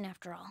probation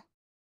after all.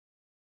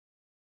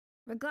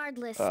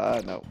 Regardless...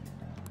 No.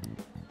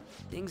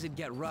 Things would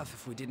get rough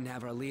if we didn't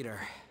have our leader.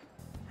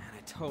 And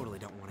I totally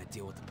don't want to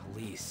deal with the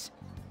police.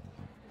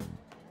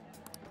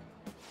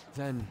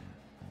 Then,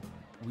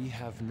 we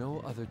have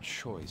no other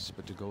choice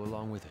but to go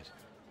along with it.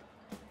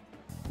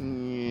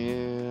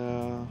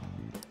 Yeah.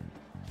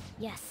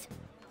 Yes,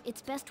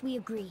 it's best we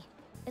agree,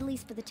 at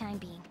least for the time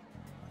being.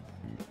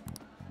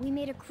 We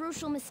made a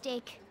crucial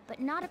mistake, but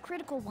not a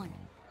critical one.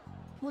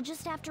 We'll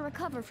just have to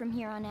recover from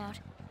here on out.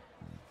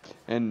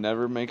 And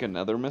never make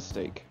another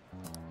mistake.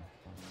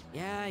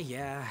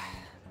 Yeah,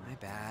 my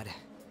bad.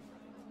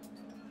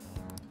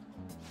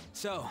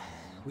 So,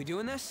 we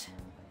doing this?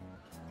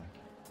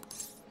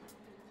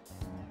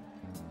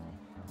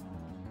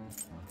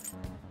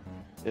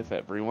 If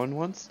everyone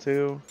wants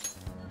to.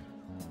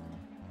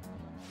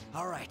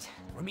 Alright,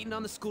 we're meeting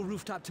on the school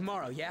rooftop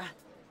tomorrow, yeah?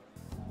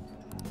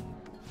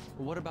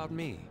 What about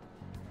me?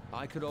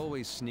 I could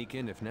always sneak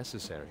in if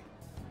necessary.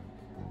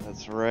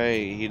 That's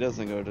right, he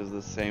doesn't go to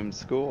the same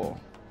school.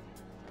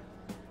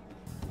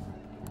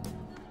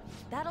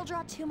 That'll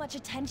draw too much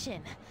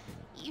attention.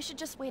 You should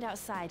just wait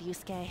outside,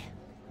 Yusuke.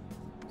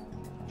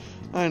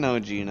 I know,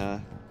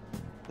 Gina.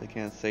 They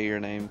can't say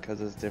your name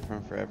because it's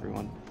different for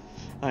everyone.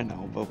 I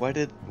know, but why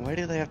do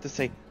they have to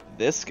say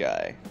this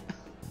guy?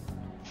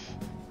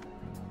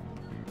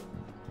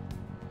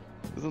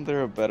 Isn't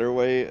there a better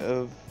way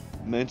of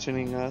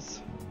mentioning us?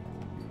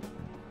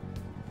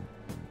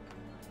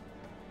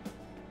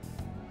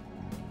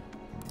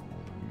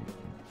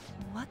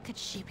 What could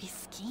she be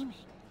scheming?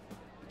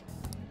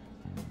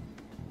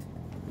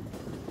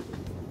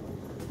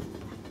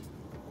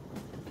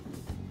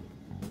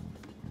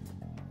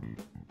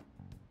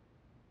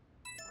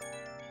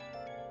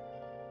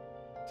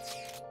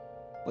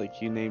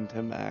 Like you named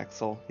him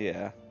Axel?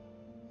 Yeah.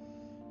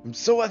 I'm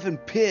so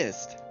effing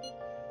pissed!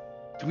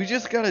 Do we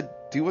just gotta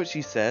do what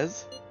she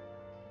says?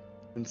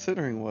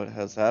 Considering what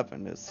has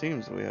happened, it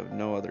seems we have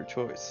no other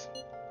choice.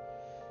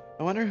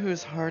 I wonder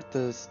whose heart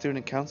the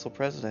student council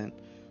president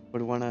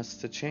would want us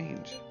to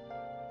change.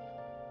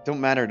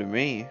 Don't matter to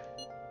me.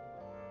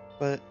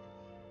 But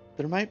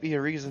there might be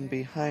a reason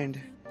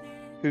behind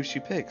who she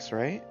picks,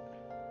 right?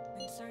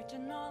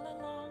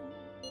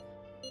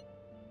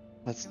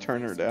 Let's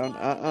turn her down.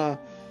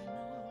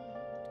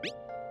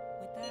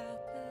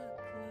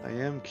 I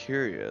am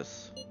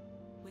curious.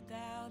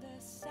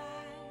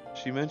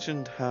 She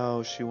mentioned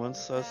how she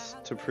wants us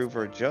to prove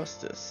her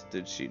justice,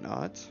 did she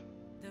not?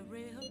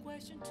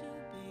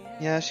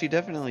 Yeah, she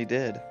definitely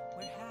did.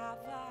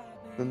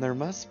 Then there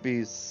must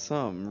be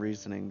some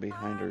reasoning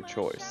behind her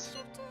choice.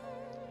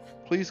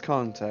 Please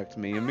contact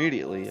me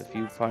immediately if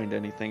you find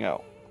anything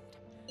out.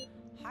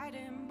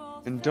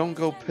 And don't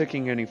go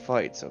picking any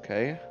fights,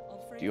 okay?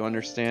 Do you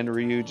understand,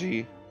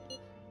 Ryuji?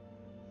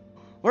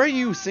 Why are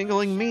you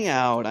singling me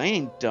out? I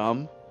ain't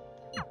dumb.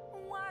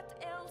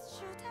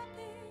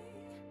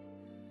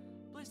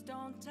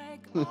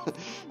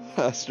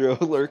 Astro,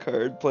 lurk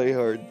hard, play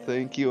hard.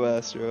 Thank you,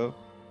 Astro.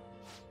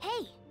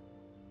 Hey!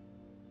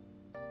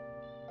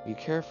 Be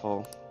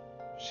careful.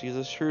 She's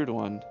a shrewd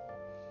one.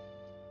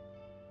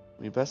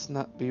 We best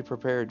not be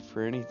prepared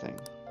for anything.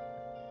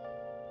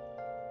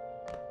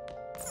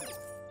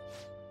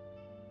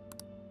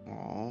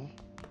 Aww.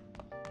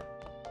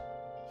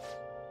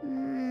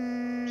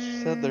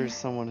 She said there's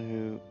someone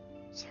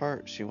whose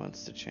heart she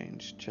wants to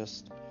change.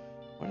 Just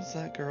what is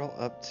that girl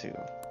up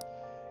to?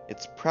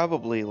 It's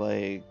probably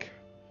like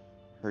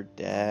her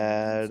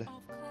dad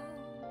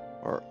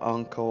or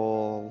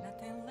uncle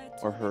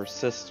or her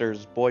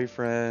sister's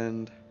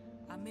boyfriend.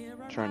 I'm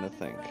trying to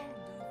think.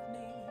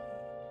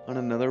 On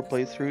another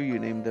playthrough, you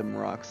named him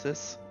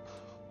Roxas.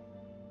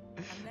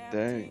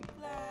 Dang.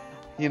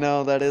 You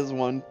know, that is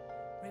one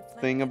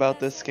thing about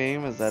this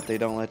game, is that they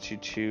don't let you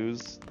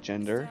choose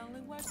gender.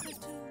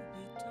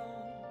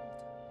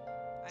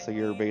 So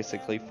you're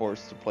basically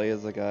forced to play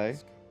as a guy.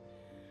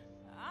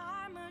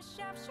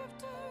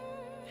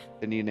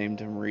 And you named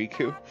him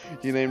Riku.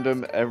 You named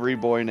him every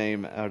boy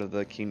name out of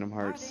the Kingdom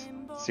Hearts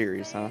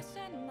series, huh?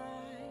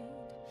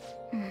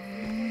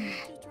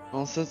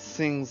 Well, since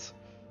things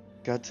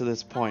got to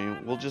this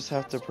point, we'll just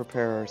have to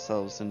prepare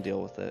ourselves and deal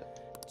with it.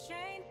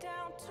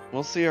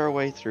 We'll see our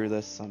way through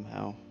this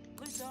somehow.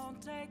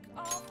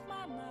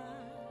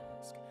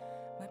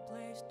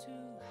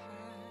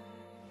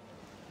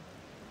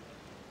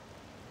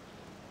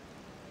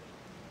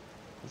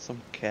 Want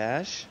some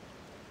cash?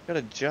 Got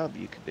a job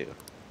you could do.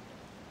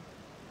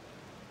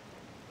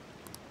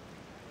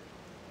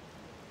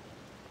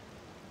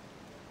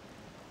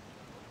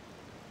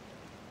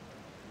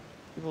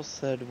 People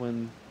said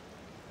when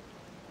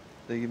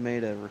they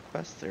made a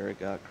request there, it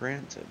got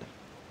granted.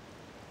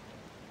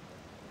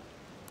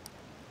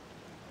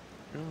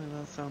 Really,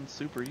 that sounds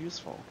super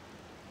useful.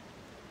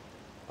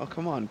 Oh,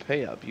 come on,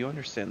 pay up. You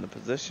understand the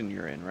position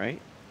you're in,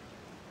 right?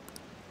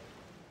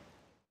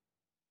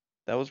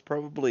 That was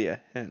probably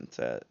a hint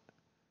at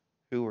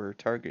who we're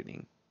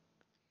targeting.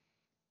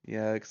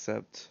 Yeah,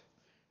 except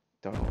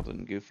Donald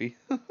and Goofy.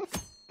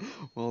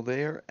 Well,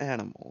 they are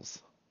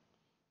animals,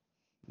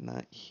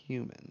 not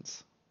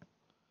humans.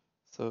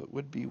 So it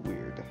would be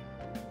weird.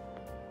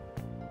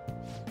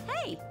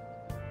 Hey!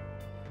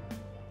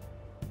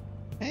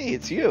 Hey,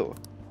 it's you!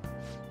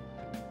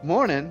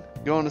 Morning!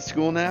 Going to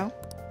school now?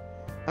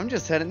 I'm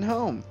just heading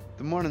home.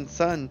 The morning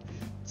sun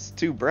is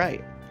too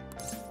bright.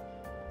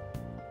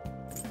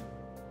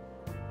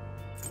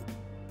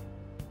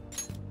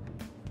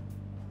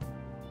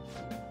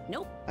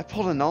 Nope. I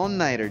pulled an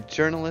all-nighter.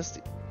 Journalist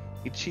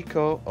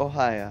Ichiko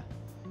Ohaya.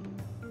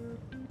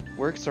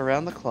 Works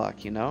around the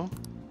clock, you know?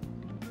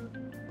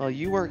 Well,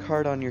 you work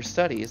hard on your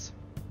studies.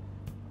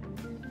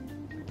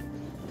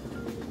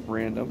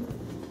 Random.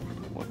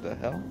 What the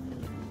hell?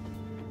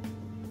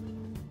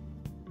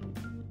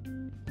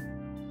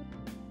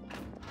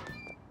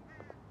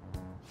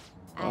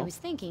 I was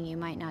thinking you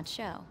might not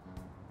show.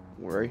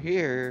 We're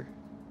here.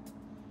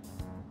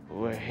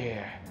 We're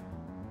here.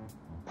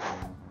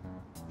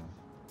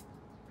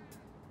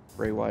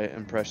 Bray Wyatt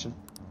impression.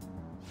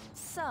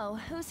 So,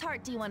 whose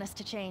heart do you want us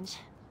to change?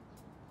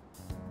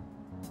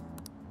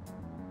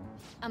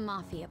 A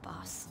mafia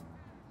boss.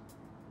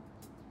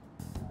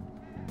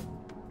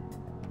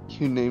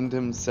 You named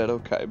him Seto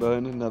Kaiba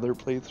in another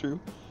playthrough?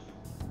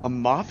 A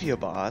mafia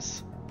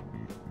boss?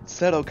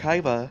 Seto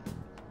Kaiba?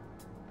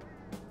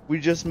 We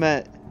just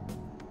met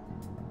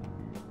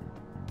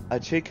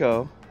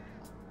Achiko.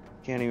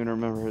 Can't even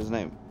remember his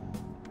name.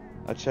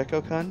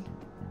 Achiko-kun?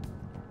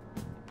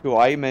 Who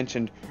I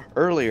mentioned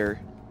earlier,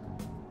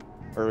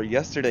 or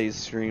yesterday's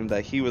stream,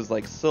 that he was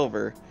like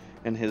Silver,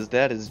 and his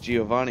dad is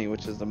Giovanni,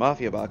 which is the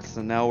mafia boss,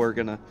 and now we're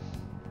gonna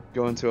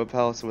go into a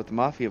palace with the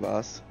mafia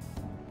boss.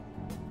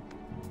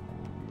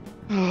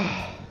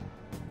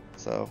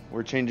 So,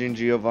 we're changing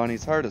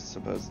Giovanni's heart,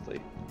 supposedly.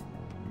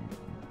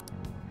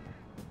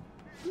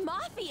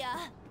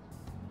 Mafia?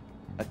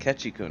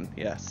 Akechi-kun,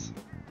 yes.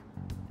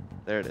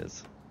 There it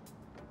is.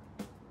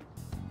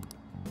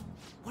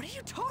 What are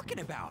you talking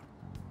about?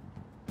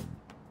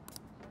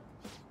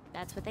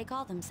 That's what they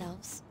call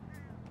themselves.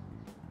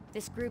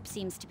 This group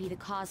seems to be the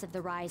cause of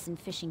the rise in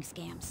phishing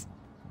scams.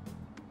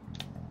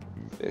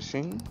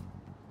 Fishing?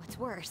 What's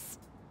worse,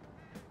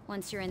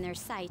 once you're in their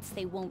sights,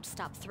 they won't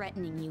stop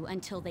threatening you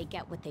until they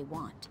get what they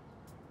want.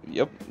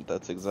 Yep,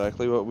 that's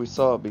exactly what we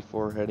saw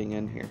before heading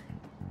in here.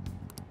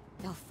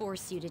 They'll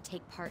force you to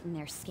take part in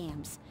their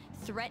scams,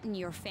 threaten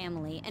your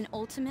family, and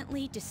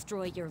ultimately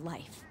destroy your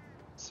life.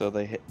 So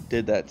they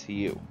did that to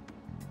you.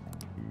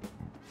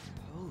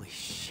 Holy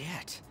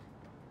shit.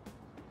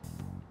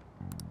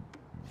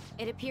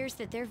 It appears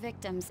that their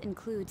victims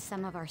include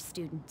some of our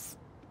students.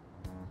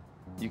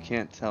 You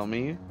can't tell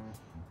me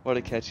what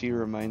Akechi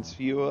reminds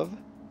you of?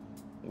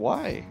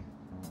 Why?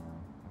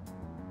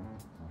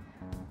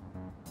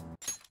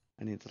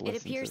 I need to listen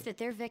It appears to that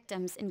their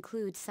victims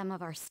include some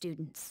of our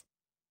students.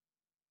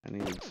 I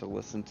need to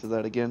listen to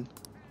that again.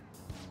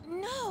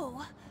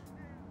 No!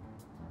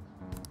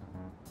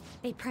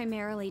 They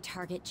primarily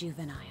target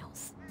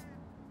juveniles.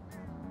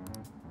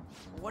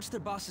 What's their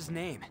boss's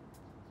name?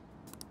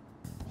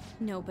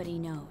 Nobody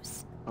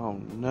knows. Oh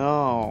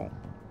no.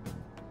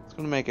 It's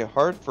gonna make it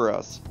hard for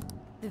us.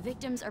 The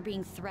victims are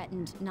being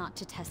threatened not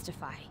to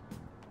testify.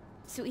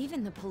 So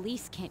even the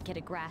police can't get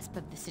a grasp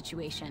of the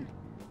situation.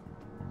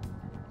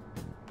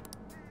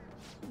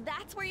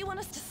 That's where you want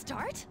us to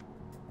start?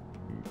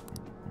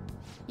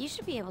 You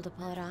should be able to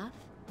pull it off.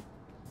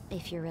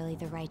 If you're really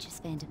the righteous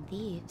Phantom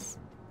Thieves.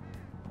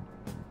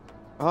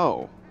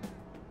 Oh.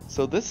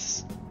 So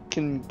this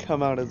can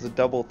come out as a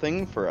double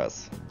thing for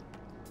us.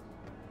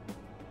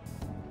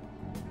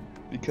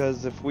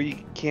 Because if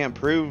we can't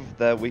prove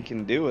that we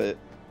can do it,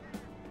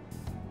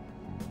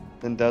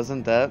 then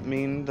doesn't that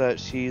mean that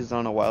she's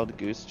on a wild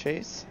goose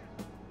chase?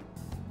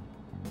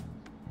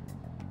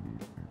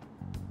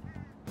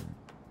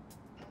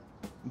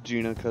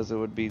 Gina, because it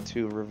would be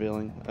too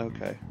revealing.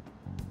 Okay.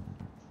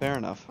 Fair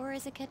enough. Or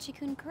is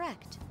Akechi-kun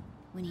correct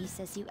when he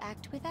says you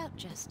act without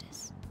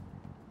justice?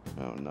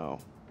 Oh no.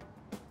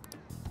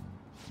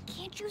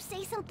 Can't you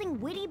say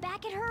something witty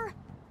back at her?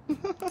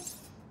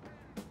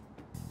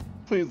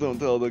 Please don't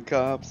tell the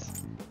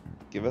cops.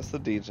 Give us the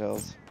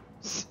details.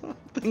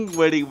 Something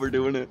witty, we're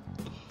doing it.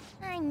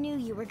 I knew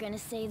you were gonna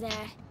say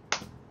that.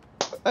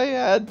 I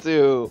had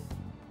to.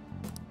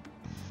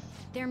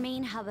 Their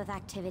main hub of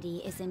activity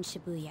is in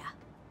Shibuya.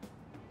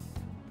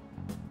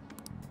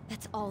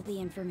 That's all the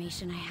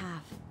information I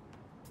have.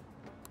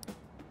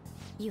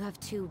 You have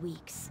 2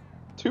 weeks.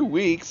 2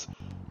 weeks?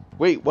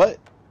 Wait, what?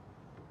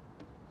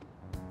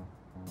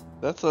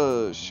 That's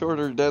a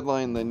shorter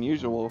deadline than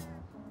usual.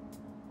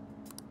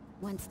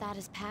 Once that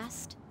is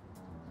passed,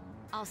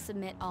 I'll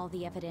submit all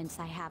the evidence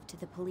I have to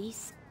the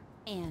police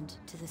and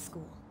to the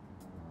school.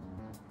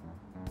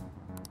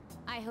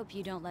 I hope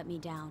you don't let me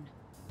down.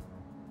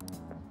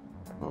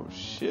 Oh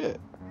shit.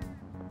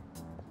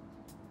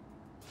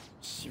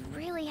 She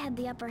really had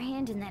the upper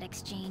hand in that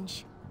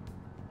exchange.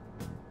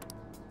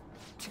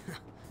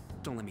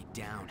 Don't let me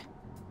down.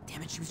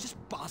 Damn it, she was just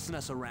bossing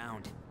us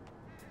around.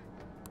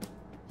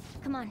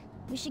 Come on,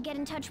 we should get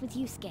in touch with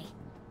Yusuke.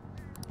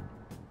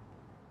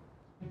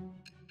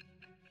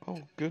 Oh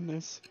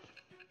goodness.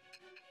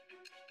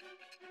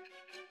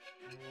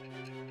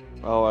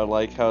 Oh, I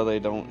like how they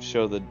don't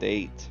show the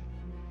date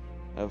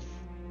of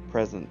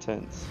present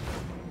tense.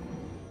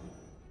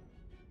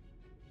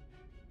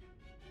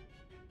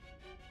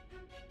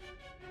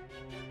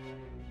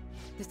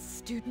 The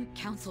student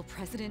council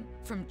president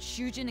from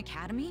Chujin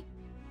Academy?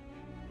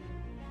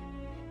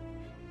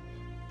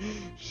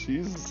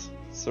 She's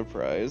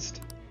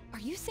surprised. Are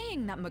you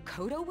saying that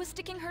Makoto was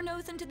sticking her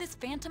nose into this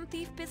phantom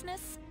thief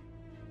business?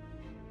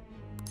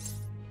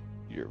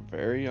 Your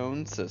very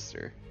own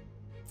sister.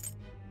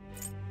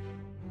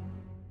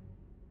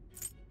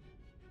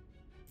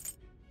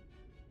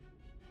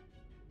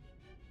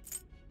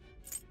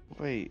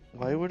 Wait,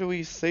 why would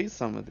we say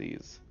some of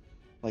these?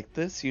 Like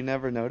this, you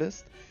never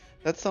noticed?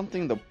 That's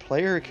something the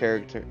player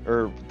character,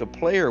 or the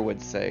player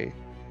would say.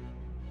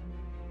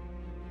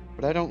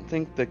 But I don't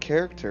think the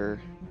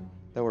character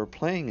that we're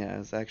playing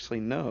as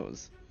actually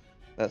knows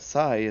that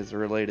Sai is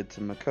related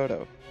to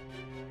Makoto.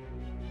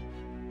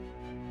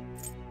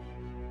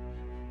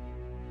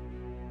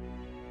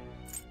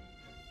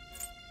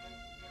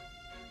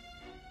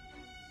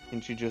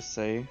 Can't you just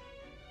say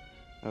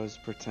I was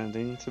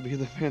pretending to be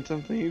the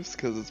Phantom Thieves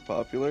because it's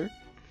popular?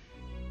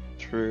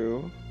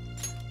 True.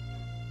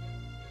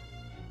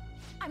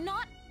 I'm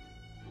not...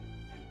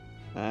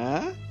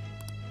 Huh?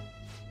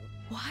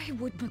 Why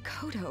would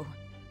Makoto...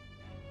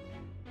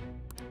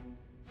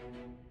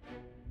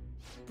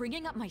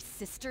 Bringing up my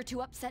sister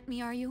to upset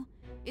me, are you?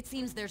 It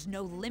seems there's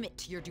no limit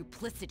to your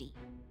duplicity.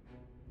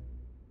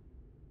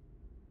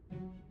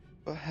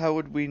 But how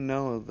would we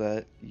know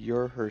that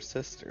you're her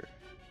sister?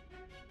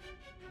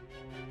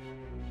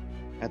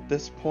 At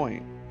this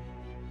point,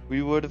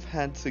 we would have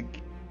had to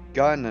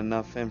gotten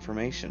enough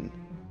information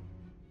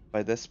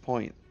by this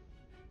point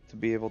to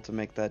be able to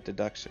make that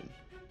deduction.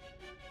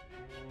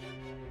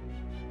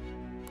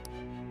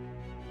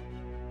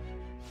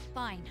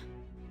 Fine.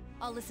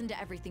 I'll listen to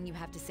everything you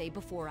have to say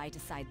before I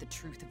decide the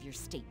truth of your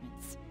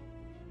statements.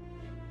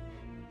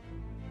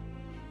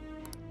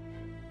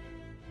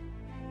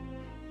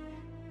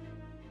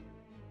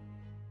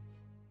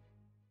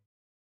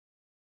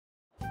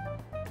 I'm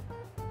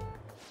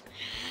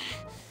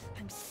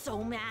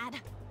so mad.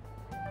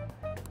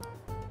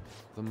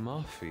 The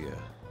Mafia.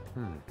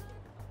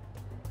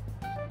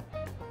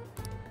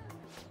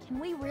 Can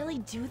we really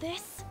do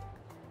this?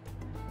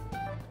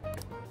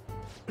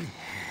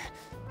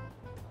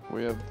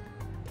 We have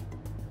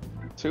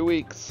 2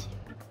 weeks.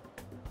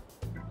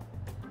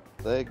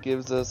 That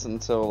gives us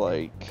until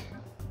like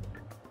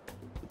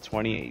the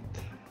 28th.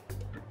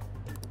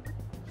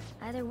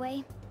 Either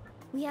way,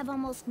 we have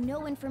almost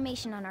no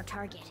information on our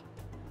target.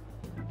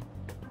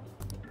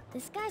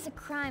 This guy's a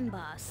crime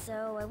boss,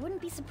 so I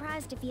wouldn't be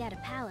surprised if he had a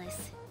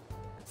palace.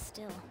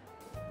 Still.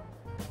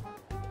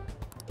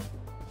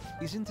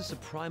 Isn't this a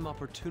prime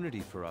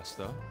opportunity for us,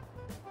 though?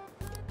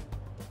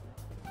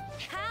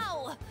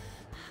 How?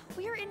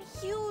 We're in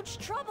huge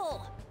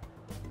trouble.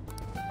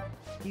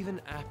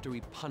 Even after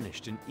we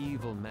punished an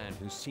evil man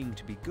who seemed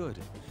to be good,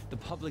 the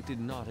public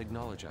did not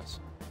acknowledge us.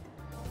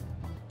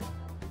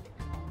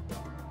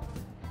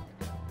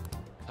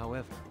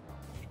 However,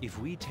 if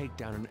we take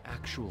down an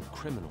actual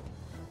criminal,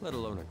 let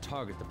alone a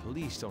target the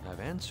police don't have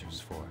answers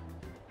for.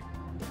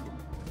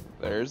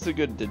 There's a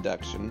good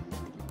deduction.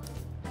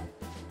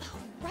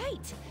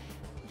 Right.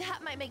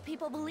 That might make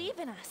people believe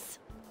in us.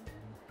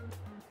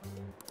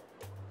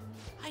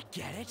 I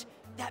get it.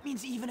 That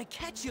means even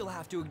Akechi'll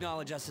have to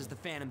acknowledge us as the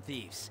Phantom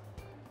Thieves.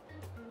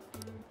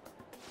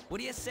 What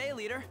do you say,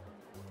 leader?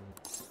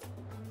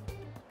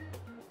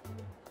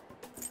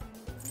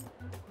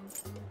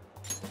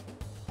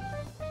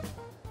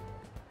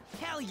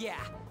 Hell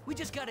yeah! We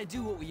just gotta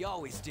do what we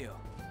always do.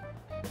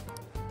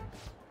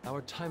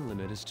 Our time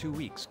limit is 2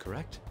 weeks,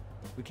 correct?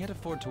 We can't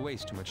afford to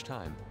waste too much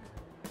time.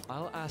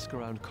 I'll ask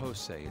around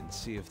Kosei and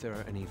see if there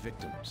are any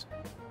victims.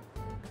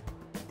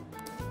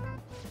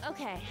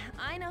 Okay,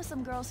 I know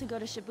some girls who go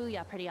to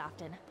Shibuya pretty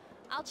often.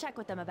 I'll check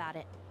with them about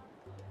it.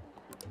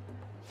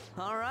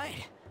 All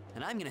right,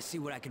 and I'm gonna see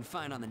what I can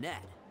find on the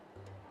net.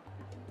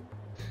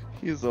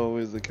 He's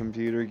always a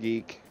computer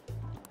geek.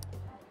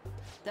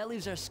 That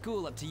leaves our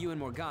school up to you and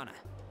Morgana.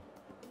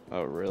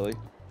 Oh, really?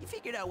 You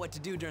figured out what to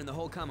do during the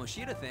whole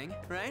Kamoshida thing,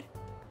 right?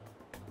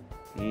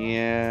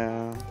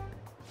 Yeah.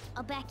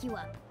 I'll back you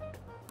up.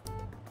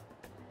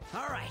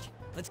 All right,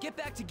 let's get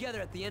back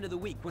together at the end of the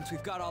week once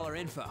we've got all our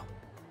info.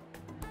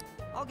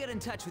 I'll get in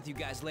touch with you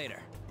guys later.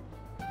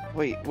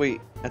 Wait,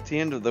 at the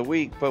end of the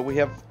week, but we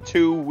have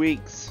 2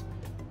 weeks.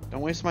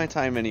 Don't waste my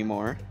time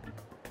anymore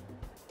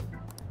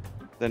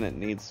than it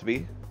needs to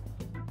be.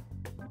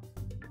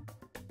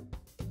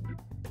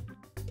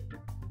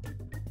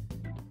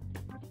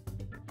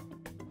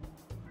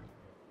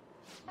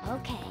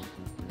 Okay.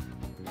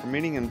 We're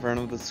meeting in front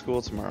of the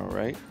school tomorrow,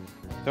 right?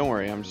 Don't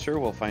worry, I'm sure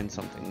we'll find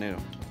something new.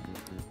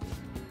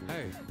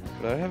 Hey.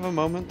 Could I have a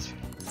moment?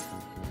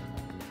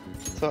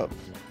 What's up?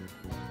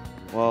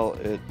 Well,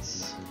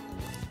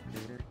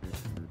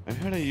 I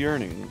had a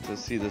yearning to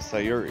see the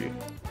Sayuri.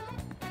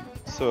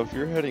 So if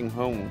you're heading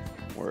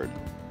homeward,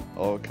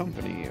 I'll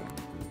accompany you.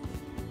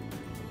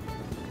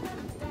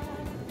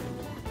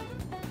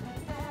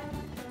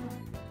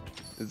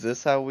 Is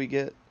this how we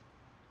get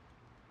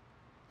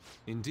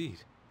Indeed.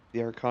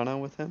 the Arcana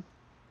with him?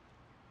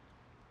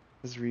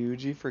 Has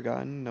Ryuji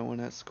forgotten no one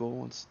at school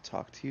wants to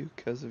talk to you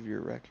because of your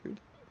record?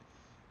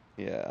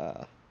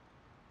 Yeah.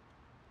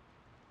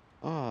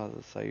 Ah,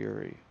 the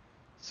Sayuri.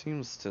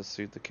 Seems to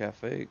suit the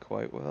cafe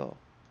quite well.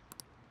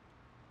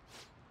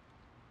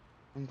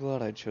 I'm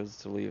glad I chose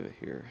to leave it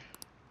here.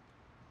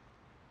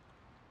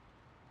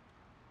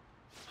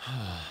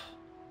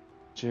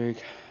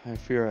 Jake, I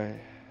fear I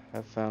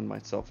have found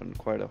myself in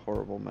quite a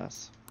horrible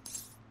mess.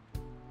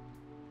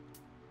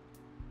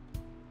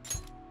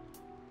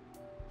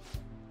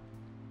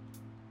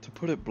 To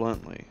put it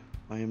bluntly,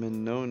 I am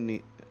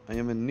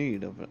in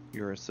need of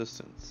your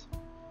assistance.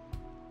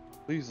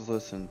 Please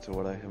listen to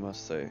what I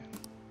must say.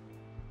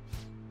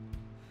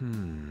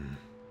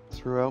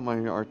 Throughout my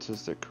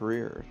artistic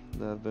career,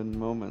 there have been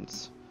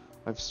moments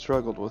I've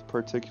struggled with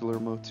particular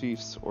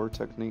motifs or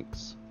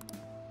techniques.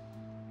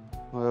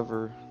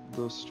 However,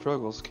 those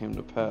struggles came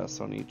to pass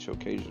on each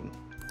occasion.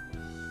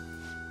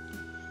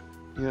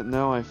 Yet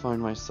now I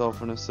find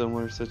myself in a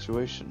similar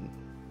situation,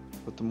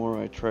 but the more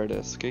I try to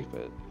escape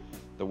it,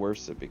 the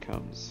worse it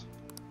becomes.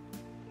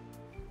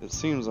 It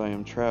seems I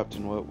am trapped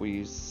in what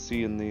we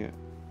see in the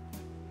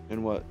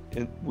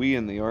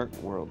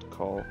art world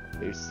call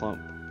a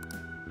slump.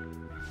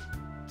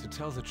 To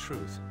tell the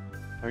truth,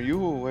 are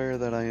you aware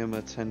that I am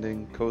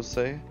attending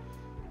Kosei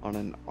on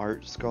an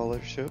art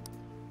scholarship?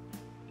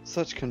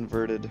 Such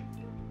coveted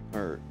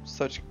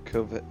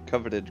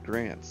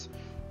grants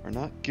are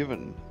not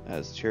given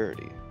as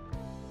charity.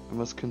 I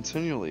must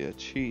continually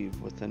achieve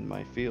within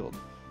my field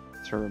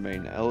to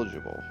remain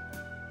eligible.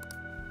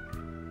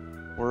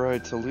 Were I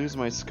to lose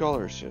my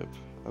scholarship,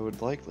 I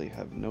would likely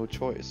have no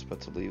choice but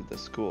to leave the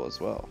school as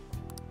well.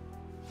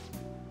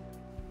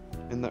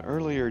 In the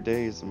earlier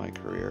days of my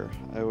career,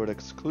 I would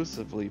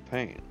exclusively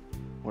paint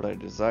what I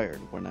desired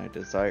when I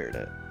desired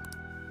it.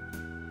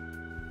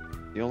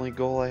 The only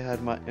goal I had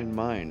in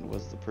mind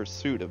was the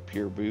pursuit of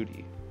pure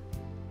beauty.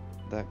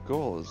 That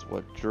goal is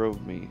what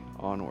drove me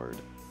onward.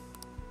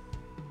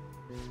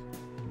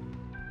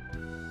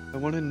 I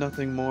wanted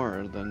nothing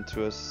more than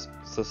to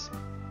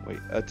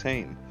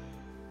attain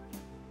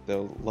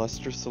the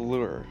lustrous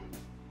allure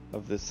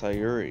of the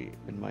Sayuri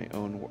in my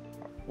own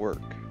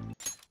work.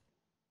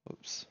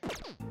 Oops.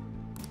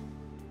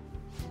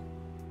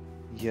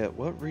 Yet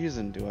what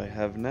reason do I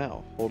have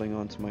now holding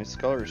on to my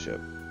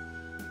scholarship?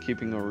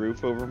 Keeping a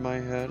roof over my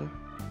head?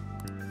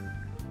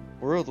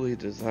 Worldly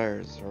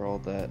desires are all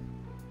that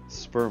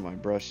spur my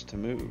brush to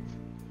move,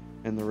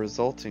 and the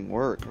resulting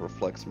work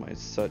reflects my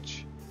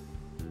such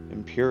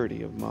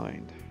impurity of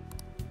mind.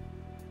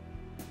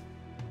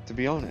 To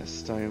be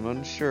honest, I am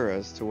unsure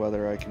as to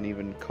whether I can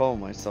even call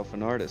myself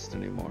an artist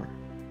anymore.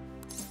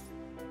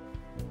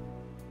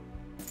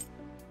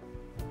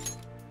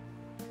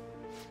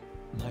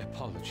 my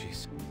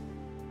apologies.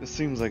 It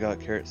seems I got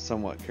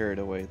somewhat carried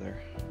away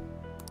there.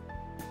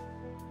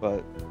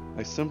 But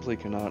I simply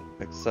cannot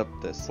accept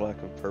this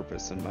lack of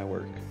purpose in my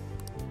work.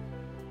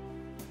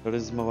 That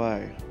is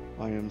why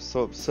I am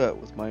so upset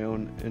with my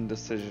own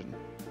indecision.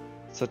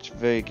 Such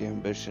vague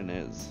ambition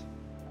is,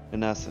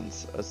 in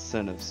essence, a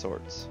sin of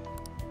sorts.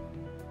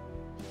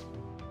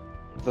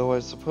 Though I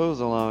suppose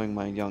allowing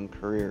my young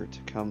career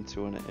to come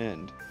to an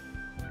end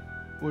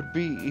would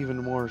be even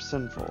more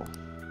sinful.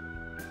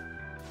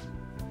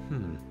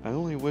 I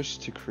only wish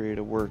to create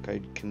a work I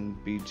can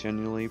be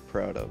genuinely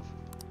proud of.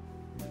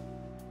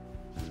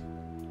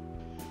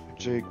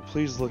 Jake,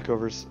 please look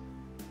over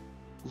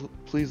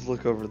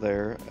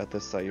there at the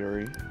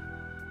Sayuri.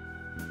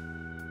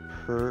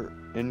 Her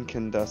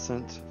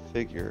incandescent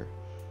figure,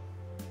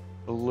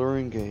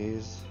 alluring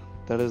gaze,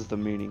 that is the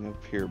meaning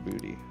of pure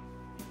beauty.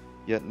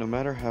 Yet no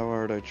matter how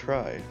hard I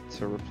try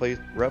to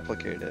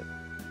replicate it,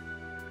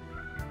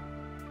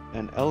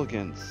 an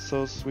elegance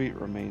so sweet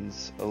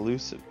remains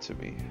elusive to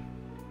me.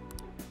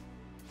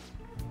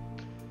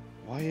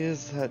 Why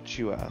is that,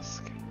 you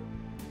ask?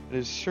 It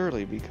is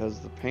surely because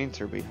the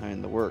painter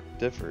behind the work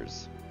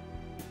differs,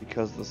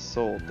 because the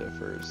soul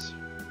differs.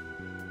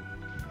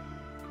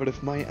 But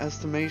if my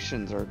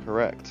estimations are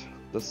correct,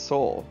 the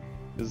soul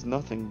is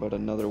nothing but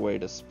another way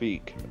to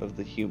speak of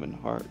the human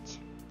heart.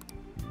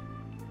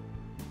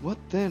 What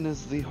then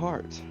is the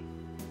heart?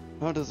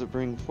 How does it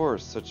bring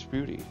forth such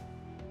beauty?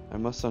 I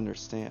must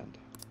understand.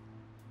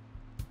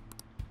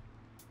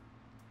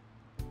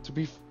 To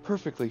be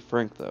perfectly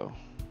frank though,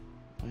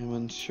 I am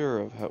unsure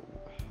of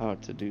how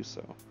to do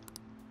so.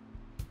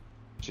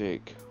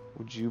 Jake,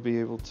 would you be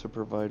able to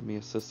provide me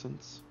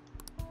assistance?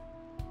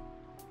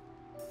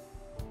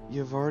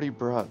 You have already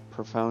brought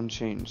profound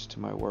change to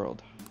my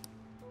world.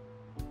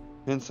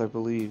 Hence I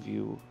believe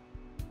you,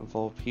 of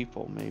all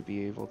people, may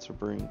be able to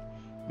bring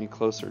me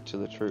closer to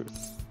the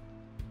truth.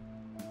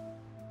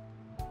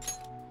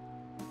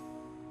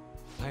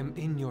 I'm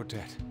in your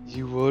debt.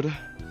 You would?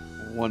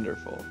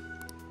 Wonderful.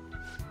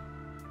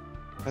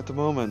 At the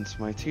moment,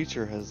 my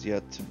teacher has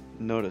yet to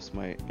notice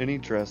any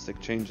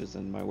drastic changes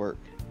in my work.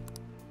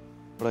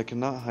 But I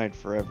cannot hide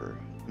forever.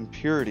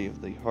 Impurity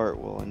of the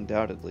heart will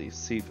undoubtedly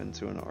seep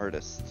into an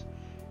artist's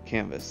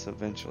canvas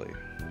eventually.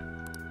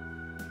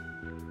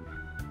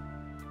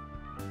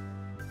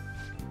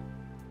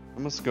 I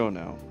must go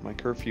now. My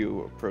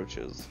curfew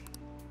approaches.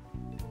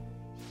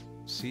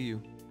 See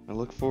you. I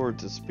look forward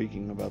to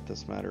speaking about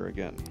this matter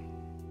again.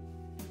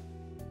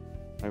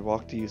 I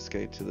walk to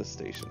Yusuke to the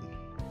station.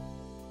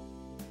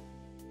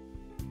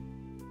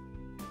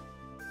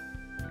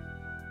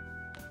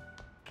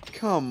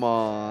 Come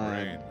on.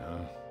 Brain, huh?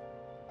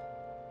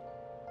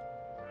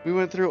 We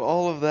went through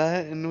all of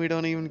that and we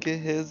don't even get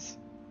his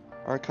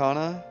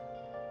Arcana?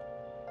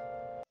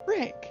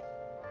 Rick!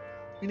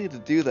 We need to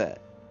do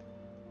that.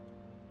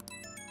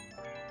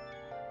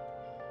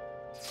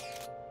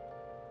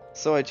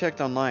 So I checked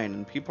online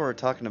and people are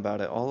talking about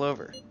it all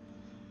over.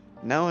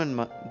 Now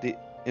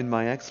in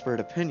my expert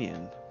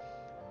opinion,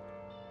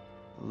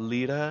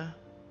 Lita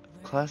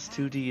of Class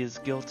 2D is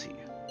guilty.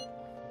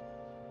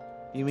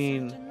 You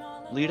mean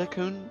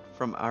Lita-kun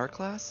from our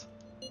class?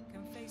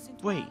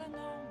 Wait,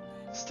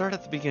 start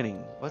at the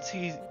beginning. What's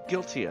he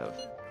guilty of?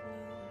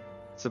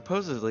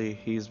 Supposedly,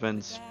 he's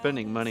been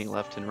spending money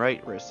left and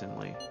right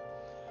recently.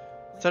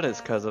 Said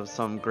it's because of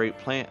some great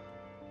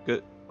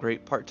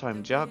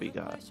part-time job he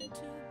got.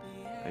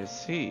 I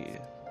see.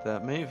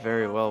 That may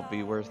very well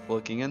be worth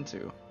looking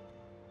into.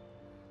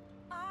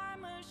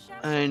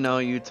 I know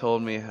you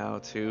told me how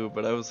to,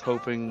 but I was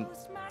hoping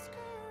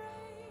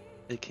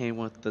it came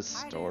with the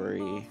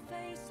story.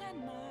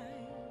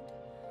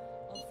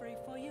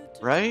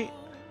 Right?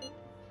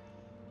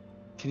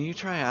 Can you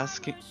try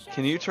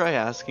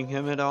asking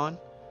him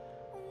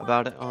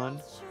about it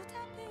on?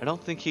 I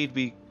don't think he'd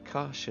be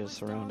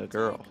cautious around a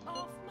girl.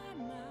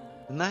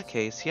 In that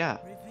case, yeah.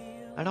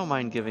 I don't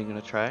mind giving it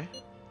a try.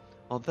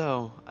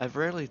 Although, I've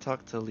rarely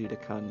talked to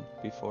Lita-kun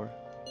before.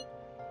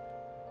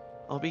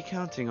 I'll be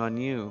counting on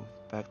you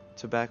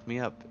to back me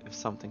up if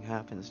something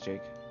happens,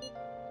 Jake.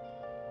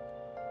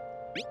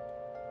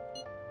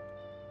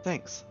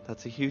 Thanks,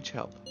 that's a huge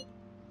help.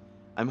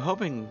 I'm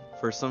hoping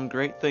for some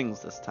great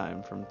things this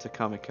time from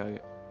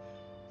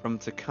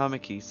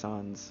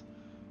Takamaki-san's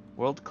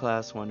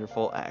world-class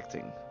wonderful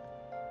acting.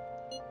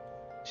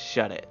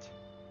 Shut it.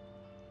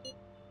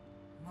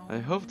 I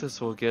hope this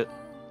will get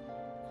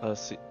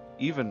us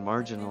even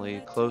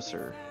marginally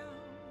closer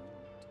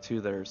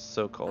to their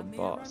so-called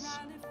boss.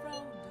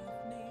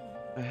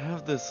 I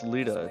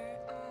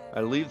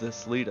leave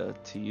this Lita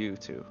to you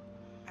two.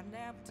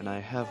 And I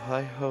have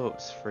high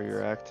hopes for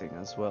your acting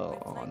as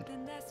well, On.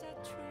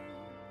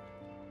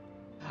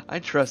 I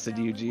trusted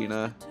you,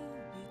 Gina.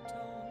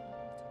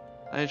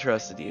 I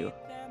trusted you.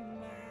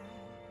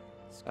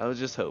 I was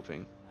just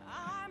hoping.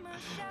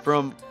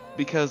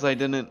 Because I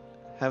didn't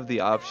have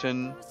the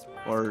option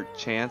or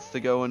chance to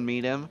go and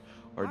meet him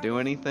or do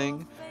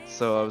anything,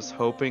 so I was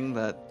hoping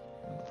that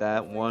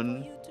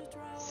one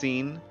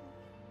scene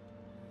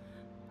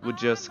would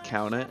just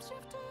count it.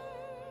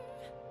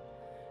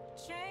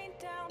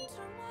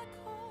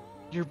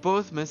 You're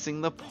both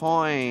missing the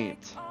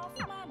point.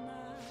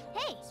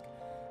 Hey!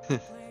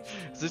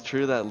 Is it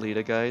true that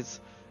Lita guy's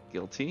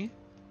guilty?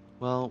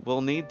 Well,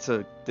 we'll need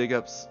to dig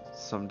up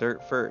some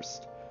dirt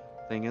first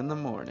thing in the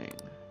morning.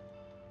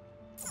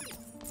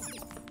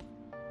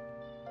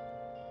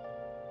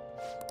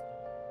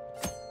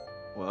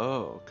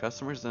 Whoa,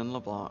 customers in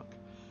LeBlanc.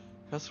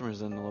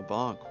 Customers in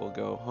LeBlanc will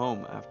go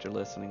home after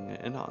listening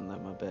in on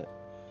them a bit.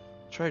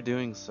 Try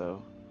doing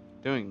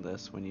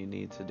this when you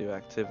need to do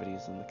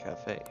activities in the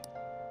cafe.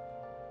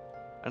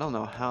 I don't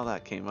know how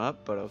that came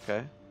up, but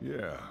okay.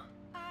 Yeah.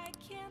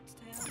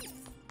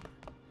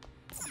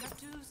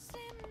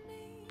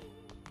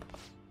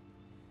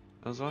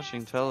 I was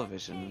watching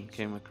television and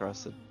came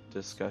across a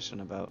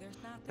discussion about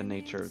the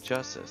nature of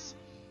justice.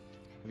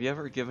 Have you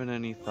ever given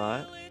any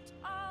thought?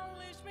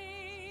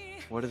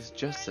 What is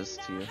justice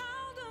to you?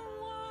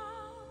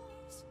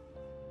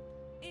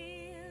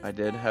 I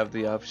did have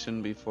the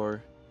option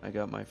before I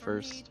got my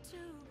first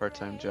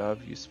part-time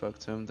job. You spoke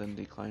to him, then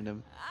declined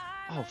him.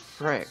 Oh,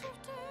 frick.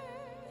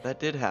 That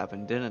did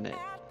happen, didn't it?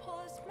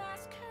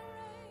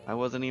 I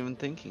wasn't even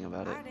thinking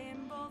about it.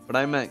 But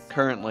I meant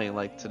currently,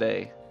 like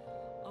today.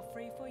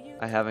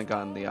 I haven't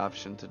gotten the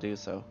option to do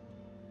so.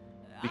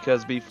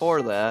 Because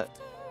before that,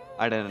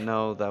 I didn't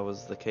know that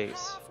was the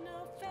case.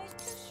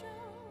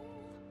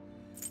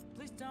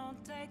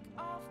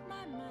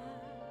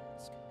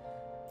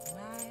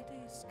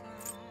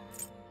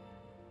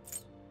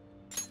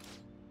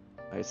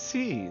 I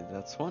see,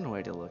 that's one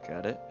way to look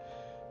at it.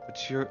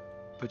 But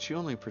you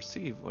only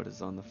perceive what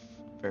is on the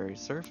very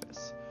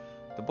surface.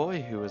 The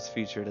boy who was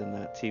featured in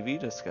that TV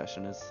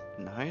discussion is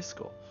in high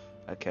school.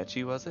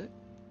 Akechi, was it?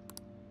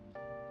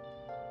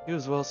 He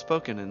was well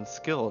spoken and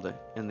skilled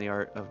in the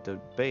art of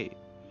debate,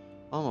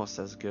 almost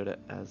as good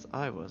as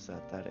I was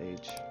at that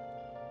age.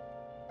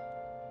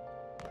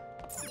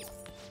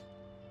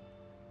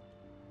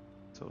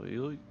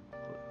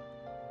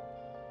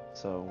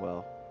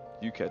 Well,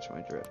 you catch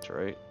my drift,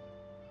 right?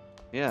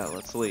 Yeah,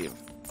 let's leave.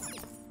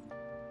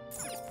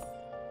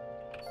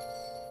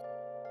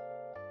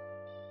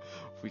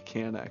 We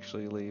can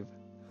actually leave.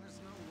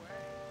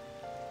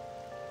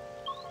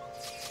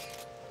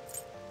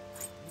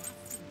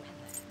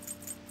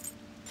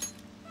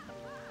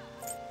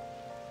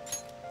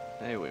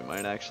 Hey, we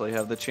might actually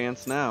have the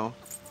chance now.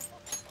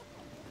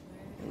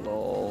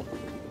 Lol.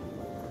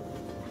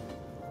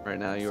 Right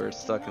now you are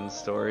stuck in the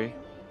story.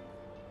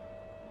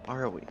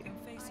 Are we?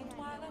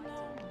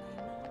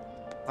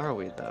 Are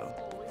we though?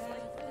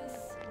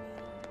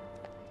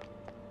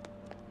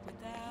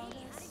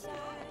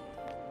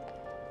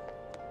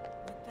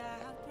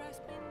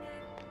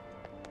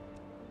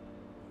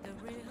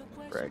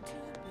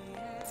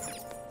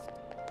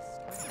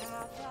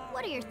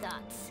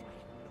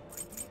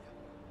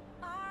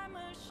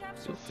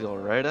 You'll feel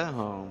right at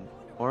home.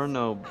 Or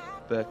no,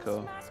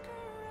 Becco.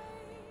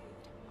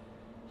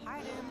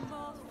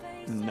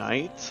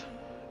 Night,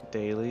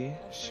 daily,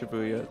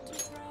 Shibuya,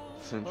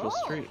 Central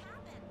Street.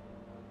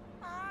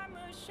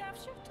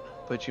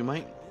 But you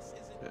might...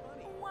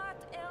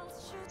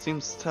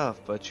 Seems tough,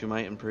 but you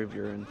might improve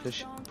your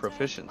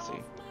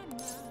proficiency.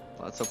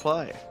 Let's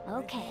apply.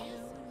 Okay.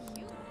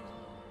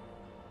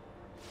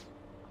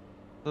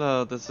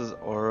 Hello, this is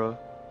Ora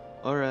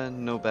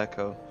no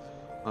Becco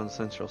on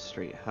Central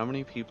Street. How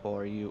many people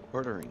are you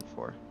ordering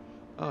for?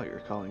 Oh,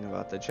 you're calling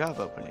about the job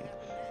opening.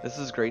 This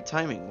is great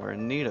timing. We're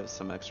in need of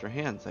some extra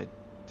hands. I'd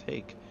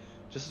take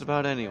just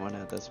about anyone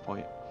at this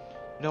point.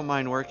 You don't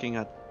mind working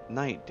at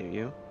night, do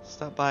you?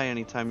 Stop by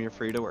anytime you're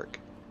free to work.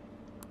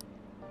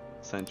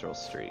 Central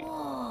Street.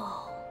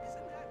 Whoa.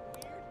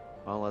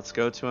 Well, let's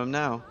go to him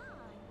now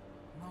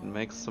and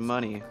make some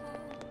money.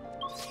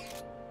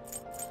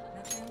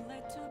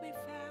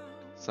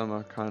 Some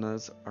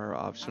arcanas are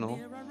optional.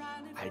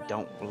 I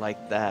don't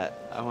like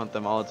that. I want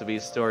them all to be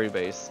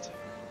story-based.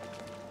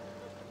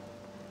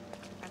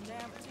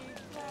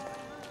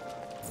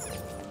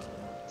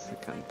 It's a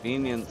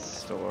convenience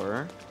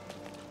store.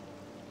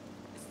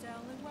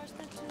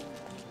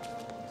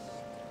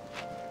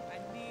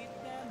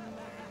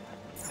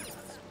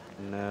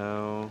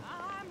 No.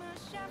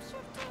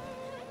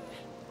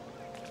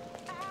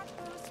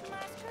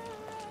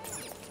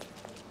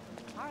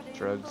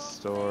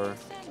 Drugstore.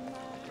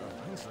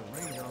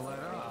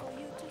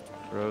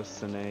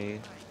 Rocinate.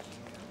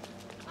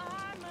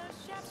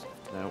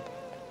 Nope.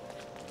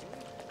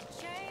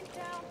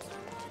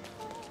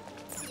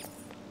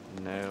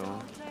 No.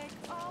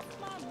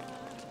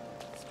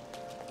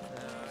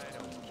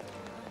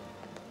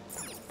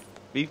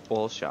 Beef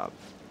bowl shop.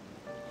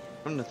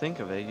 Come to think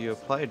of it, you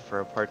applied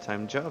for a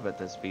part-time job at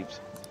this beef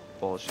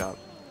bowl shop.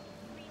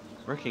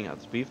 Working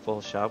at the beef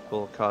bowl shop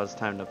will cause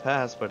time to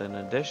pass, but in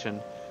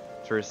addition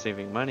to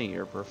receiving money,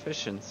 your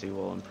proficiency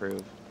will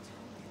improve.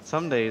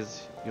 Some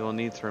days, you will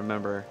need to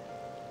remember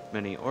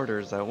many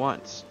orders at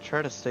once.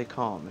 Try to stay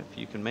calm. If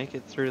you can make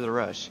it through the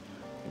rush,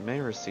 you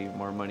may receive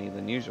more money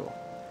than usual.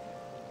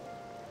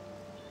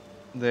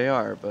 They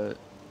are, but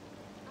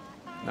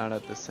not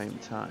at the same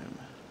time.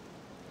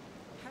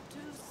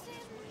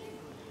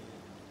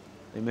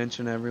 They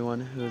mention everyone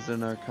who is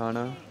an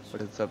Arcana,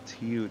 but it's up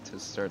to you to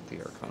start the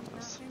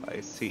Arcanas. I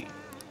see.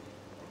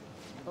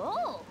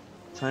 Oh.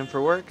 Time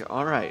for work?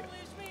 Alright.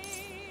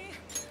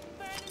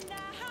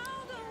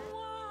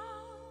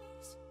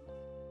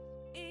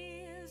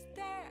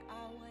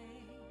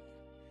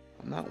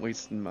 I'm not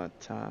wasting my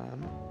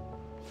time.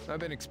 I've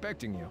been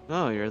expecting you.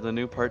 Oh, you're the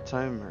new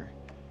part-timer.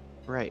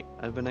 Right,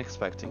 I've been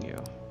expecting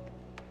you.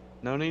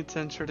 No need to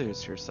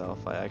introduce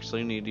yourself. I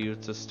actually need you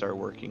to start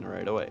working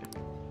right away.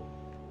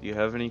 Do you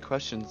have any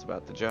questions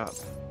about the job?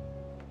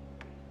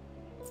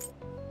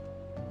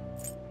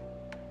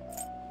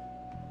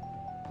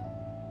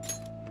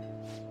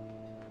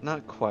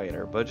 Not quite.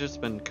 Our budget's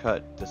been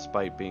cut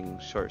despite being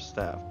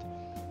short-staffed.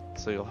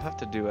 So you'll have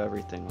to do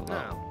everything alone.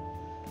 No.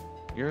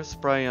 You're a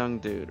spry young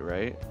dude,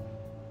 right?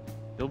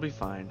 You'll be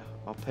fine.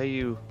 I'll pay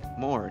you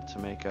more to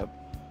make up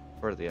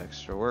for the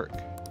extra work.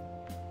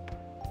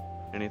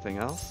 Anything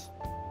else?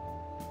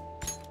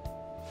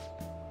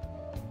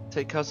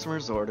 Take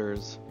customers'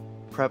 orders,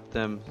 prep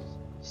them,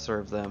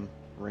 serve them,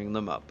 ring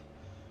them up,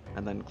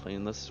 and then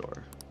clean the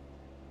store.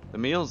 The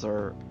meals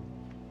are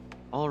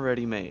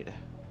already made,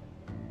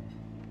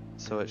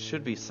 so it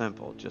should be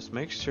simple. Just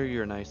make sure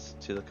you're nice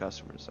to the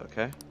customers,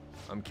 okay?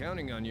 I'm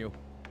counting on you.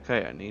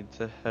 Okay, I need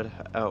to head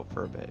out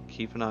for a bit.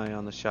 Keep an eye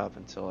on the shop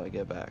until I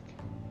get back.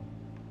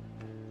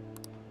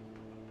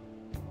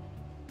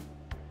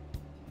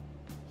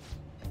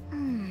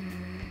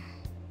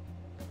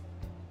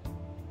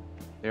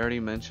 They already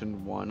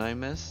mentioned one I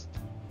missed?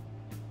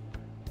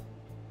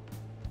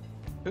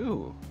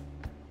 Who?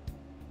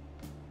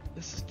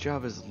 This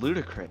job is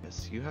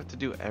ludicrous. You have to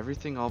do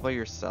everything all by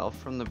yourself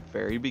from the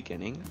very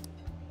beginning?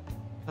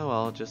 Oh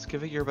well, just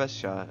give it your best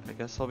shot. I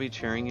guess I'll be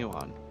cheering you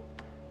on.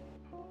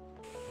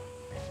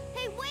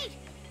 Hey, wait!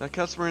 That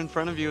customer in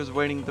front of you is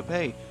waiting to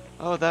pay.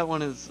 Oh, that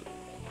one is...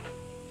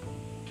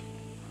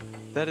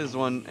 That is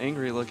one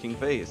angry looking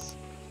face.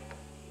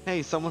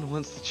 Hey, someone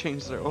wants to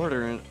change their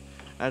order and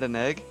add an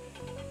egg?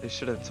 They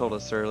should have told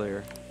us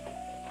earlier.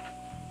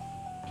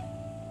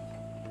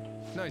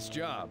 Nice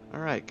job.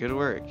 Alright, good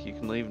work. You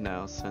can leave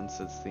now since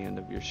it's the end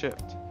of your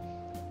shift.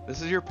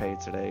 This is your pay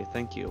today,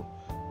 thank you.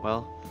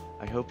 Well,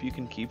 I hope you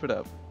can keep it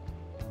up.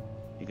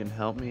 You can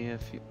help me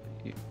if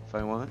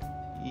I want?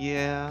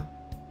 Yeah.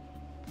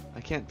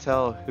 I can't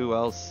tell who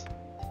else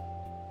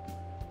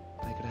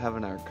I could have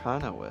an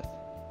Arcana with.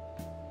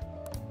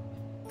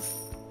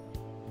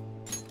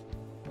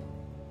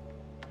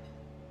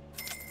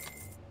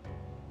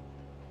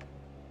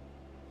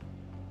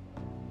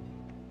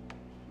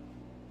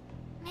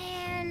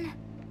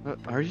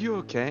 Are you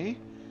okay?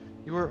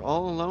 You were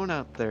all alone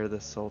out there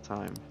this whole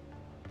time.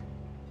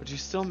 But you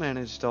still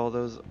managed all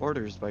those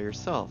orders by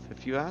yourself.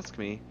 If you ask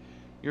me,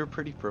 you're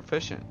pretty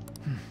proficient.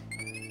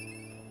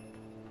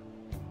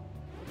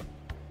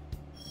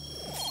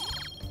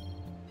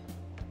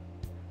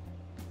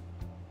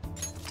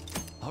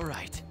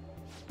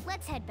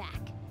 Let's head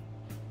back.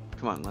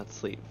 Come on,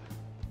 let's leave.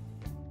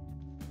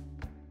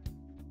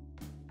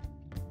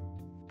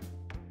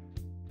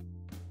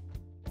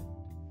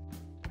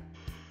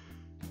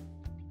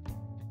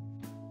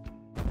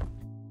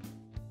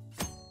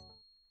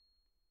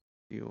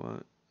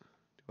 Do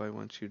I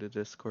want you to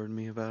Discord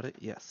me about it?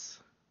 Yes.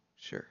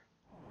 Sure.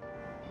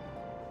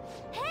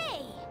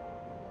 Hey!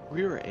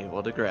 We were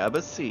able to grab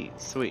a seat.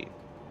 Sweet.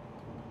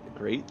 The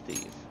Great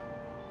Thief.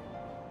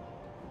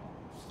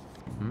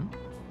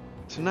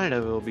 Tonight I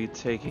will be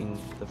taking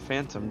the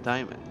Phantom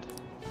Diamond.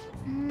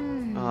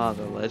 Ah,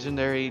 the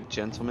legendary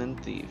gentleman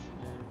thief.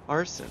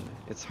 Arson.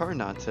 It's hard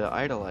not to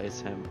idolize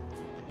him.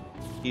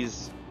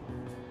 He's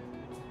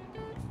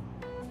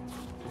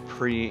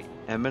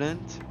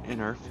preeminent in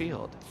our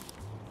field.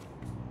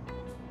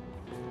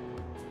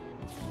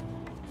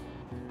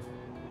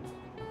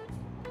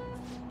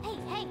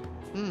 Hey!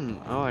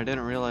 Oh, I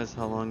didn't realize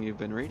how long you've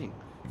been reading.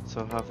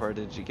 So how far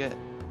did you get?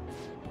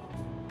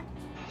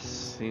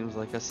 Seems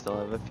like I still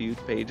have a few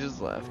pages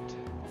left.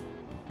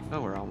 Oh,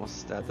 we're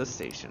almost at the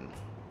station.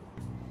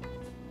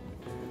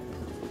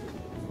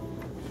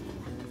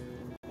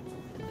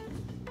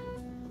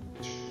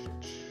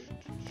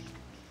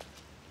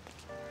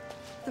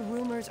 The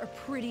rumors are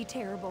pretty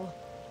terrible.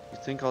 You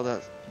think all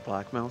that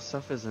blackmail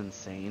stuff is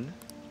insane?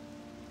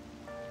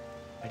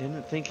 I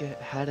didn't think it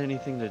had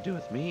anything to do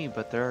with me,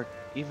 but there are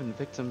even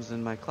victims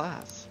in my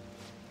class.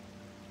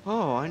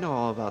 Oh, I know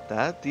all about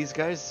that. These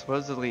guys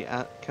supposedly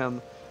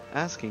come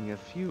asking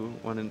if you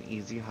want an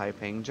easy,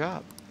 high-paying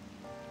job.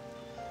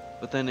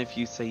 But then if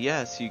you say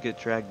yes, you get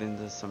dragged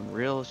into some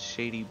real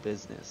shady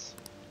business.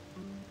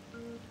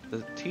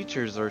 The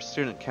teachers or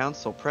student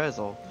council pres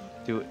will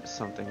do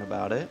something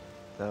about it,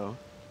 though.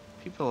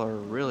 People are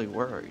really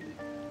worried.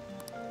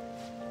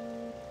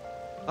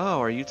 Oh,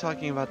 are you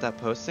talking about that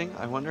posting?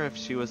 I wonder if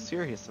she was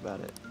serious about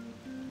it.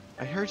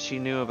 I heard she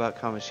knew about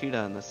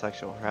Kamoshida and the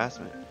sexual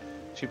harassment.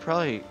 She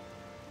probably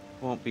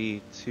won't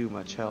be too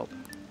much help.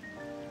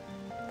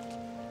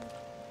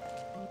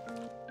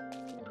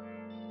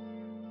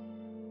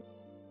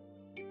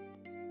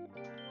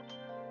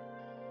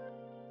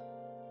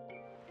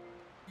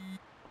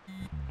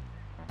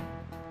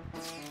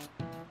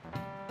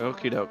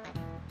 Okie doke.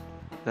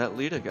 That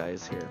Lita guy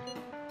is here.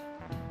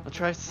 I'll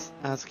try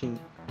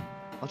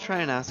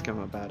and ask him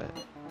about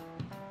it.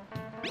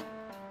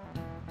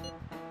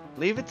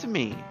 Leave it to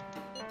me.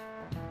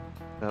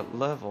 That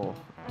level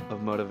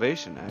of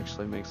motivation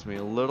actually makes me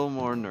a little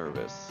more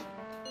nervous.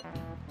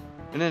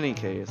 In any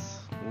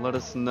case, let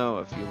us know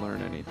if you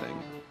learn anything.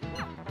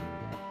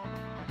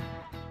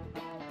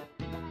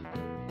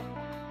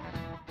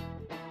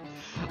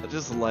 I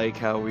just like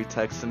how we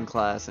text in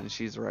class and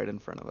she's right in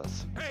front of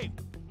us. Hey!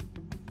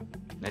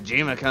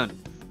 Najima-kun,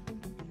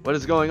 what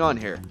is going on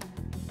here?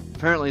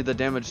 Apparently the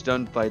damage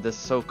done by this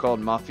so-called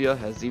mafia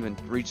has even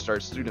reached our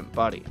student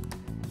body.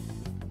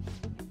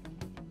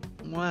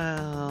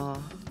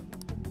 Well,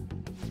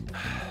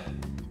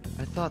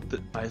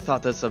 I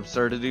thought this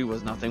absurdity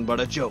was nothing but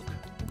a joke.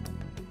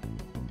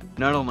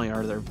 Not only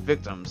are there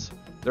victims,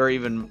 there are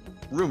even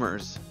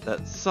rumors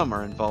that some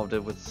are involved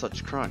with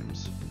such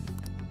crimes.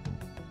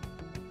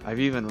 I've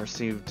even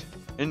received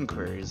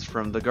inquiries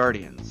from the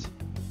Guardians.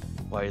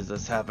 Why is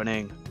this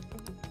happening?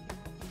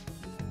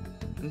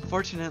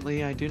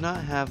 Unfortunately, I do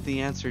not have the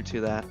answer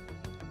to that.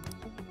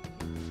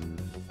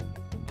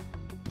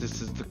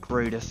 This is the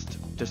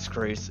greatest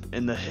disgrace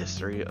in the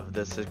history of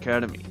this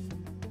academy,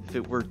 if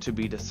it were to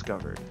be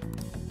discovered.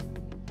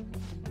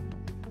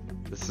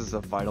 This is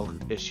a vital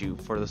issue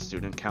for the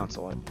student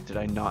council. Did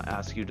I not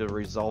ask you to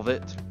resolve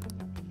it?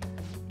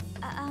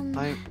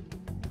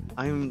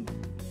 I'm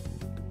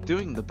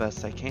doing the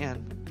best I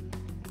can.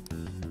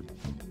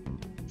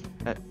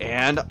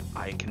 And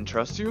I can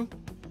trust you?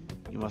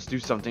 You must do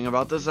something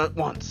about this at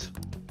once.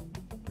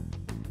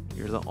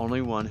 You're the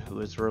only one who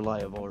is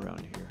reliable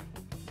around here.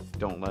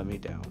 Don't let me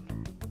down.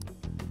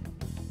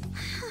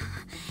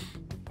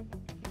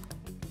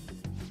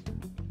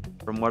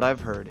 From what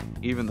I've heard,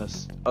 even the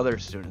other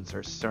students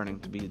are starting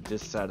to be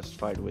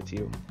dissatisfied with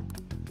you.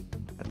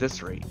 At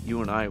this rate,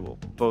 you and I will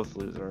both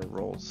lose our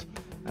roles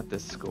at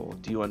this school.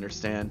 Do you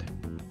understand?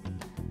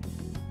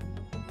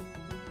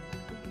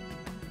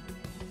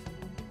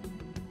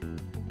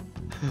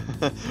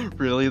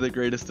 Really the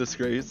greatest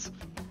disgrace?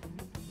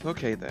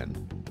 Okay then,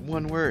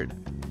 one word.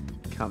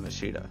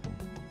 Kamoshida.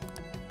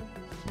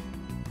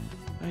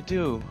 I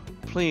do.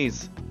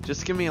 Please,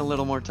 just give me a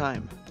little more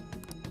time.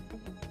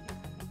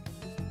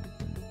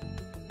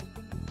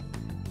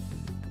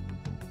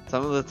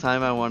 Some of the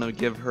time I want to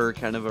give her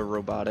kind of a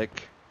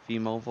robotic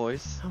female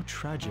voice. How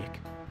tragic.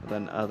 But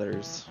then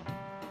others,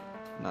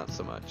 not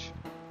so much.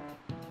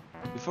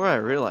 Before I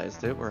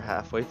realized it, we're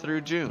halfway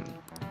through June.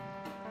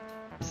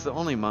 It's the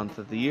only month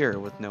of the year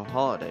with no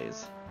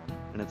holidays,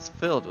 and it's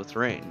filled with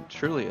rain,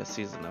 truly a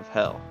season of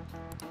hell.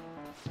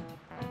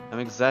 I'm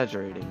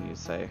exaggerating, you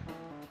say.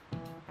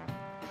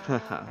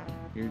 Haha,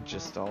 you're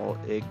just all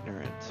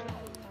ignorant.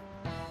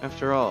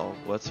 After all,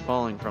 what's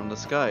falling from the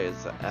sky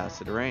is the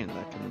acid rain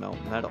that can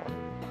melt metal.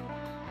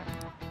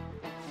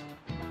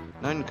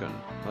 Nankun,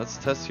 let's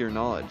test your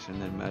knowledge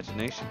and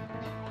imagination.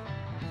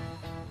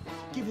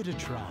 Give it a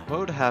try. What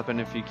would happen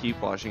if you keep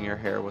washing your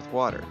hair with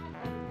water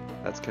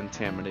that's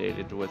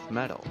contaminated with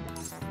metal?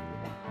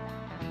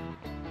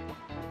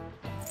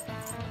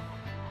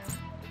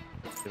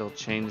 It'll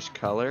change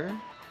color?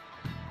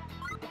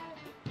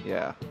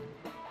 Yeah.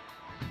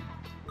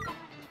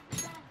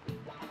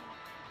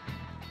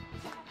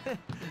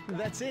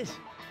 That's it.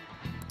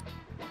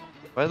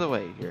 By the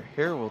way, your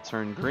hair will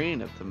turn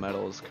green if the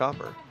metal is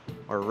copper,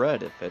 or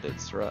red if it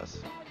is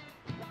rust.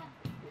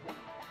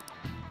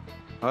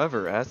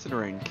 However, acid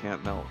rain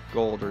can't melt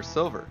gold or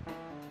silver.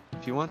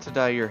 If you want to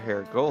dye your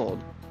hair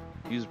gold,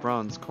 use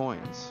bronze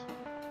coins.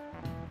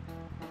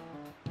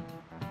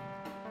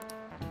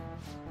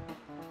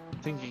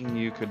 Thinking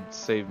you could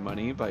save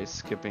money by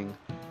skipping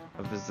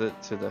a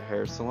visit to the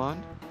hair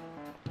salon?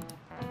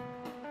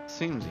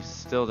 Seems you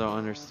still don't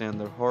understand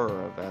the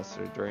horror of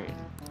acid rain.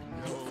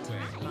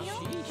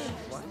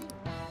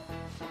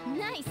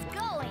 Nice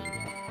going!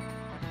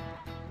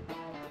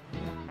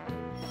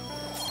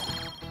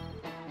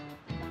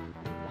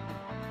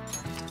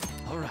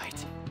 All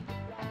right.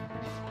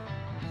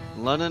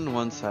 London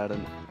once had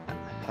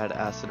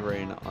acid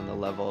rain on the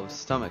level of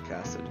stomach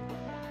acid.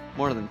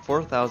 More than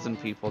 4,000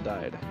 people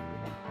died.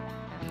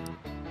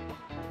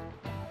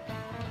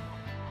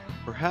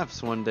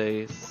 Perhaps one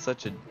day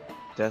such a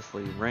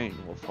deathly rain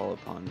will fall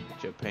upon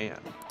Japan.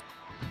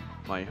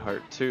 My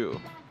heart too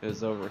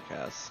is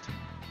overcast,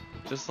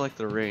 just like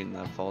the rain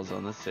that falls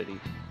on the city.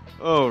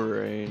 Oh,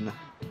 rain.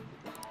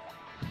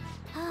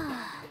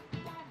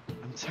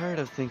 I'm tired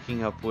of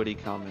thinking up witty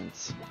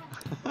comments.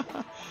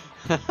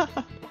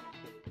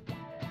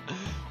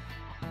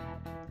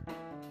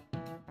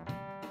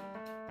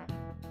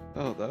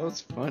 Oh, that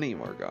was funny,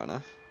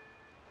 Morgana.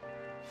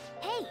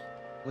 Hey!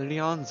 Lady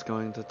Ann's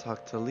going to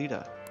talk to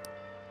Lita.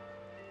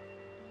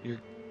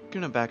 You're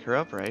gonna back her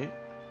up, right?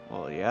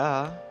 Well,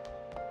 yeah.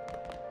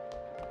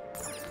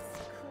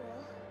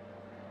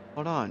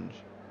 Hold on.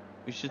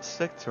 We should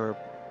stick to our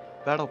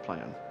battle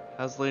plan.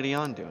 How's Lady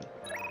Ann doing?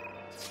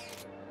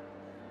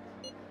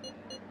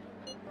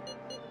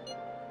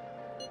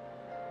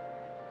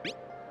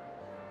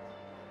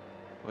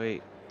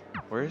 Wait,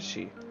 where is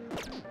she?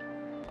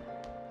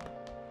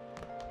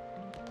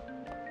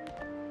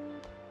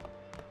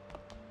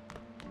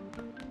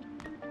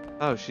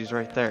 Oh, she's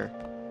right there.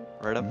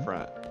 Right up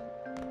front.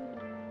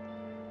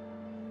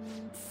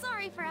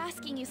 Sorry for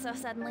asking you so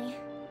suddenly.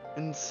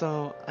 And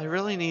so, I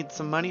really need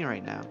some money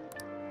right now.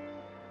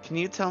 Can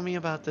you tell me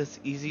about this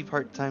easy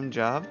part-time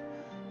job?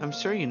 I'm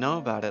sure you know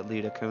about it,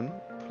 Lita-kun.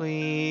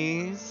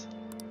 Please?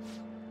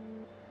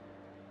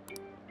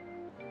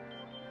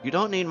 You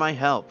don't need my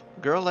help. A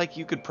girl like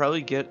you could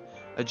probably get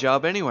a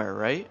job anywhere,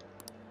 right?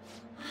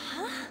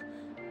 Huh?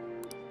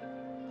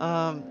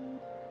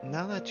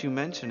 Now that you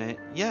mention it,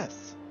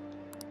 yes.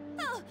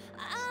 Oh,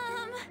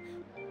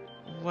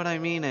 What I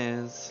mean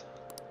is...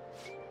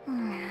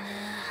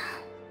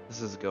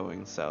 This is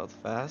going south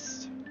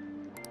fast.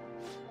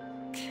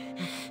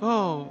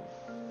 Oh,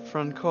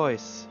 Francois.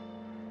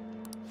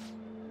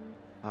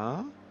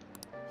 Huh?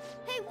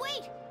 Hey,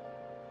 wait!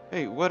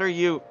 Hey, what are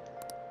you...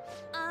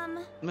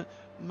 Um...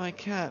 my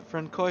cat,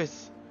 Francois,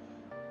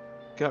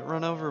 got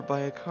run over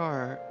by a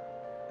car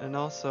and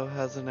also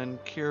has an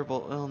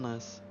incurable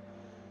illness.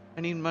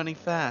 I need money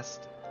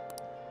fast.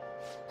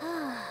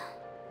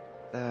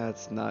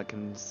 That's not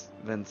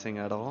convincing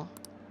at all.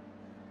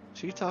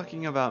 She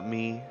talking about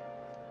me.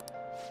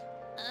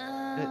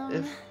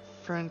 If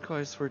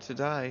Francois were to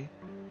die,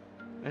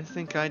 I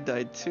think I'd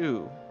die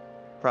too.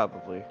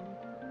 Probably.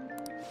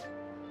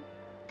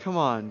 Come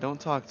on, don't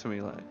talk to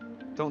me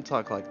don't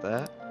talk like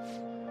that.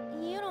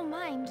 You don't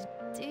mind,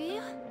 do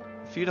you?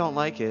 If you don't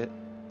like it,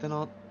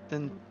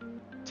 then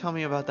tell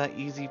me about that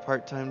easy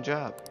part-time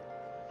job.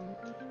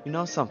 You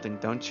know something,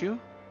 don't you?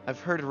 I've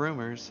heard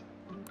rumors.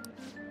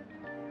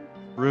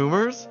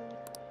 Rumors?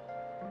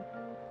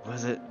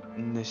 Was it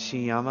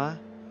Nishiyama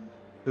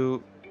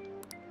who...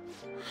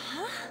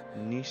 Huh?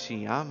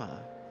 Nishiyama?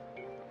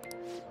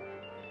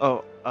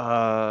 Oh,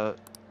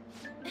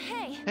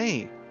 Hey!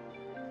 Hey!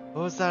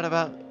 What was that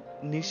about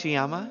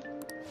Nishiyama?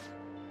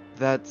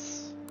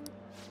 That's...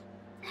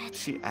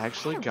 She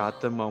actually got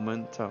the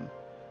momentum.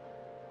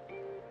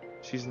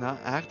 She's not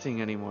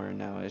acting anymore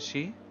now, is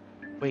she?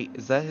 Wait,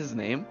 is that his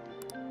name?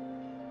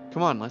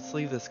 Come on, let's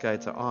leave this guy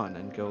to On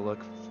and go look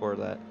for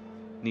that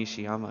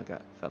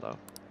Nishiyama fellow.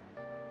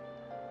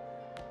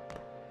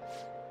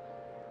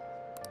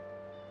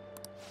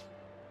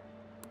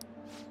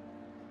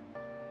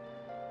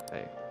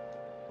 Hey,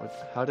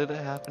 how did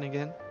it happen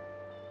again?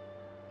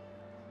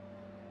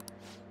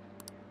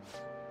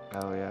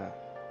 Oh yeah.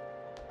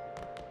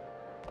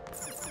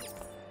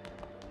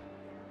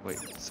 Wait,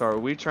 so are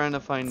we trying to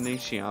find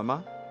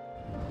Nishiyama?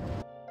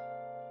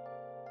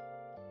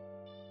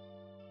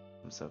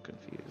 I'm so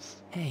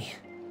confused. Hey.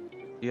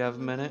 You have a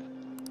minute?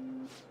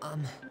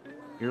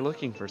 You're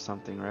looking for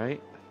something,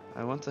 right?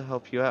 I want to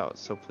help you out,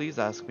 so please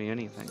ask me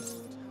anything.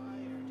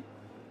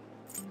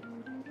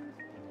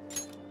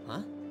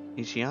 Huh?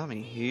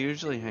 Ishiyami, he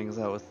usually hangs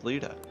out with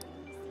Lita.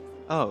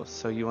 Oh,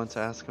 so you want to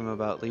ask him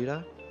about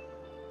Lita?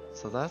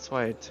 So that's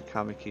why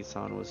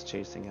Takamaki-san was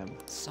chasing him.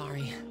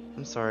 Sorry.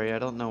 I'm sorry, I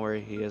don't know where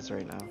he is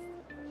right now.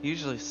 He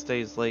usually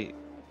stays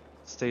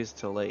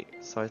till late,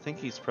 so I think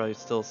he's probably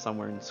still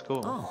somewhere in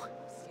school. Oh.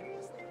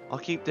 I'll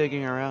keep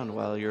digging around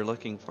while you're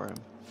looking for him.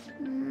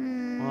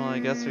 Well, I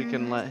guess we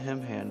can let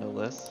him handle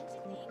this.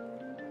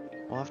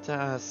 We'll have to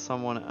ask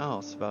someone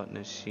else about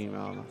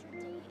Nishiyama.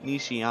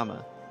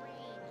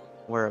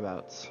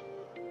 Whereabouts?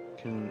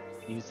 Can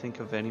you think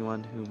of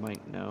anyone who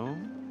might know?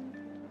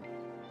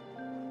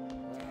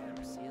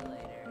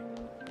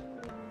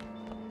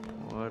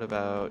 What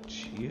about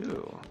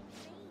you?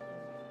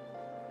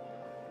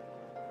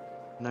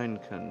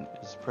 Nine-kun,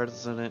 is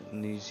President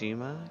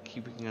Nijima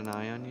keeping an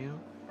eye on you?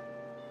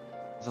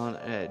 He's on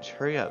edge.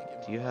 Hurry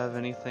up. Do you have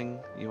anything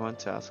you want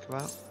to ask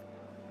about?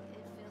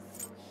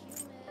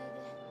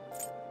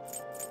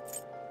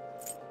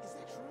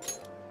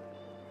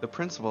 The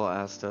principal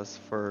asked us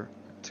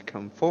to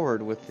come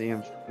forward with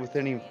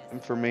any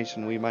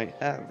information we might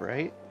have,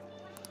 right?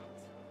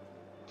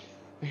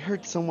 I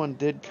heard someone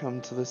did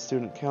come to the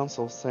student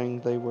council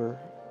saying they were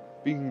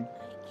being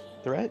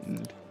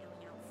threatened.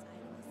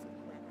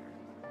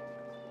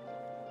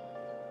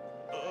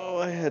 Oh,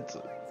 I had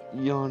to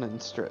yawn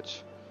and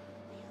stretch.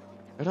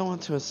 I don't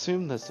want to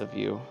assume this of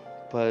you,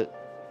 but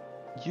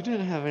you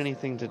didn't have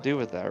anything to do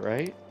with that,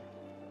 right?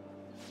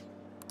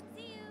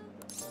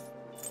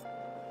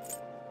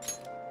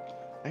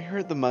 I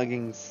heard the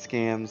muggings,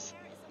 scams,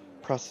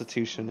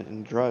 prostitution,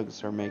 and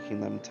drugs are making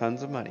them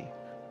tons of money.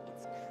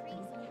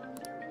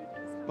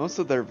 Most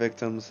of their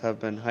victims have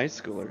been high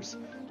schoolers,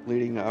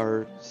 leading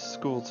our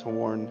school to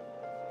warn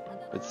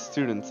its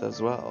students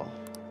as well.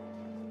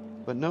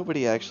 But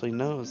nobody actually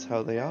knows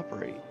how they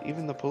operate.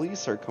 Even the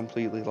police are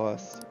completely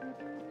lost.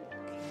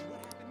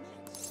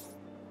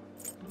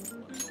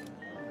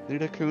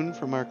 Lita-kun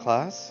from our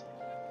class?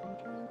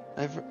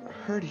 I've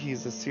heard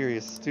he's a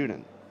serious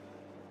student.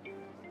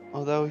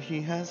 Although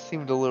he has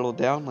seemed a little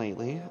down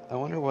lately, I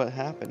wonder what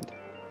happened.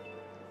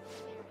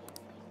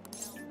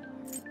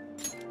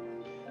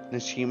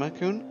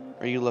 Nishima-kun?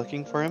 Are you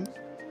looking for him?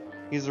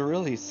 He's a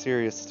really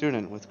serious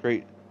student with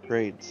great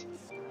grades.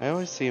 I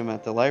always see him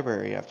at the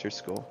library after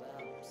school.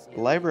 The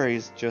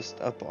library's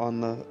just up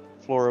on the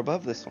floor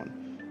above this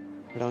one.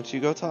 Why don't you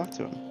go talk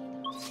to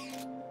him?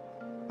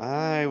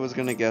 I was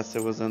gonna guess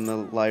it was in the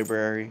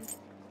library.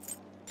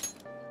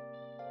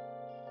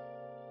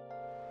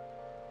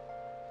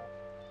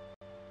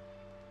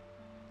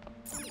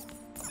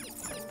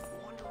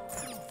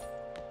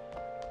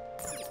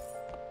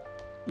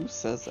 Who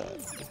says that?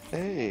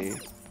 Hey,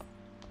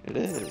 it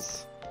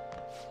is.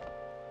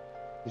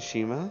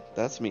 Nishima,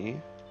 that's me.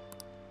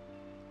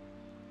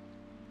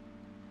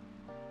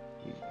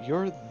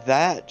 You're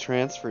that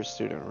transfer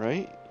student,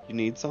 right? You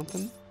need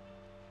something?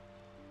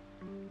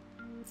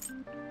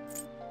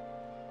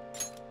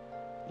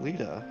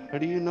 Lita, how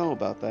do you know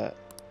about that?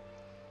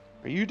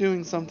 Are you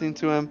doing something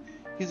to him?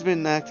 He's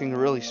been acting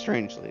really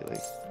strange lately.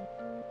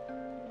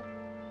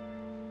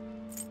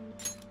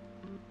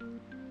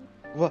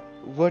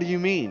 What do you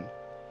mean?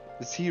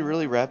 Is he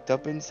really wrapped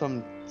up in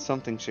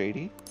something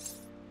shady?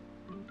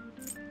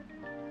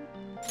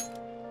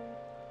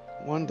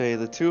 One day,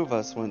 the two of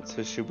us went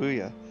to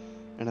Shibuya,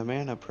 and a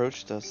man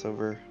approached us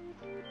over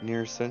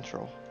near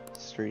Central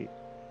Street.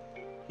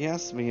 He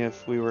asked me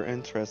if we were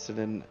interested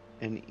in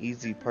an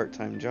easy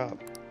part-time job.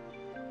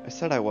 I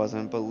said I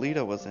wasn't, but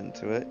Lita was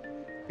into it.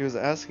 He was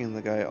asking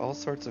the guy all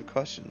sorts of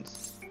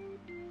questions.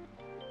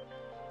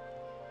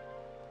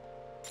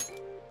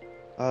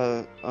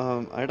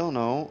 I don't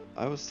know.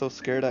 I was so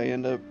scared I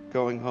ended up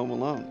going home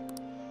alone.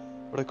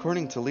 But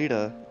according to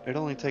Lita, it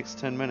only takes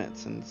 10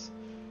 minutes and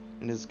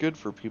is good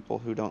for people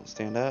who don't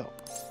stand out.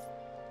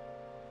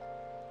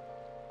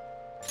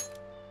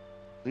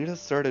 Lita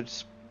started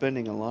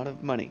spending a lot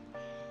of money.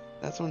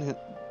 That's when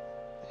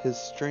his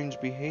strange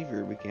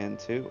behavior began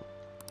too.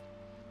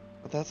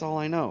 But that's all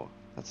I know.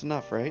 That's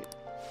enough, right?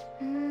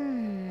 A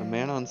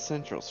man on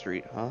Central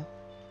Street, huh?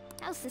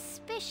 How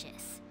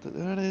suspicious.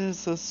 That is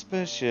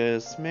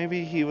suspicious.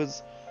 Maybe he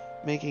was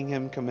making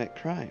him commit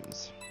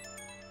crimes.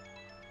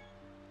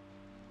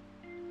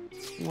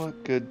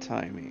 What good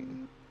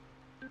timing.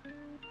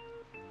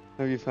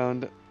 Have you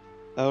found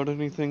out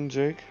anything,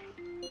 Jake?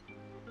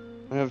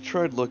 I have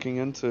tried looking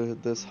into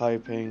this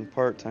high-paying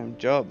part-time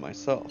job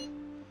myself.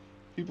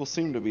 People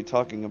seem to be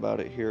talking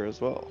about it here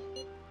as well.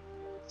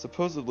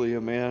 Supposedly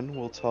a man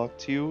will talk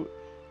to you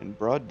in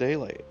broad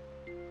daylight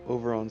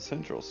over on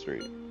Central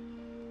Street,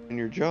 and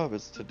your job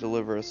is to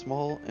deliver a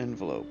small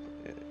envelope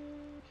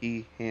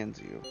he hands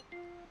you.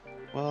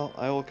 Well,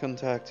 I will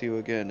contact you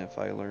again if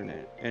I learn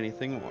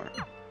anything more.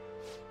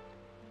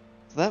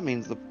 So that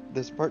means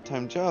this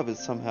part-time job is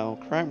somehow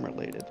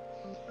crime-related.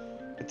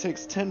 It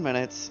takes 10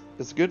 minutes,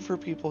 is good for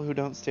people who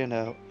don't stand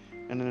out,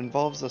 and it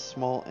involves a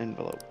small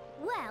envelope.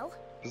 Well...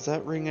 Does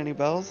that ring any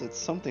bells? It's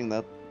something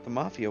that the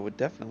Mafia would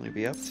definitely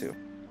be up to.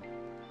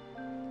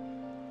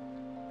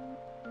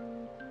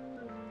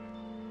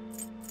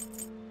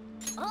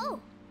 Oh!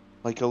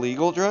 Like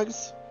illegal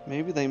drugs?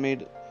 Maybe they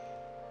made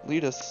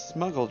Lita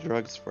smuggle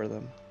drugs for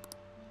them.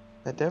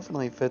 That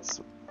definitely fits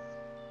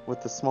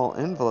with the small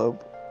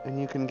envelope, and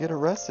you can get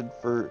arrested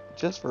for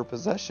just for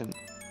possession.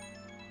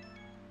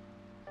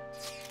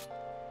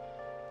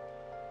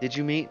 Did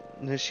you meet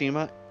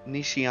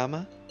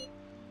Nishiyama?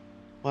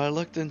 Well, I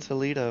looked into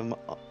Lita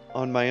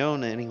on my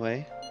own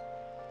anyway.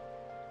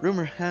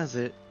 Rumor has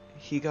it,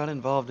 he got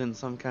involved in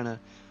some kind of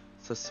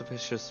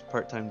suspicious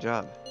part-time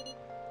job.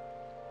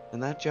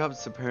 And that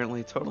job's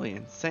apparently totally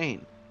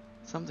insane.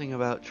 Something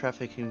about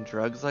trafficking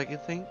drugs, I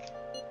think?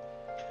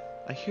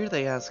 I hear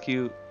they ask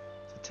you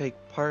to take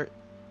part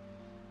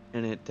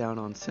in it down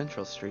on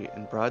Central Street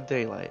in broad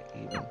daylight,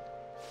 even.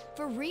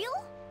 For real?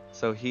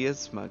 So he is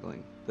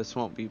smuggling. This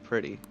won't be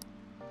pretty.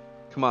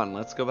 Come on,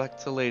 let's go back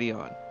to Lady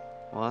On.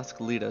 We'll ask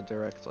Lita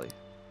directly.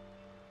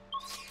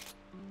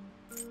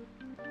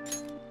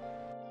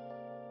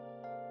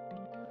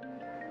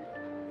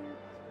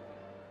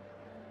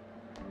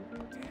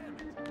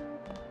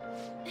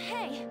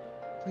 Hey!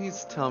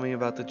 Please tell me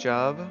about the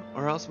job,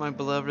 or else my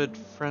beloved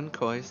friend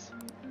Kois.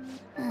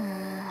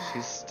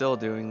 She's still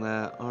doing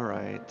that.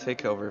 Alright,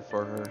 take over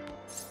for her.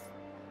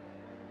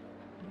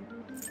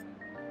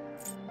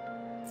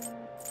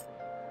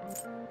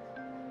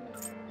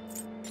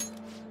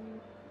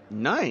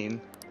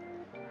 Nine?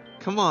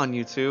 Come on,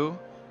 you two.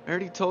 I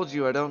already told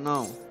you I don't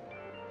know.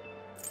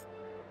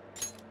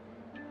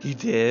 You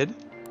did?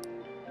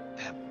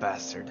 That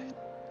bastard.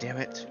 Damn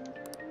it.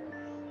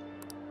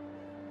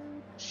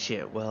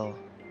 Shit, well,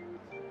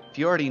 if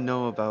you already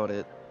know about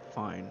it,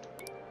 fine.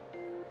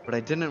 But I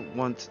didn't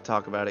want to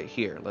talk about it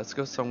here. Let's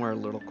go somewhere a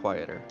little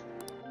quieter.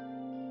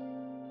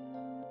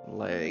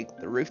 Like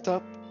the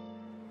rooftop?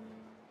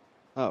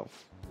 Oh.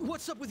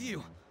 What's up with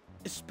you?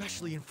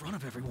 Especially in front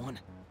of everyone.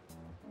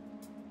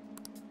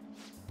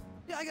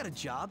 Yeah, I got a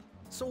job.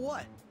 So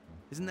what?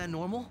 Isn't that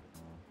normal?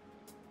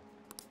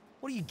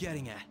 What are you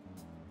getting at?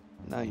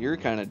 Not your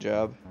kind of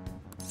job.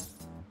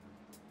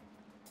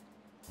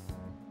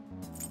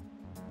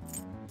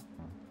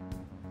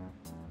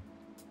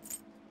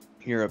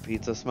 You're a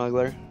pizza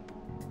smuggler?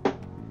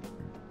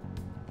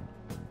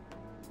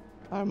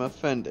 I'm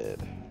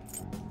offended.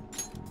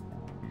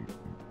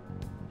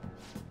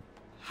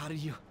 How did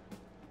you...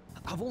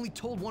 I've only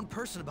told one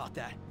person about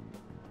that.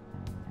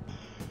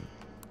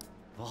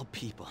 Of all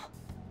people.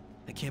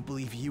 I can't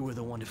believe you were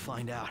the one to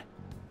find out.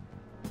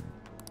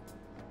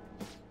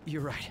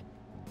 You're right.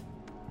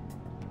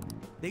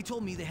 They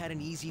told me they had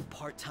an easy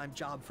part-time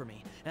job for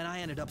me, and I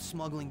ended up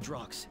smuggling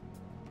drugs.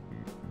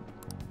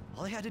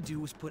 All I had to do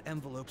was put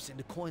envelopes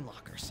into coin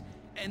lockers,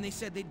 and they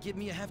said they'd give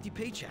me a hefty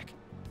paycheck.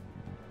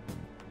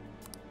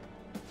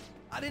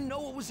 I didn't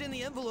know what was in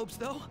the envelopes,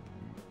 though.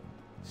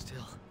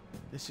 Still,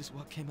 this is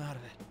what came out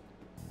of it.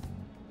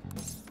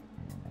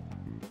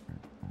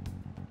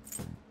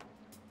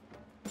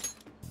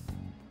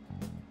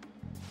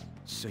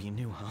 So you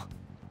knew, huh?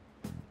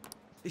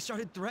 They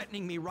started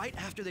threatening me right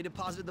after they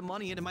deposited the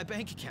money into my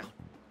bank account.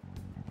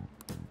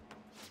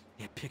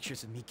 They had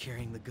pictures of me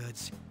carrying the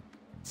goods.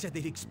 Said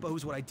they'd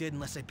expose what I did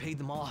unless I paid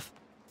them off.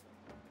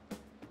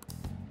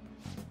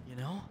 You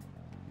know?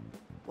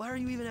 Why are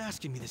you even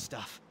asking me this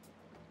stuff?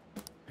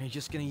 Are you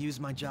just gonna use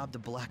my job to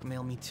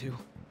blackmail me too?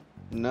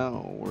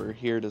 No, we're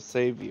here to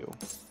save you.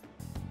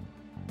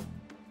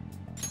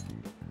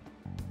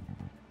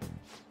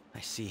 I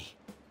see.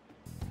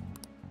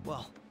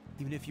 Well,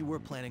 even if you were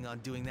planning on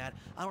doing that,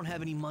 I don't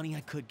have any money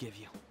I could give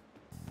you.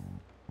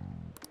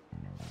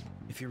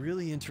 If you're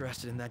really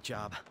interested in that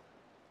job,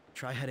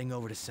 try heading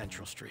over to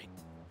Central Street.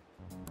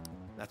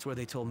 That's where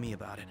they told me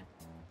about it.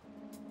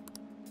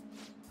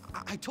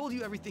 I told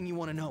you everything you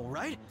want to know,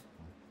 right?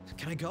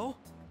 Can I go?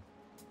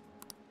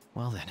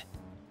 Well then.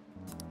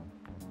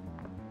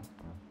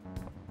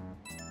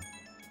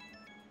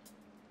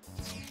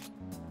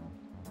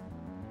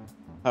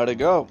 How'd it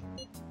go?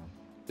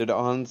 Did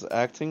On's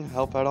acting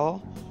help at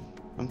all?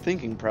 I'm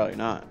thinking probably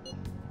not.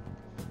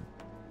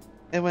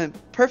 It went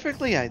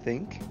perfectly, I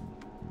think.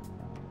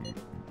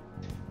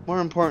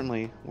 More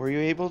importantly, were you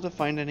able to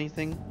find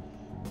anything,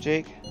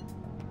 Jake?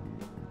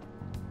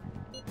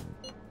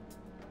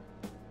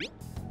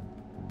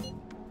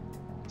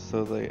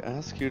 So they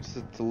ask you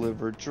to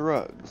deliver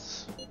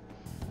drugs.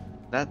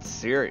 That's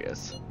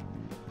serious.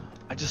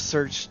 I just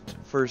searched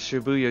for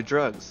Shibuya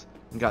drugs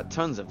and got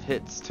tons of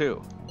hits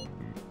too.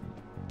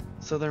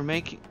 So they're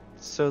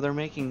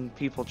making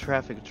people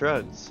traffic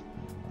drugs,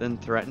 then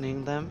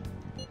threatening them?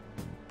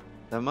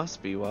 That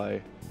must be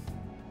why.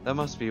 That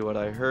must be what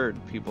I heard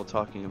people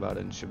talking about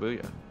in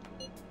Shibuya.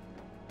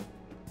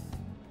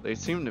 They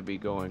seem to be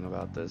going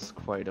about this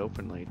quite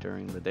openly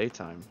during the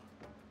daytime.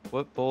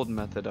 What bold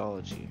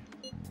methodology.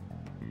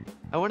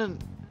 I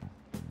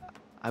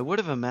would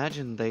have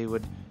imagined they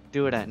would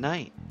do it at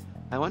night.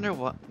 I wonder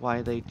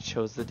why they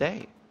chose the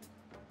day.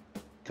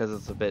 Because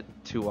it's a bit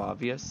too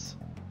obvious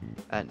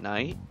at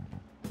night?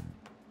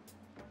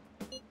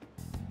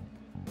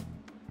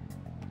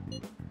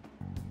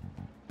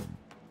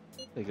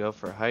 They go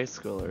for high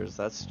schoolers,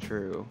 that's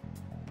true.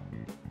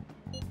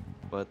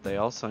 But they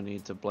also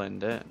need to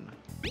blend in.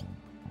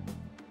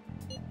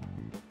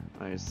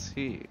 I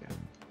see.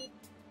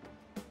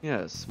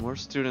 Yes, more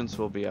students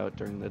will be out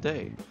during the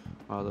day,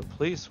 while the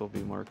police will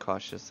be more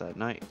cautious at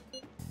night.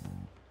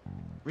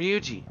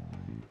 Ryuji,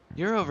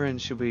 you're over in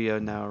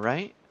Shibuya now,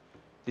 right?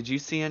 Did you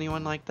see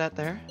anyone like that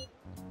there?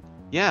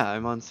 Yeah,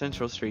 I'm on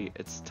Central Street.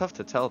 It's tough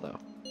to tell though.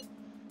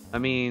 I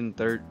mean,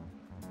 there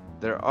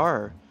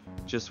are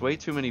just way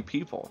too many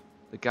people.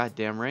 The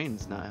goddamn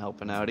rain's not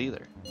helping out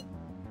either.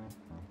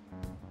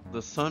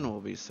 The sun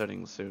will be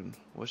setting soon.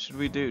 What should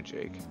we do,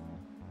 Jake?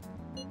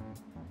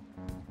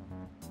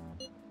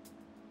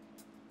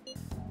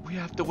 We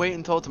have to wait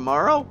until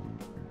tomorrow?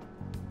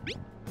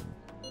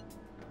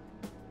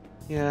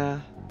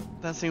 Yeah,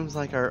 that seems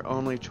like our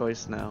only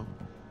choice now.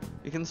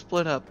 We can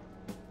split up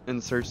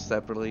and search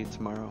separately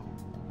tomorrow.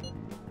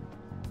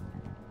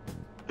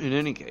 In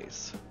any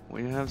case,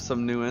 we have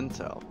some new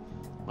intel.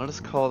 Let us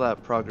call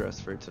that progress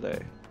for today.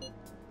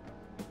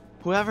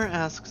 Whoever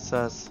asks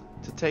us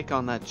to take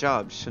on that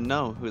job should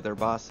know who their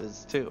boss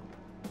is too.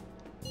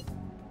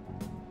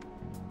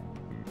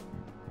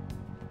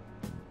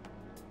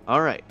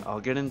 Alright, I'll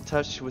get in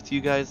touch with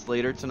you guys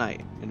later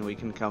tonight, and we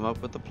can come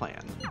up with a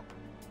plan.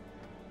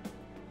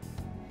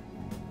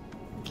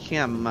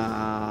 Come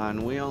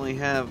on, we only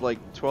have like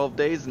 12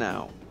 days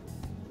now.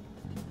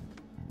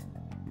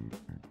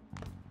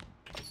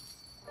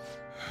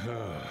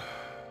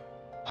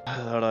 I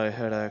thought I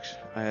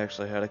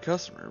actually had a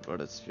customer, but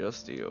it's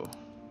just you.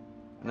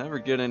 Never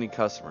get any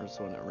customers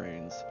when it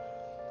rains.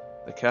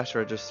 The cash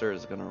register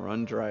is gonna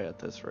run dry at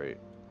this rate.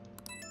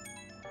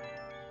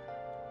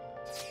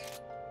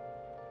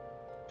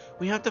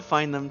 We have to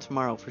find them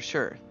tomorrow for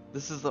sure.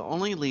 This is the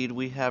only lead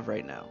we have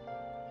right now.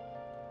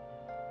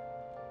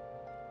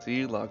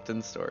 See, locked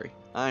in story.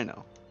 I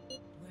know.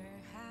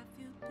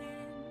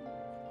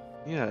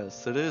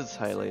 Yes, it is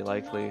highly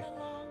likely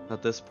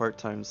that this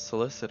part-time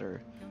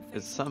solicitor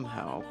is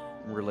somehow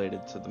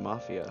related to the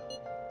Mafia.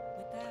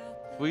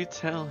 If we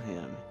tell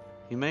him,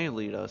 he may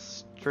lead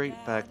us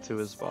straight back to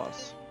his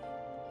boss.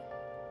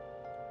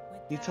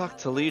 He talked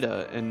to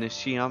Lita and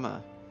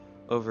Nishiyama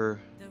over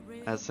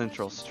at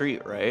Central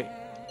Street, right?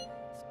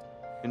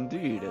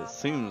 Indeed, it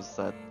seems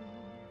that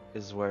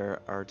is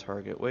where our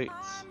target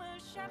waits.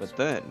 But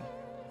then,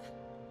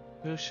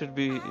 who should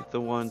be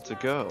the one to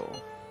go?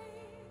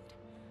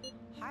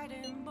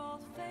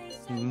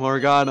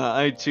 Morgana,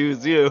 I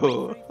choose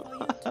you!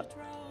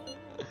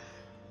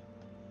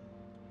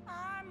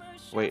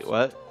 Wait,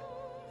 what?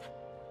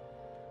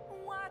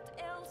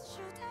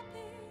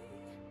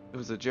 It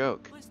was a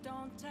joke.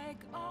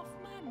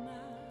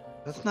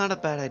 That's not a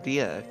bad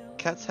idea.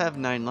 Cats have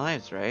 9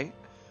 lives, right?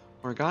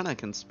 Morgana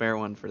can spare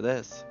one for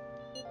this.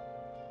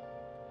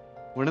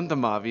 Wouldn't the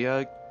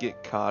Mafia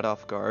get caught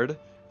off guard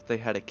if they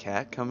had a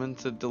cat coming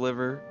to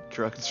deliver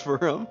drugs for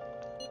them?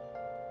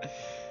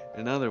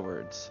 In other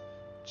words,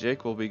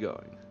 Jake will be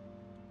going.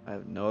 I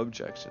have no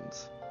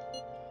objections.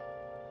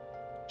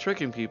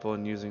 Tricking people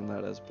and using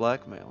that as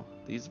blackmail.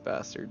 These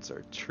bastards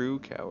are true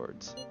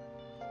cowards.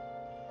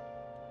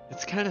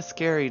 It's kind of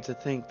scary to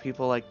think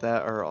people like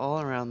that are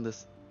all around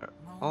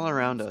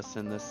us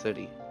in this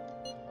city.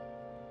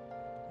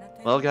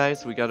 Well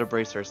guys, we gotta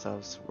brace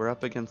ourselves. We're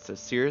up against a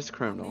serious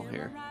criminal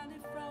here.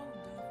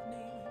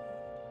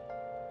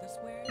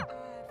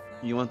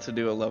 You want to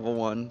do a level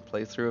 1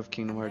 playthrough of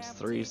Kingdom Hearts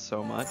 3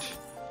 so much?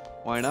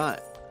 Why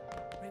not?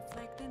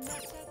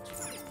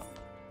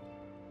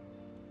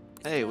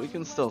 Hey, we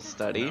can still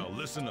study. Now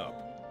listen up.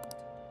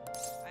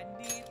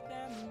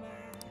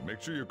 Make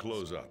sure you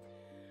close up.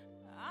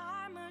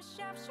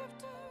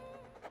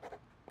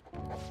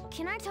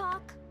 Can I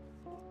talk?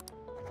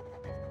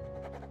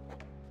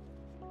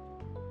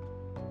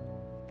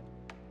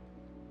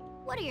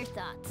 What are your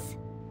thoughts?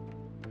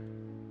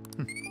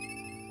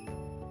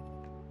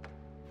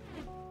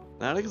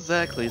 Not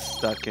exactly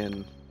stuck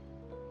in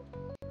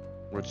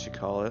what you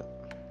call it,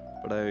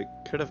 but I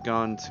could have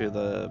gone to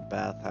the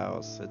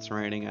bathhouse. It's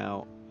raining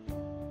out.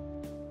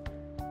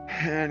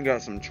 And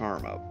got some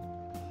charm up.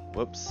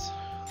 Whoops.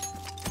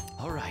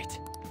 Alright.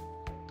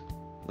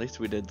 At least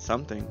we did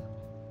something.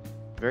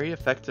 Very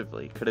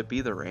effectively. Could it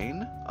be the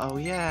rain? Oh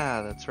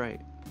yeah, that's right.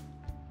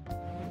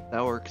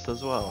 That works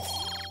as well.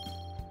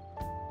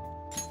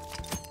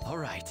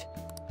 Alright.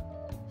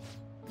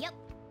 Yep.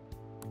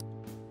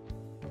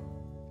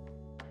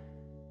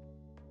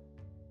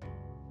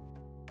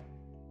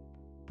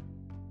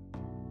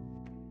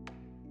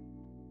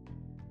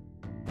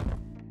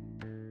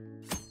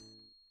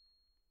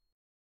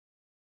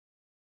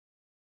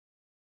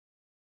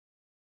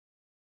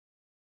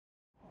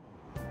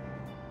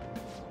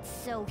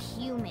 So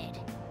humid.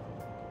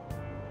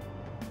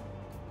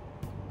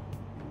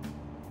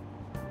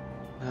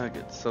 Ugh,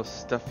 it's so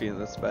stuffy in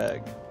this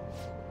bag.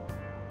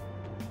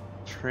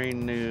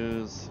 Train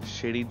news,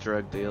 shady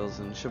drug deals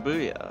in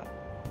Shibuya.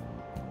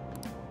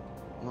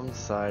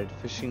 Alongside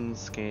phishing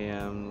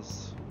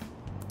scams,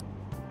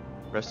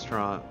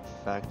 restaurant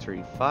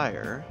factory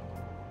fire.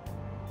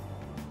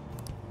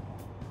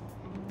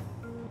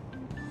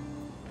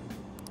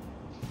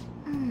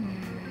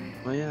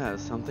 Well, yeah, Yeah,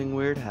 something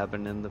weird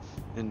happened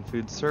in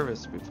food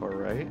service before,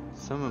 right?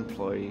 Some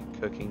employee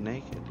cooking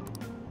naked.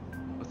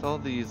 With all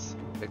these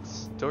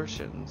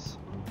extortions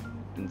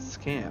and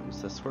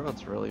scams, this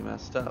world's really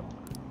messed up.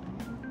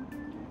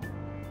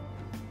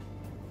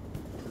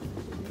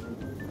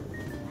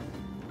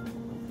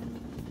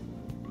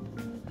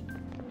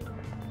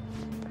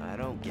 I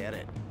don't get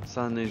it.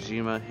 Saw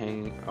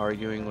Najima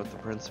arguing with the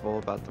principal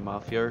about the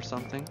mafia or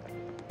something.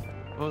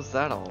 What was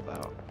that all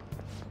about?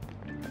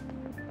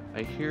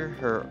 I hear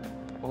her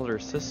older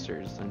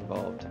sister's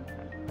involved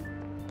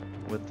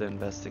with the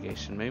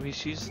investigation. Maybe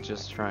she's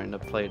just trying to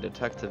play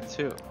detective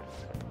too.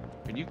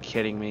 Are you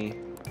kidding me?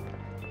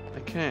 I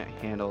can't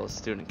handle a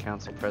student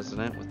council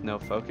president with no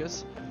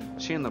focus.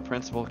 She and the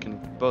principal can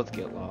both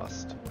get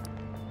lost.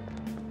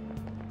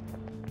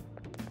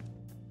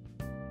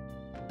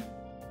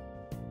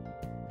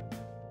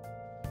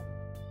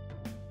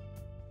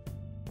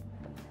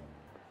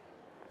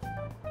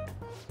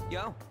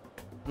 Yo.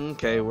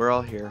 Okay, we're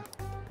all here.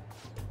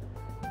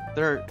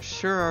 There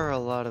sure are a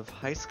lot of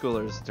high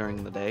schoolers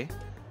during the day.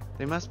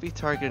 They must be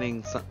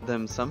targeting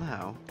them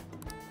somehow.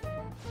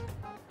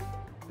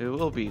 It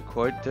will be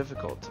quite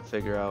difficult to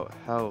figure out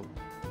how,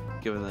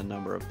 given the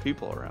number of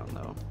people around,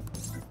 though.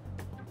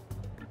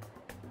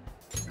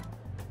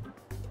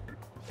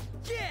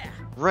 Yeah!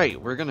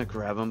 Right, we're gonna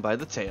grab them by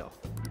the tail.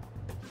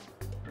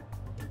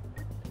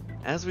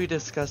 As we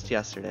discussed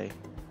yesterday,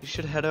 you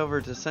should head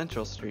over to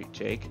Central Street,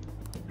 Jake.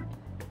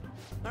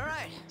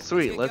 Alright.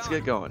 Sweet, let's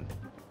get going.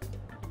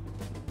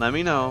 Let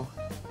me know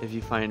if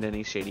you find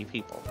any shady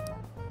people.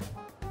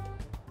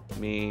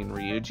 Mean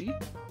Ryuji?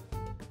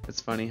 It's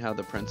funny how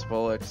the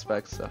principal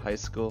expects a high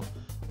school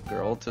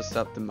girl to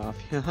stop the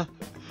mafia.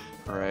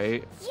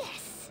 Right?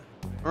 Yes!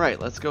 Alright,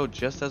 let's go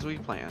just as we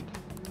planned.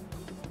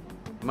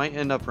 Might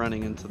end up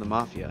running into the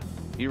mafia.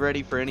 Be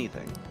ready for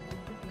anything.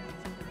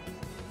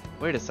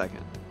 Wait a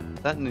second.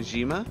 That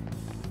Najima?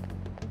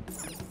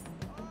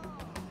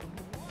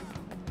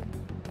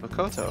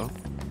 Makoto?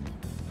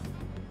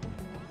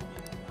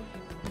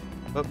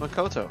 But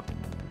Makoto,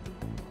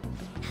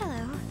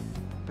 Hello.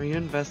 are you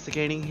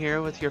investigating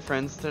here with your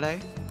friends today?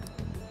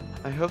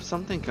 I hope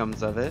something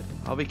comes of it.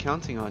 I'll be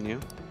counting on you.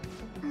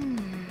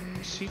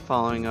 Is she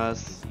following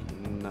us?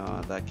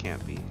 No, that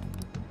can't be.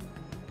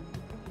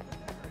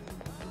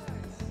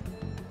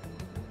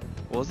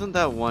 Wasn't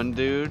that one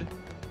dude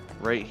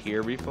right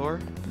here before?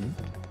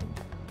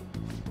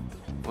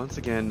 Once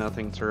again,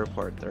 nothing to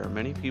report. There are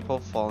many people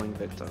falling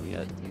victim,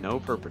 yet no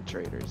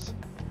perpetrators.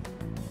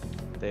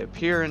 They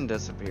appear and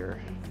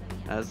disappear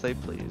as they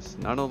please.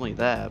 Not only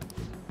that,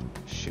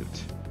 shoot.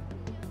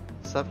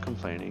 Stop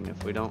complaining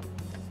if we don't.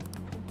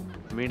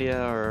 The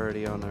media are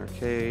already on our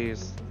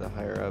case. The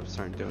higher ups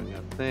aren't doing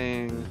a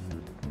thing.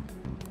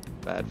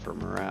 Bad for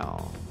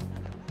morale.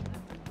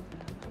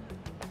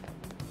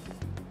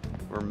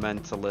 We're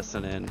meant to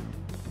listen in.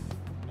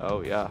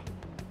 Oh yeah.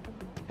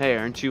 Hey,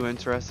 aren't you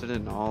interested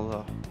in all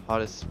the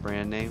hottest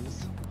brand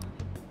names?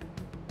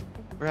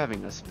 We're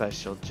having a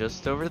special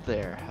just over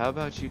there. How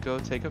about you go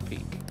take a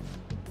peek?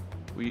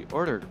 We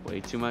ordered way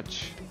too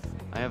much.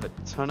 I have a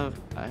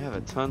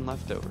ton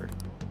left over.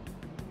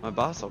 My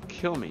boss will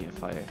kill me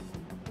if I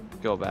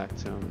go back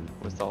to him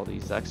with all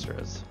these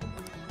extras.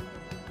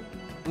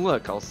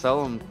 Look, I'll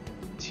sell them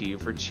to you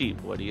for cheap.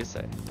 What do you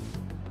say?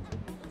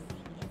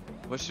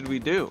 What should we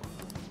do?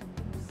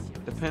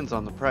 Depends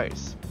on the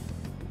price.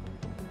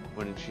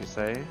 Wouldn't you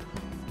say?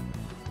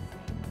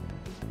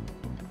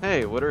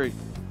 Hey,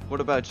 what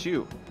about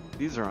you?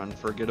 These are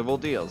unforgettable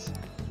deals.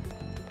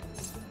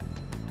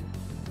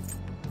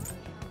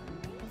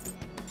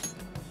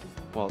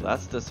 Well,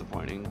 that's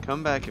disappointing.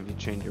 Come back if you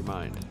change your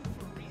mind.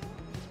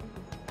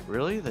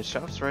 Really? The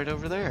shop's right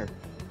over there.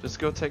 Just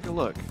go take a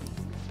look.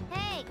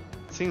 Hey!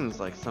 Seems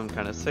like some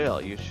kind of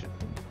sale. You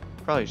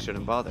probably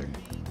shouldn't bother.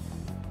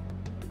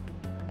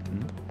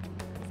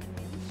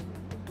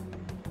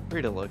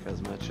 Free to look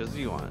as much as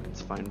you want.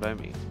 It's fine by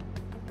me.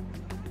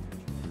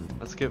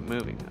 Let's get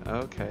moving.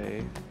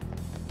 Okay.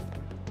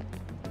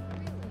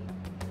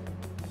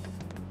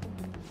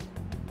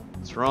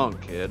 What's wrong,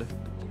 kid?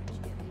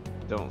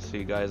 Don't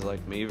see guys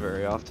like me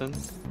very often.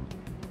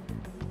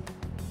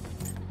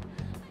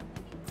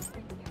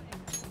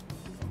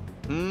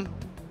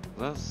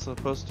 That's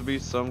supposed to be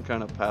some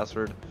kind of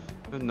password.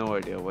 I have no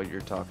idea what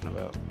you're talking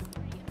about.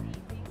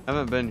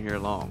 Haven't been here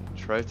long.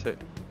 Try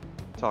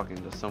talking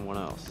to someone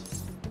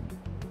else.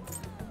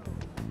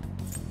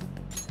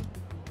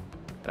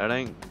 That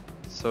ain't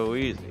so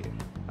easy.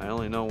 I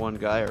only know one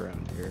guy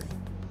around here.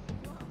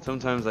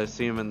 Sometimes I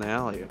see him in the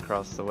alley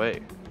across the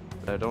way,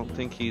 but I don't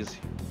think he's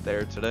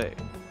there today.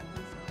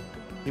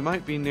 He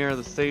might be near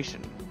the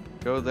station.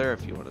 Go there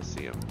if you want to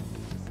see him.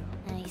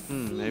 I see.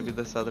 Maybe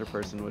this other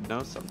person would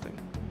know something.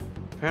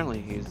 Apparently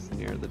he's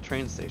near the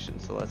train station,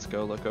 so let's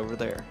go look over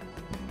there.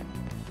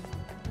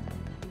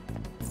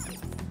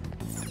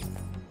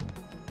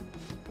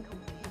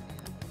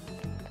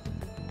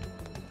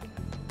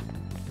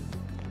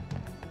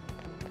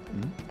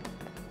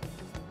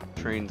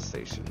 Train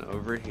station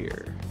over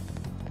here.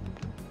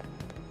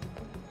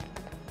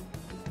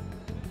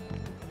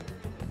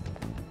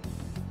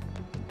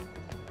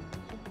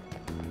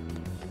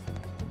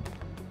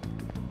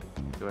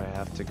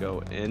 have to go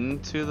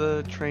into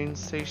the train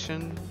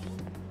station?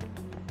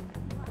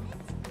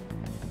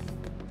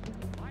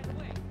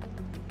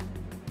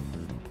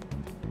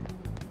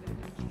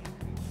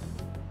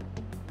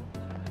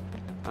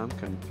 I'm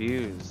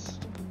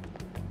confused.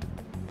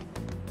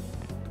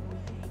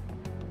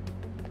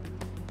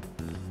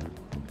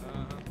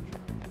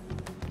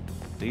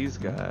 These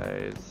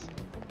guys.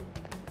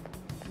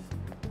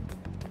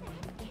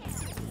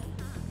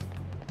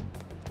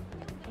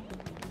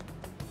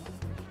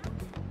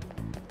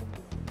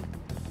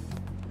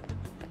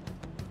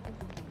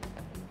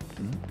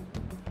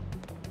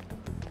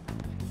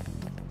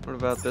 What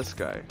about this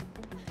guy?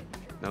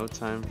 No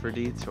time for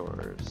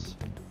detours.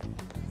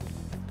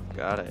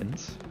 Got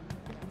it.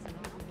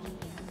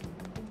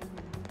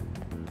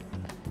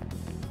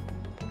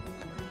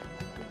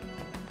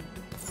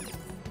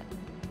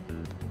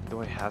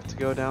 Do I have to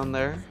go down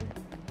there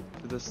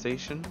to the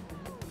station?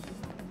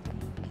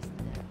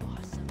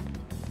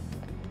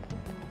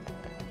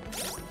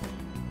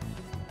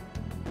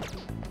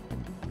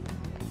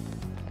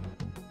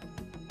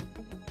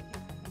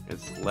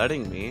 It's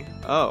letting me.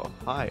 Oh,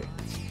 hi.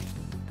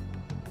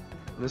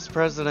 Miss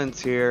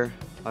President's here.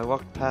 I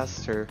walked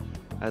past her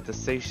at the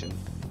station.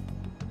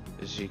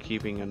 Is she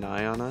keeping an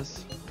eye on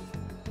us?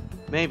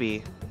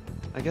 Maybe.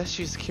 I guess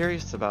she's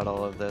curious about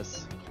all of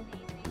this.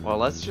 Well,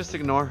 let's just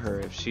ignore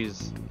her if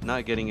she's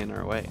not getting in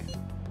our way.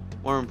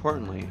 More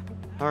importantly,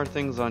 how are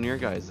things on your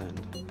guys'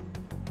 end?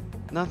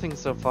 Nothing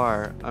so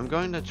far. I'm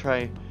going to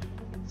try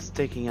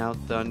staking out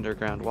the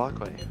underground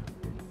walkway.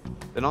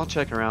 Then I'll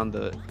check around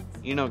the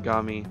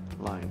Inogami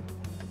line.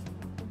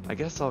 I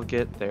guess I'll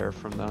get there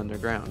from the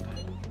underground.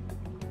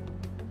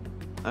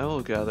 I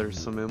will gather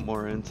some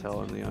more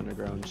intel in the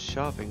underground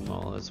shopping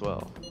mall as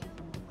well.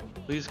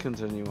 Please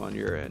continue on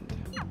your end.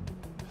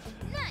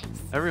 Nice.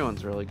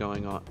 Everyone's really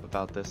going on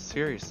about this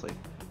seriously.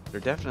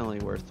 They're definitely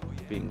worth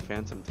being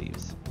phantom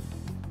thieves.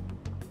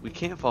 We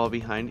can't fall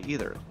behind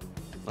either.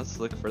 Let's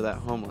look for that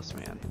homeless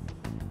man.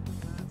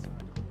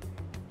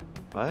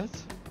 What?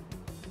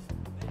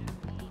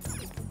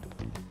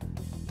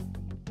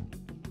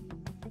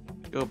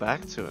 Go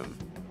back to him.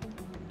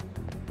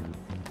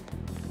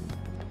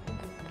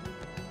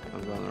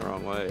 I'm going the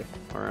wrong way.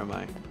 Where am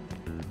I?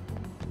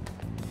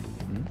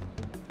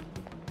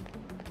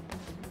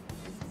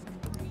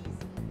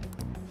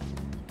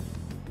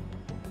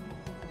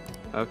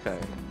 Okay.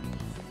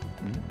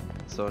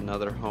 So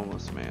another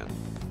homeless man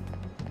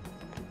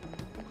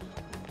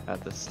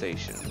at the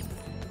station.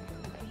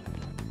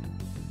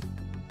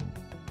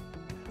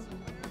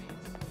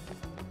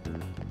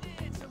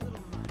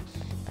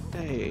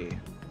 Hey.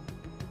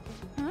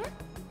 Huh?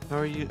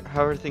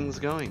 How are things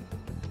going?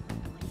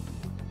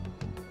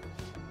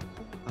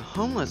 A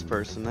homeless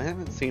person? I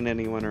haven't seen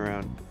anyone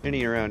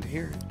around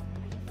here.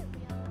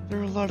 There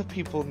are a lot of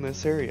people in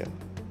this area.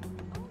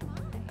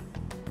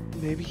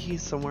 Maybe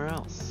he's somewhere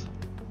else.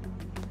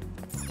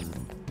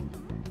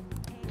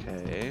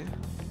 Okay.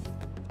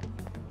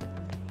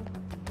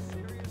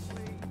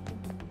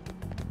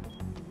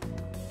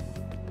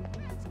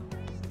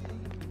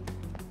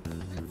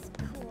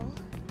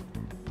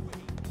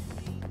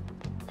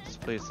 This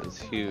place is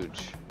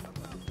huge.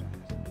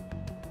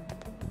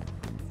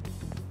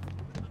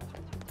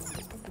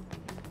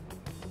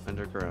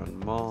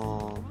 Underground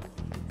mall.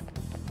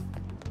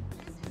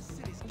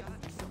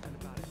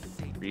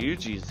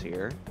 Ryuji's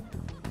here.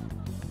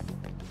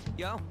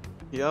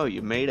 Yo,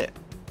 you made it.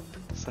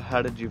 So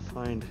did you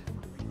find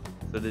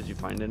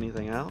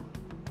anything out?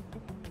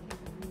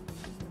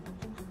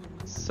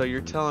 So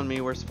you're telling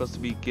me we're supposed to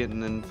be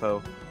getting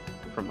info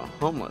from a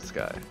homeless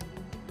guy?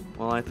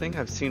 Well, I think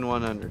I've seen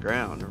one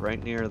underground,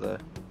 right near the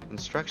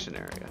construction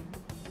area.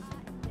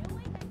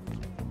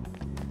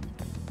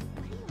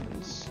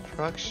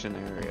 Construction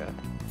area.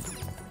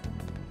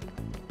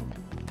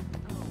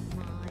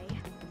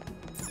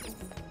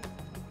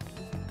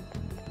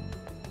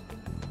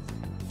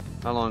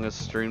 How long is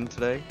stream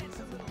today?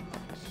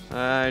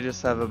 I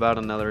just have about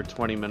another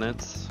 20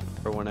 minutes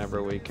for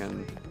whenever we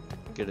can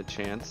get a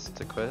chance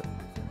to quit.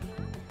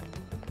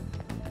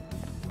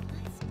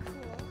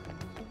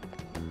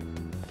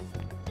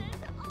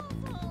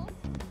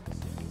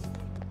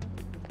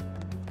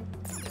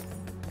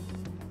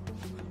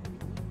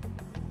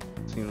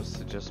 Seems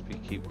to just be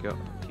keep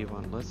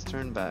on. Let's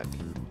turn back.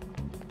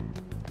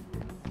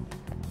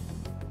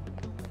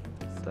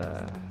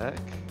 The heck?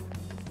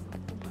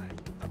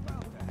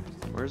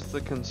 Where's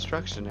the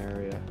construction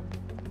area?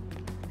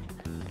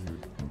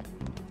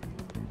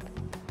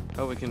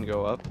 Oh, we can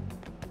go up.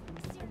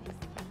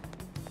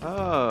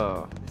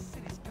 Oh.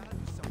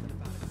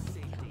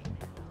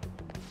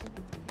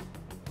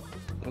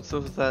 What's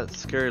with that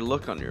scary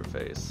look on your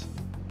face?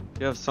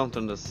 If you have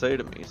something to say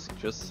to me,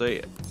 just say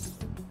it.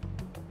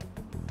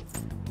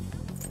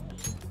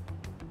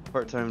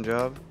 Part-time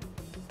job?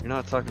 You're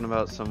not talking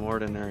about some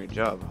ordinary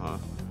job, huh?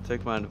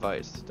 Take my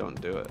advice, don't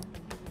do it.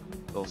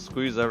 They'll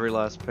squeeze every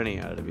last penny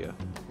out of you,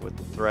 with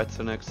threats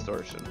and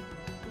extortion.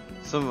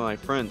 Some of my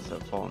friends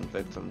have fallen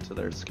victim to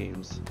their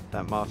schemes.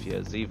 That mafia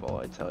is evil,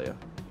 I tell you.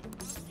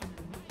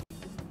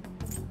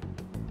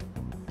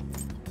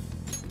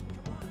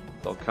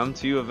 They'll come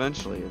to you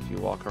eventually if you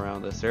walk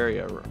around this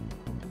area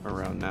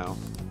around now.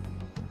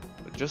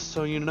 But just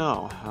so you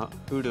know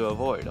who to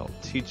avoid, I'll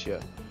teach you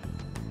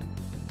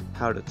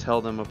how to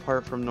tell them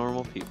apart from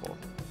normal people.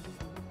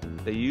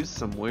 They use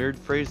some weird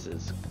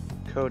phrases,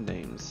 code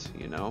names,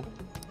 you know?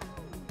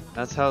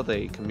 That's how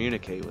they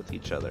communicate with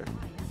each other.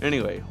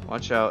 Anyway,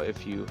 watch out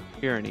if you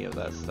hear any of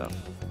that stuff.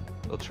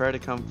 They'll try to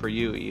come for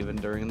you even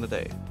during the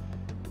day.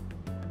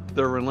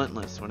 They're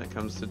relentless when it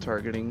comes to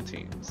targeting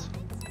teens.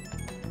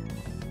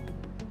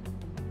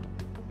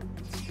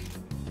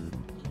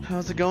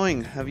 How's it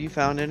going? Have you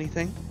found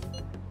anything?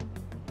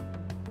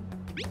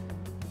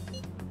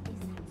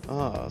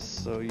 Ah,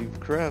 so you've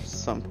grabbed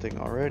something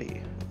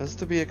already. That's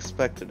to be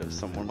expected of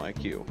someone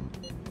like you.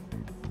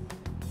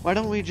 Why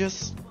don't we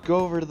just go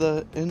over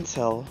the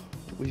intel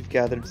we've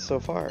gathered so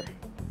far?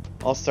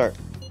 I'll start.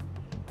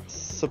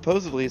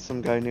 Supposedly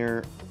some guy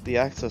near the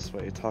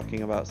accessway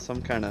talking about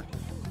some kind of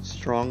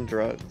strong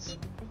drugs.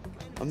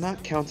 I'm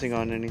not counting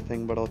on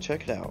anything, but I'll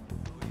check it out.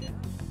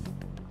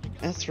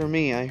 As for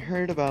me, I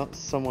heard about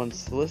someone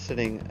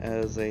soliciting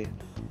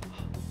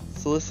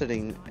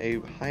a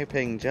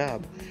high-paying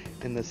job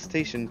in the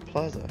station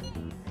plaza.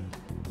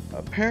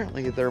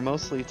 Apparently, they're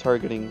mostly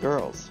targeting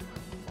girls.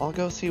 I'll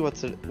go see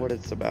what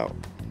it's about.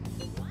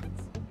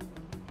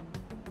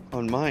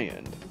 On my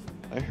end,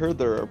 I heard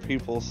there are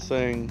people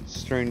saying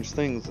strange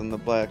things in the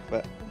back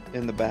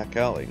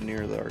alley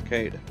near the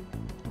arcade.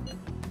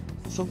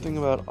 Something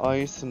about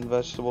ice and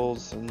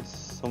vegetables, and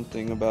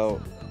something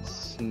about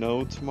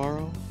snow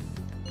tomorrow.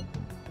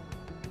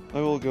 I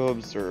will go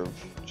observe,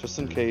 just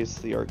in case.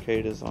 The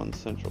arcade is on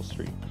Central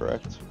Street,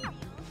 correct?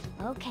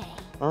 Okay.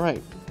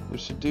 Alright, we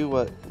should do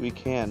what we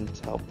can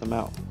to help them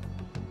out.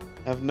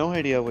 I have no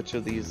idea which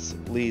of these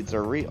leads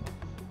are real.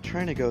 I'm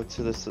trying to go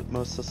to the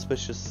most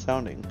suspicious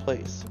sounding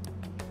place.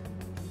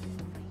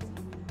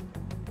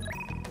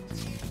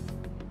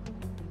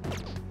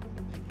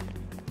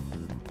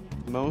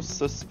 Most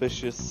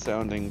suspicious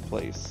sounding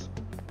place.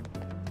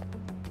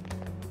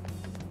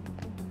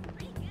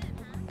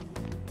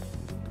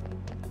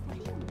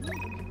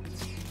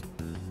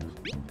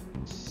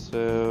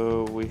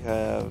 So we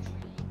have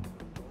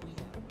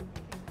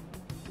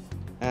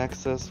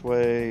access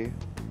way,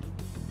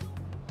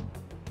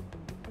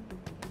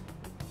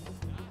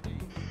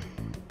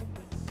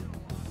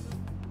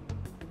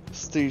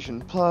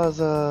 Station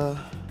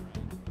Plaza,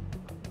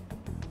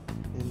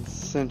 and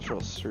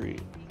Central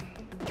Street.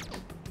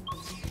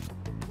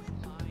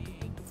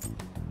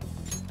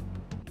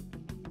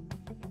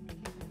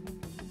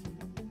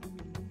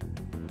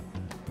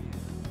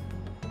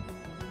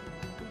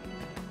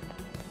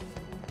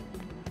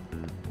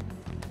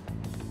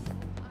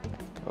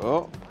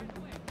 Oh.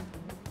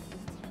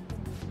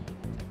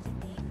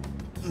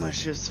 My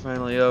shift's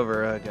finally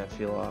over. I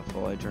feel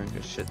awful. I drank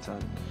a shit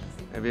ton.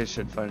 Maybe I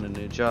should find a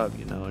new job,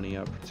 you know, any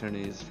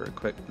opportunities for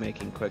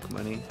making quick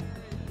money.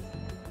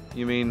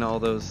 You mean all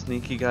those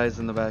sneaky guys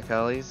in the back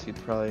alleys?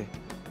 You'd probably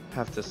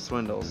have to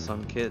swindle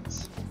some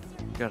kids.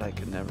 God, I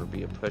could never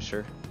be a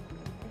pusher.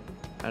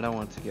 I don't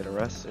want to get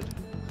arrested.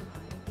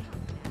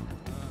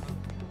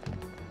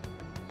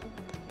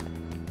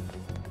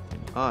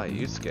 Ah,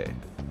 Yusuke.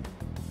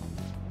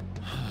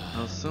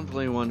 I was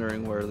simply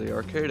wondering where the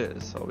arcade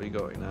is. I'll be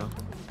going now.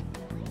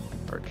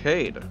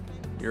 Arcade?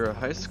 You're a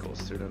high school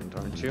student,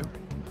 aren't you?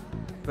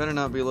 Better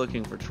not be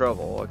looking for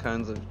trouble. What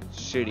kinds of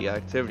shady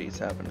activities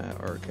happen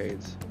at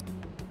arcades?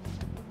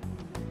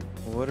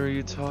 What are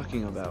you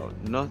talking about?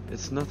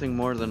 It's nothing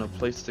more than a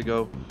place to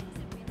go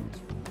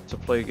to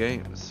play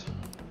games.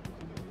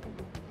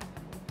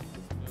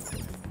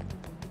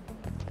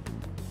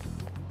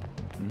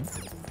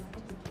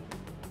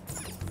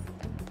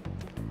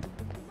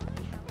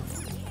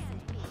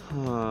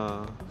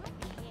 Huh.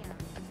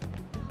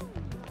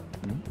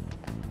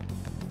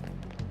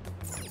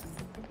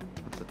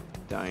 That's a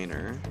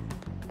diner.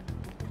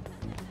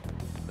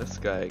 This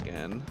guy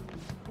again.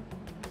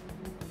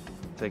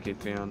 Take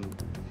it found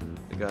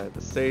the guy at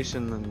the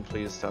station, then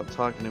please stop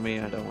talking to me.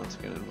 I don't want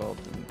to get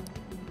involved in.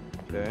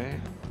 Okay.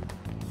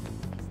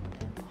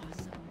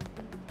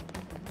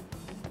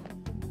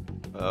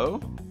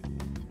 Oh?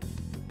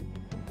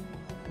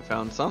 I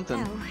found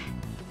something. Oh.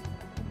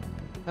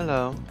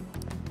 Hello.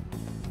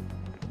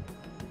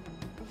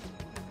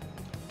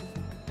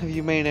 Have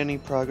you made any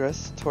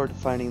progress toward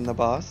finding the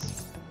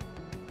boss?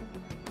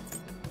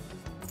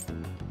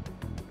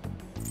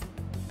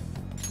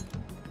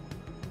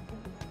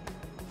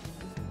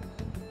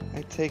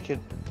 I take it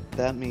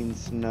that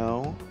means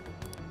no.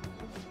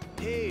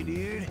 Hey,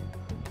 dude.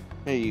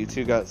 Hey, you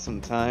two got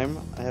some time?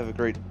 I have a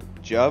great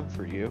job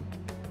for you.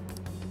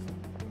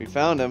 We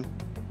found him.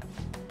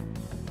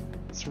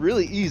 It's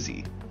really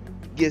easy.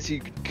 Guess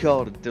you could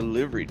call it a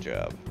delivery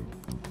job.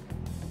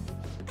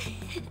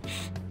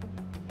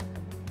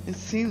 It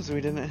seems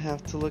we didn't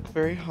have to look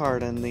very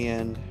hard in the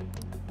end.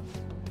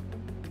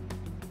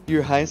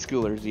 You're high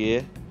schoolers,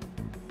 yeah?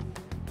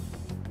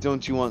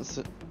 Don't you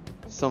want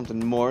something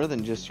more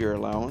than just your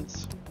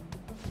allowance?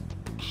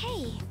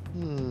 Hey.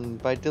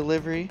 By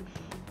delivery,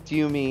 Do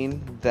you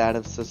mean that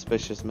of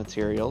suspicious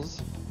materials?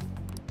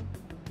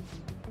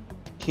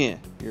 Heh,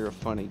 you're a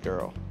funny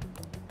girl.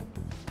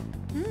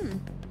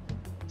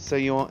 So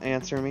you won't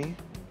answer me?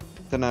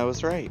 Then I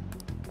was right.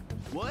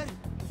 What?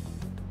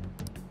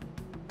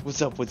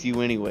 What's up with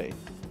you anyway?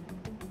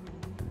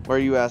 Why are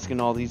you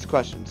asking all these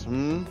questions,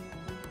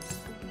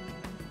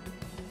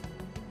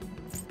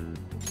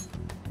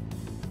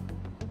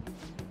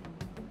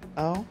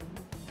 Oh?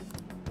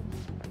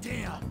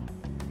 Damn.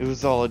 It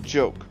was all a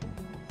joke.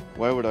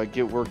 Why would I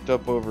get worked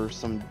up over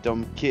some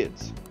dumb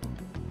kids?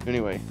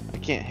 Anyway, I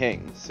can't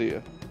hang. See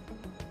ya.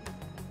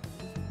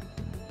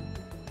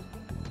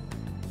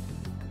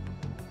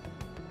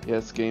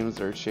 Yes, games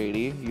are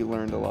shady. You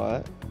learned a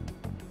lot.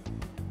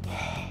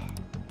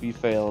 You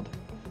failed.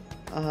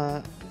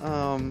 If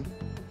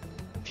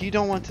you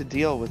don't want to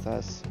deal with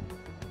us,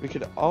 we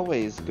could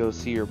always go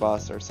see your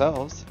boss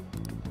ourselves.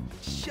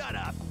 Shut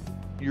up.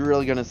 You're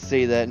really gonna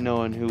say that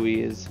knowing who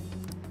he is?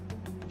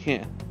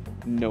 Yeah,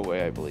 no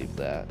way I believe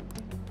that.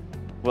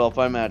 Well, if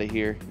I'm out of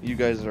here, you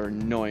guys are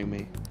annoying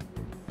me.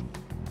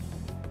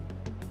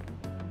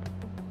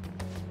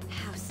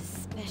 How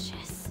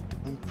suspicious.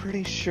 I'm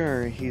pretty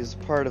sure he's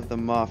part of the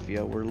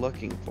mafia we're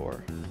looking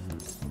for.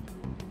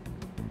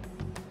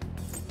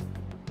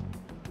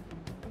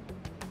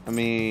 I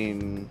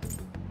mean,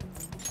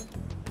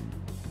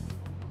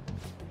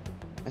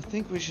 I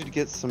think we should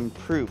get some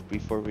proof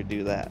before we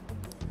do that.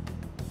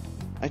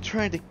 I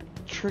tried to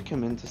trick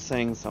him into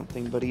saying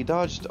something, but he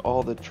dodged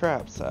all the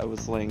traps I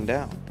was laying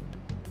down.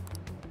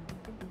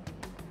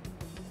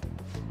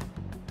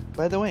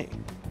 By the way,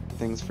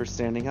 thanks for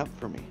standing up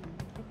for me.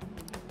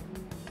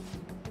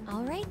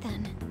 All right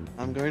then.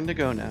 I'm going to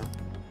go now.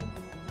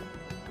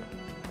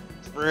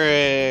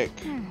 Frick!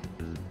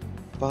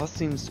 Boss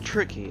seems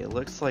tricky. It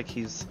looks like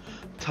he's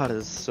taught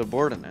his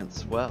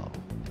subordinates well.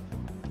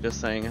 Just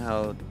saying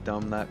how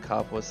dumb that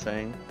cop was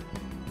saying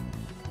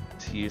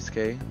to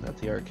Yusuke that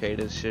the arcade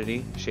is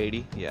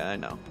shady? Yeah, I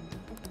know.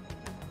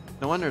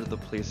 No wonder the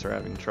police are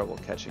having trouble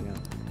catching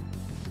him.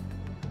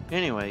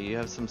 Anyway, you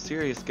have some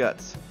serious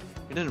guts.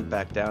 You didn't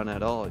back down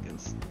at all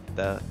against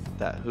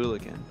that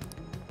hooligan.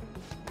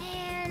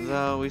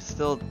 Though we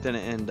still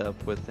didn't end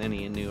up with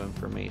any new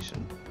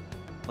information.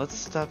 Let's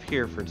stop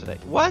here for today.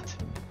 What?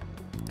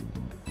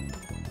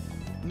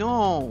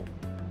 No!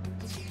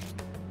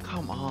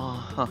 Come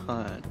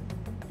on.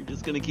 You're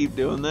just gonna keep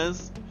doing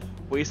this?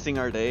 Wasting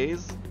our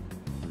days?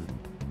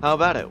 How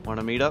about it?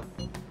 Wanna meet up?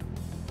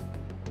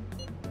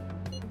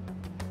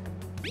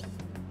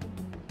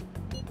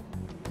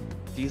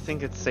 Do you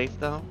think it's safe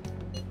though?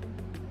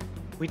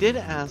 We did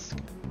ask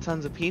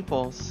tons of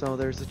people, so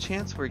there's a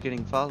chance we're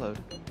getting followed.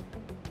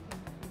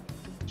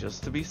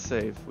 Just to be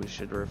safe, we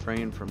should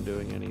refrain from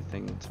doing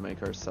anything to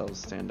make ourselves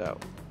stand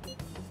out.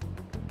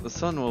 The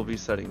sun will be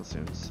setting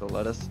soon, so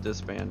let us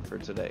disband for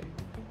today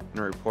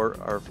and report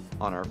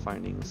on our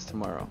findings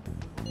tomorrow.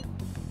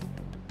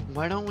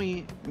 Why don't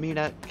we meet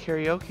at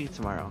karaoke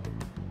tomorrow?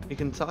 We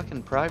can talk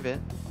in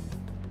private,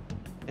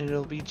 and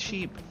it'll be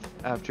cheap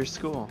after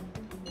school.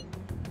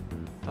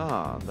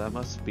 Ah, that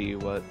must be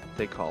what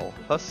they call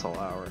hustle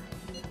hour.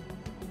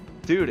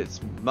 Dude,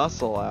 it's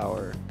muscle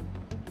hour.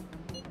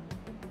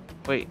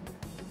 Wait,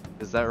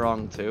 is that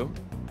wrong too?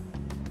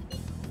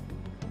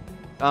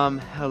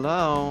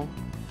 Hello?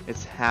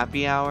 It's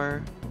happy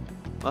hour?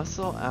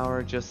 Muscle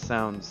hour just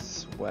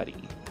sounds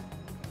sweaty.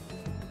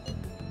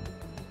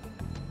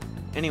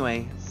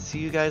 Anyway, see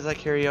you guys at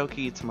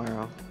karaoke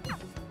tomorrow.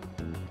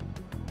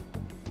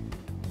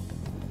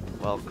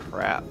 Well,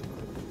 crap.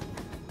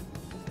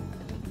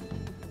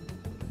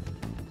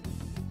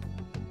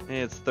 Hey,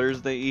 it's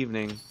Thursday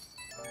evening.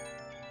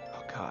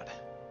 Oh god.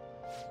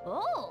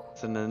 Oh!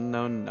 It's an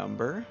unknown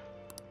number?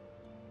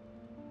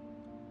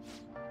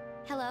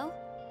 Hello?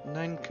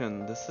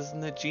 Nine-kun, this is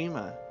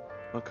Najima.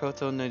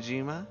 Makoto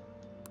Najima?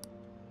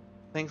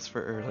 Thanks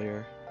for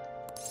earlier.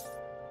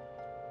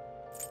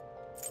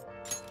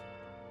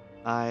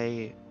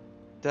 I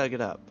dug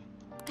it up.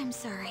 I'm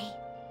sorry.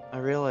 I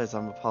realize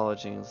I'm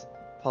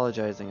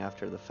apologizing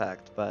after the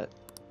fact, but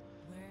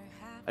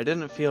I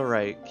didn't feel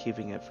right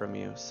keeping it from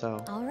you,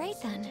 so... All right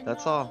then.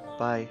 That's all.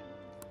 Bye.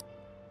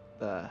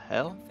 The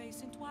hell?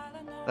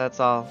 That's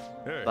all.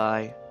 Hey.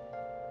 Bye.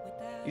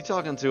 You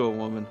talking to a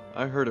woman?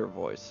 I heard her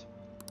voice.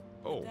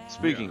 Oh,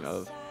 Speaking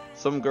of,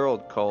 some girl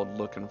called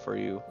looking for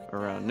you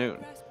around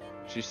noon.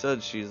 She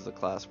said she's the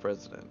class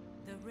president.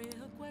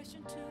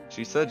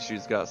 She said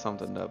she's got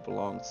something that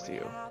belongs to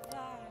you.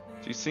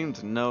 She seemed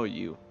to know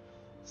you,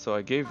 so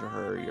I gave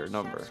her your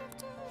number.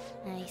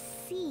 I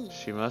see.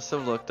 She must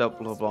have looked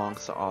up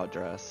LeBlanc's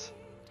address,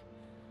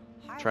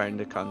 trying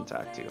to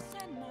contact you.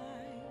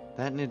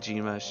 That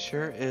Najima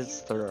sure is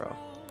thorough.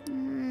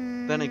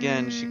 Then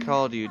again, she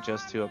called you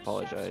just to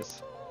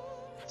apologize.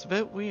 It's a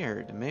bit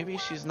weird. Maybe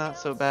she's not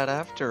so bad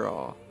after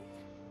all.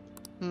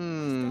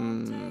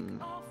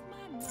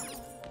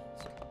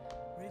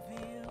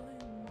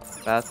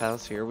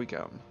 Bathhouse, here we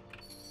go.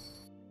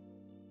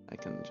 I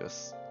can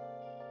just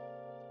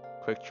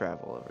quick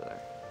travel over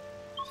there.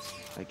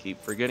 I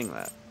keep forgetting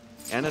that.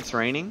 And it's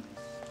raining?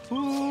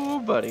 Ooh,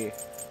 buddy.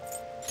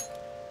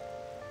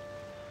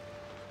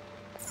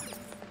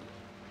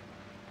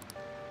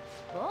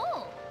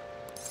 Oh!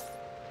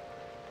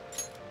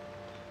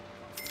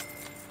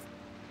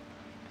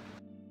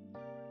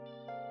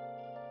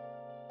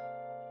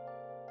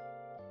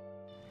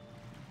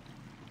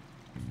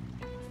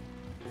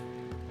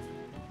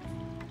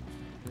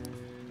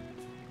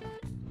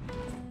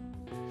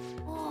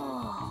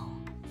 Whoa.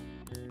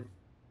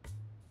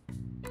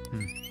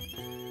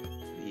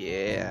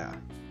 Yeah.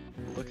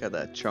 Look at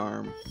that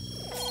charm.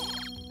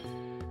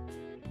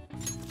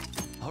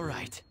 All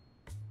right.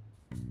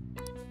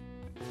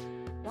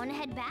 Wanna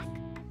head back?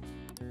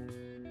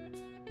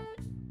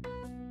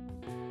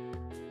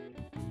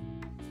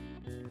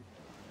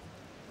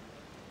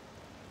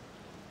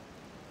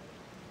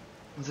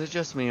 Is it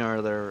just me, or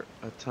are there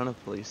a ton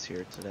of police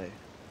here today?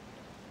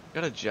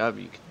 Got a job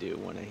you could do,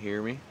 wanna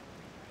hear me?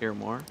 Hear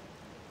more?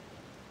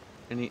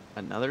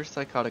 Another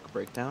psychotic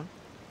breakdown?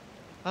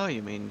 Oh,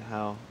 you mean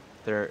how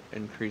they're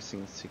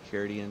increasing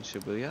security in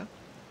Shibuya?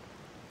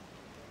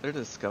 They're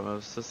the scum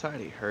of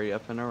society. Hurry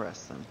up and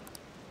arrest them.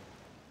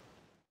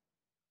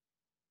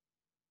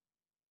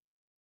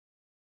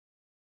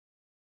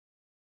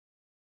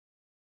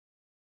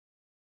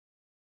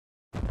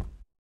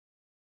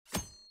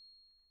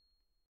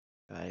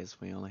 Guys,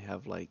 we only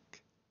have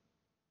like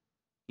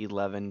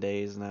 11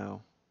 days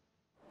now.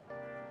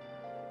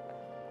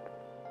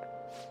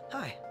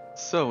 Hi.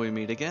 So we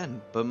meet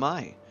again, but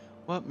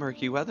what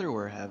murky weather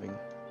we're having.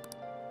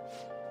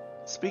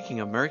 Speaking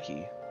of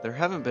murky, there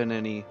haven't been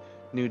any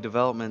new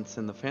developments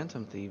in the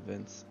Phantom thief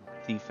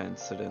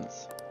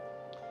incidents.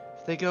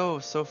 If they go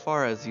so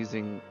far as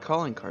using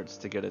calling cards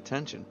to get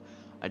attention,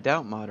 I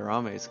doubt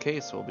Madarame's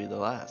case will be the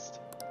last.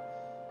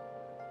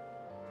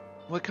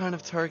 What kind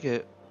of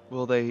target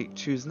will they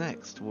choose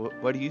next?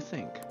 What do you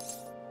think?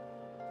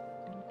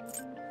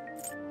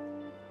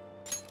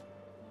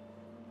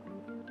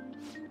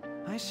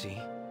 I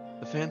see.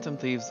 The Phantom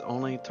Thieves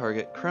only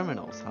target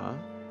criminals, huh?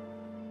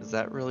 Is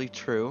that really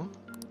true?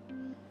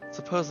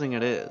 Supposing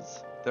it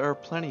is, there are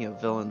plenty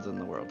of villains in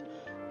the world.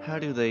 How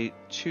do they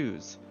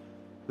choose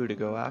who to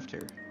go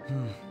after?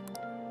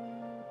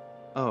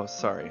 Oh,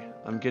 sorry.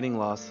 I'm getting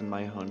lost in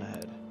my own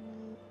head.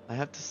 I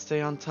have to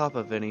stay on top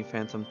of any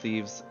Phantom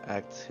Thieves'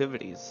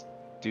 activities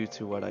due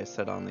to what I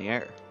said on the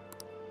air.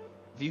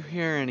 If you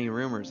hear any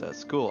rumors at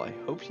school, I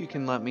hope you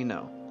can let me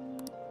know.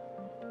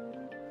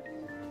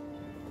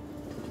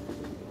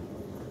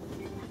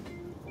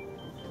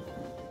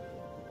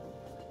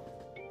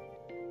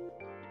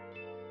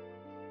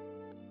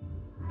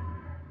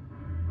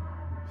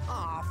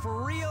 Aw,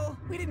 for real?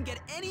 We didn't get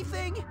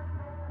anything?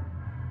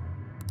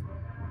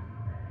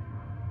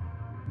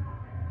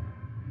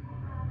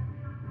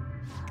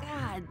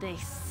 God, they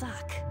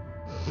suck.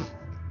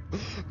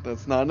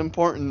 That's not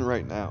important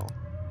right now.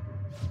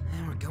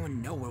 And we're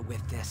going nowhere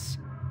with this.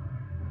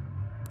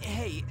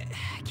 Hey,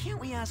 can't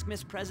we ask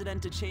Miss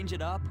President to change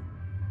it up?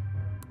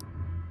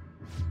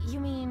 You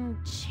mean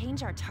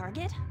change our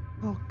target?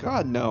 Oh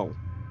god, no.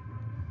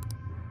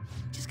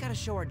 Just gotta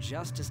show our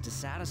justice to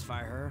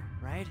satisfy her,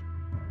 right?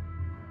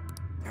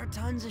 There are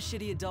tons of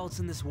shitty adults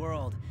in this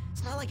world.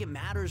 It's not like it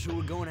matters who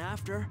we're going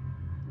after.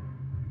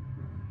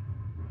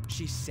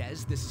 She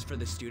says this is for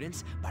the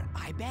students, but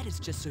I bet it's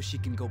just so she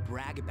can go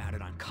brag about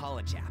it on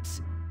college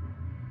apps.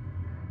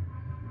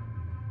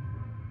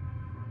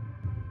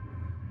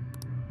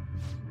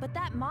 But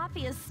that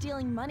mafia's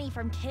stealing money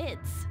from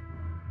kids.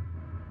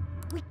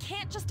 We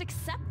can't just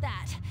accept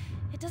that.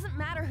 It doesn't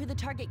matter who the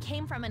target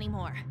came from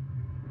anymore.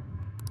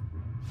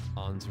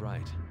 An's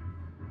right.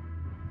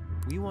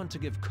 We want to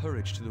give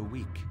courage to the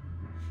weak.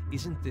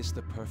 Isn't this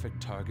the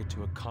perfect target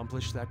to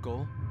accomplish that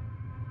goal?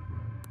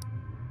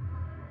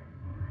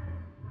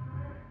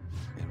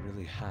 They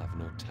really have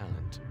no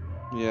talent.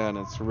 Yeah, and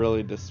it's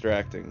really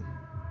distracting.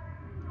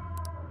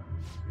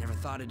 Never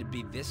thought it'd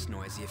be this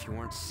noisy if you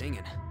weren't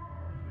singing.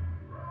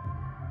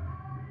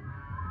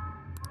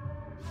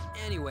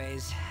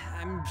 Anyways,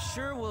 I'm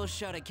sure we'll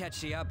try to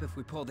catch you up if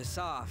we pull this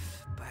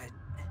off,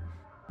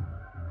 but...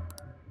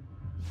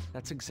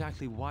 That's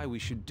exactly why we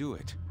should do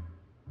it.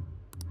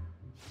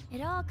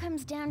 It all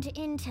comes down to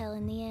intel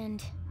in the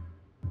end.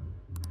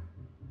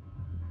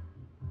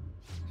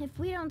 If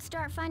we don't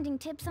start finding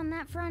tips on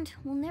that front,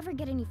 we'll never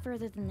get any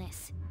further than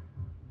this.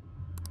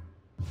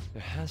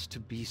 There has to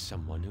be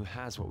someone who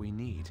has what we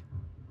need.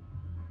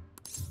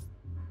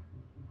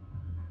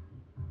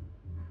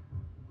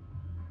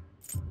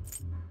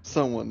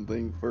 Someone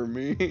think for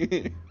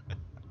me.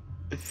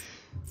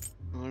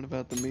 What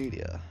about the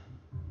media?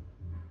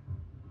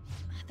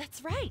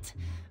 That's right.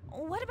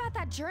 What about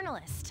that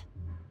journalist?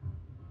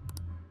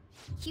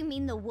 You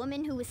mean the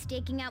woman who was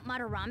staking out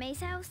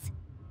Madarame's house?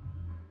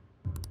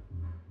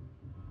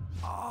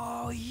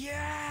 Oh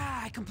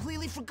yeah, I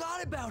completely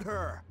forgot about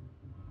her.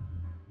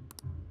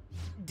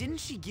 Didn't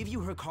she give you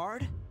her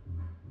card?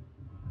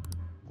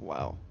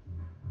 Wow.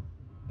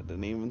 I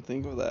didn't even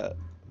think of that.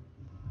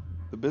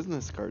 The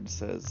business card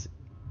says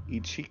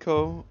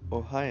Ichiko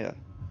Ohaya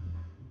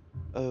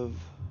of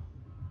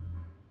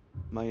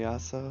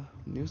Mayasa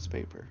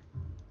newspaper.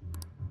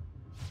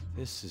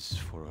 This is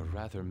for a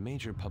rather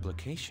major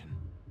publication.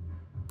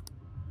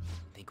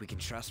 Think we can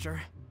trust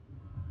her?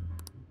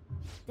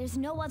 There's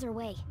no other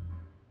way.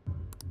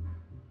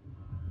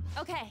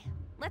 Okay,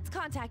 let's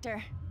contact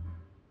her.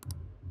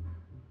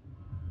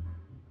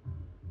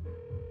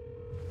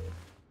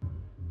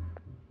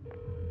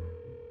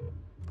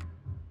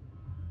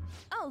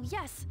 Oh,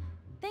 yes.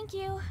 Thank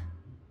you.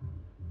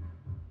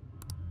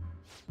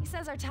 He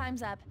says our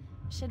time's up.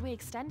 Should we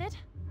extend it?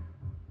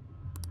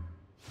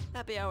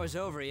 Happy hour's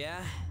over,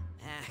 yeah?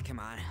 Come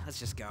on, let's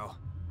just go.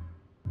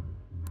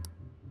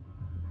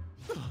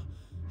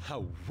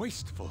 How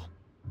wasteful.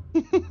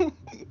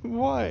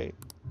 Why?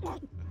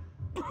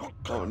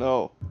 Oh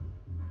no.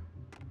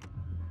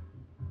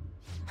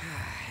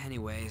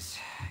 Anyways,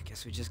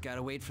 guess we just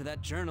gotta wait for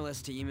that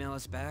journalist to email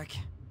us back.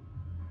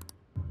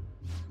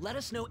 Let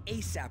us know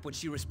ASAP when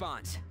she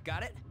responds.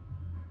 Got it?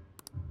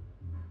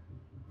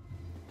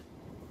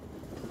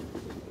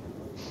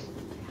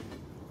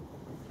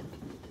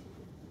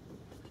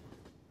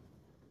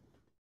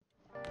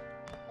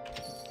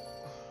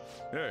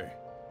 Hey.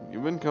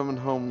 You've been coming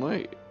home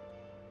late.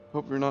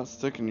 Hope you're not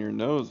sticking your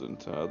nose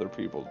into other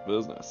people's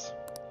business.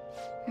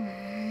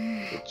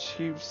 The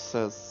chief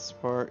says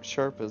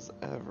sharp as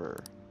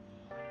ever.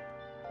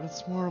 But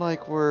it's more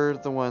like we're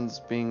the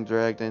ones being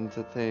dragged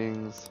into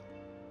things.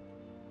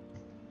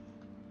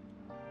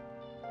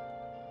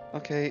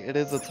 Okay, it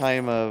is a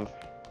time of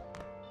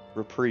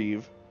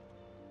reprieve.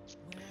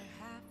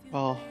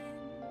 Well,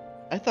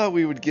 I thought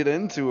we would get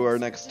into our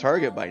next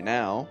target by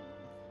now,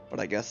 but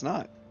I guess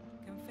not.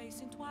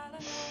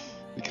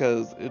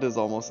 Because it is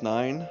almost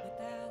 9.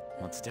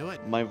 Let's do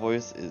it. My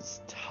voice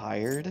is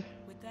tired.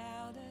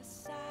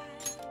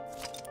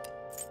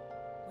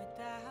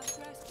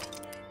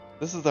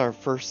 This is our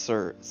first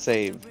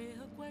save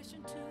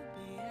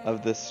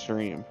of this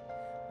stream.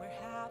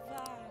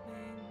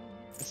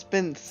 It's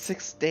been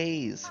 6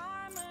 days.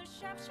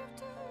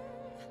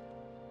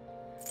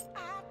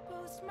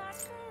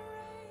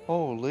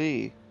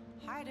 Holy.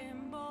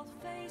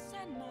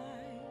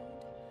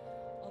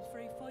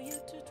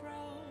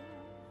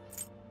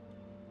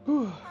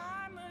 Whew.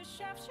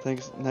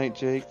 Thanks, Night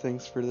Jake.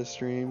 Thanks for the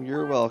stream.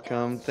 You're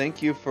welcome.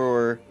 Thank you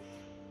for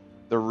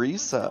the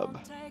resub.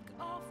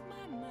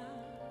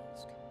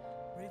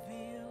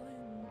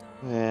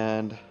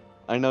 And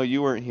I know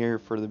you weren't here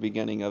for the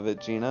beginning of it,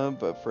 Gina,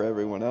 but for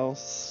everyone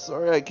else,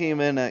 sorry I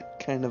came in at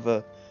kind of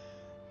a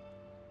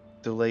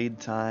delayed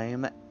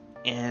time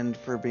and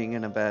for being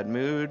in a bad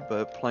mood,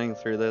 but playing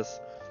through this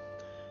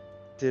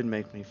did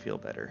make me feel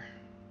better.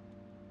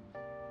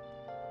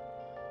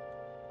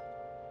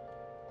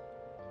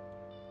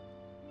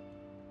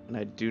 And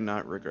I do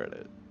not regret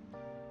it.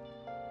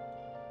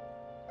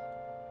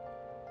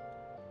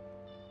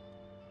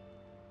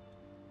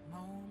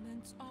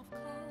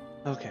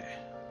 Okay.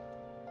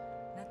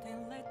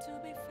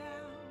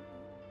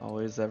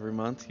 Always every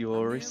month you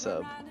will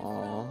resub.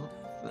 Aw,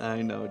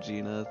 I know,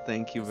 Gina.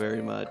 Thank you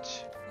very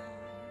much.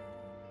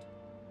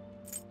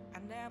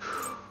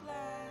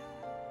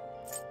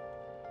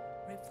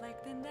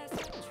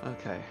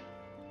 Okay.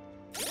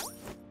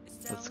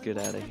 Let's get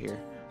out of here.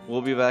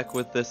 We'll be back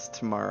with this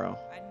tomorrow.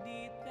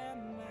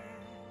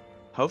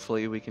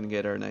 Hopefully we can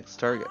get our next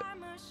target.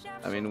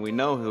 I mean, we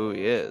know who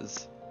he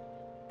is.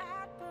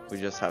 We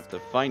just have to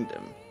find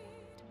him.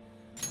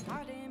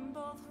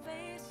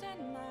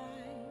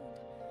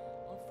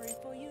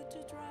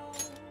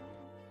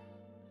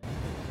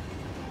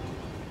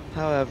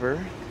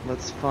 However,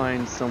 let's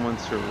find someone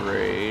to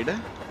raid. I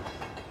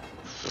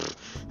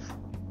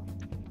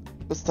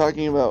was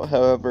talking about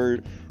however,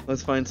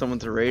 let's find someone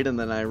to raid, and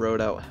then I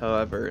wrote out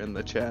however in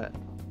the chat.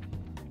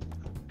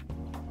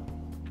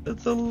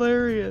 That's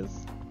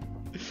hilarious.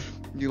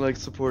 You like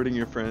supporting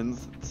your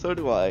friends? So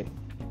do I.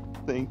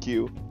 Thank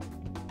you.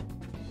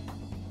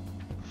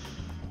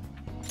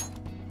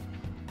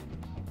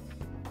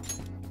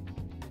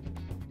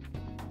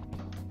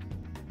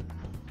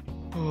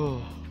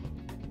 Oh,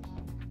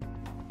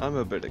 I'm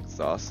a bit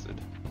exhausted.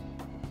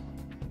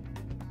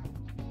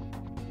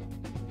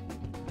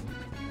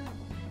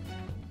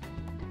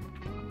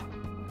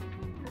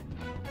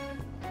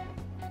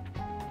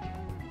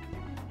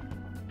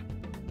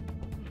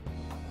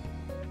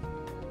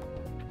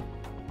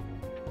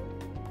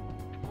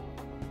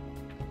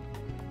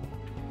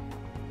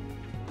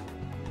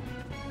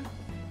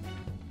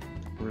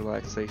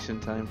 Relaxation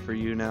time for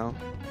you now?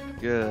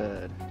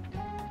 Good.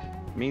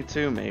 Me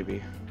too,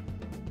 maybe.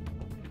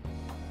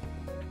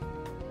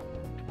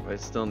 I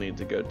still need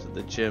to go to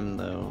the gym,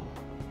 though.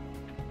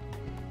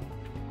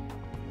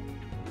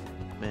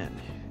 Man,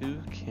 who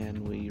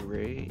can we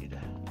raid?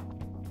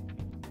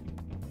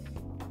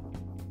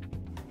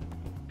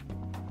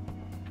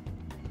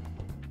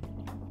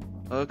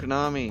 Oh,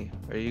 Konami,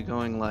 are you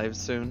going live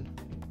soon?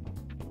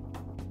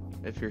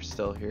 If you're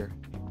still here.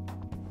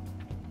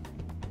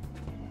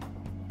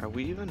 Are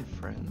we even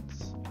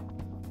friends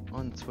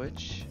on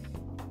Twitch?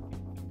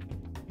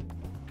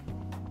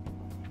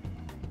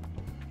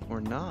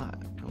 Or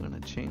not? I'm gonna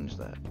change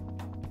that.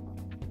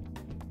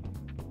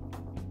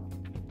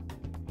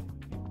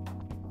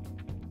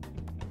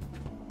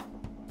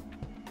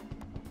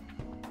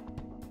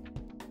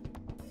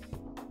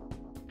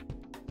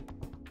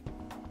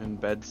 in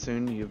bed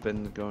soon. You've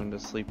been going to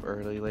sleep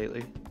early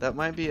lately. That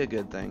might be a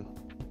good thing.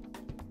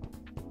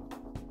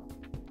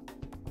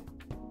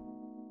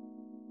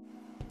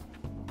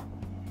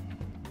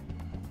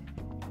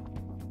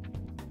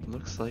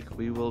 Looks like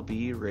we will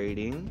be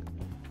raiding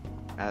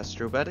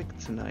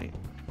Astrobetic tonight.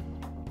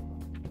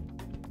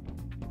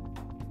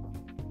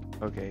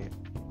 Okay.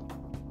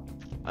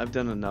 I've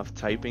done enough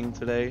typing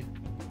today.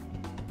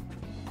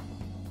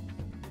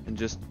 And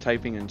just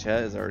typing in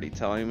chat is already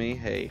telling me,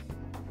 hey,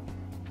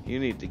 you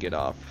need to get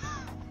off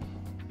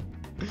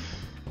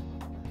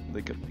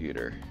the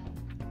computer.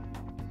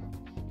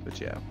 But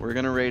yeah, we're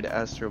gonna raid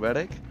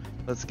Astrobetic.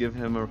 Let's give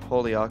him a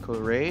Holy Aqua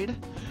raid.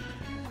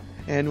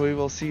 And we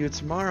will see you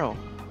tomorrow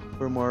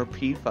for more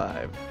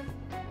P5.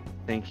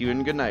 Thank you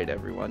and good night,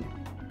 everyone.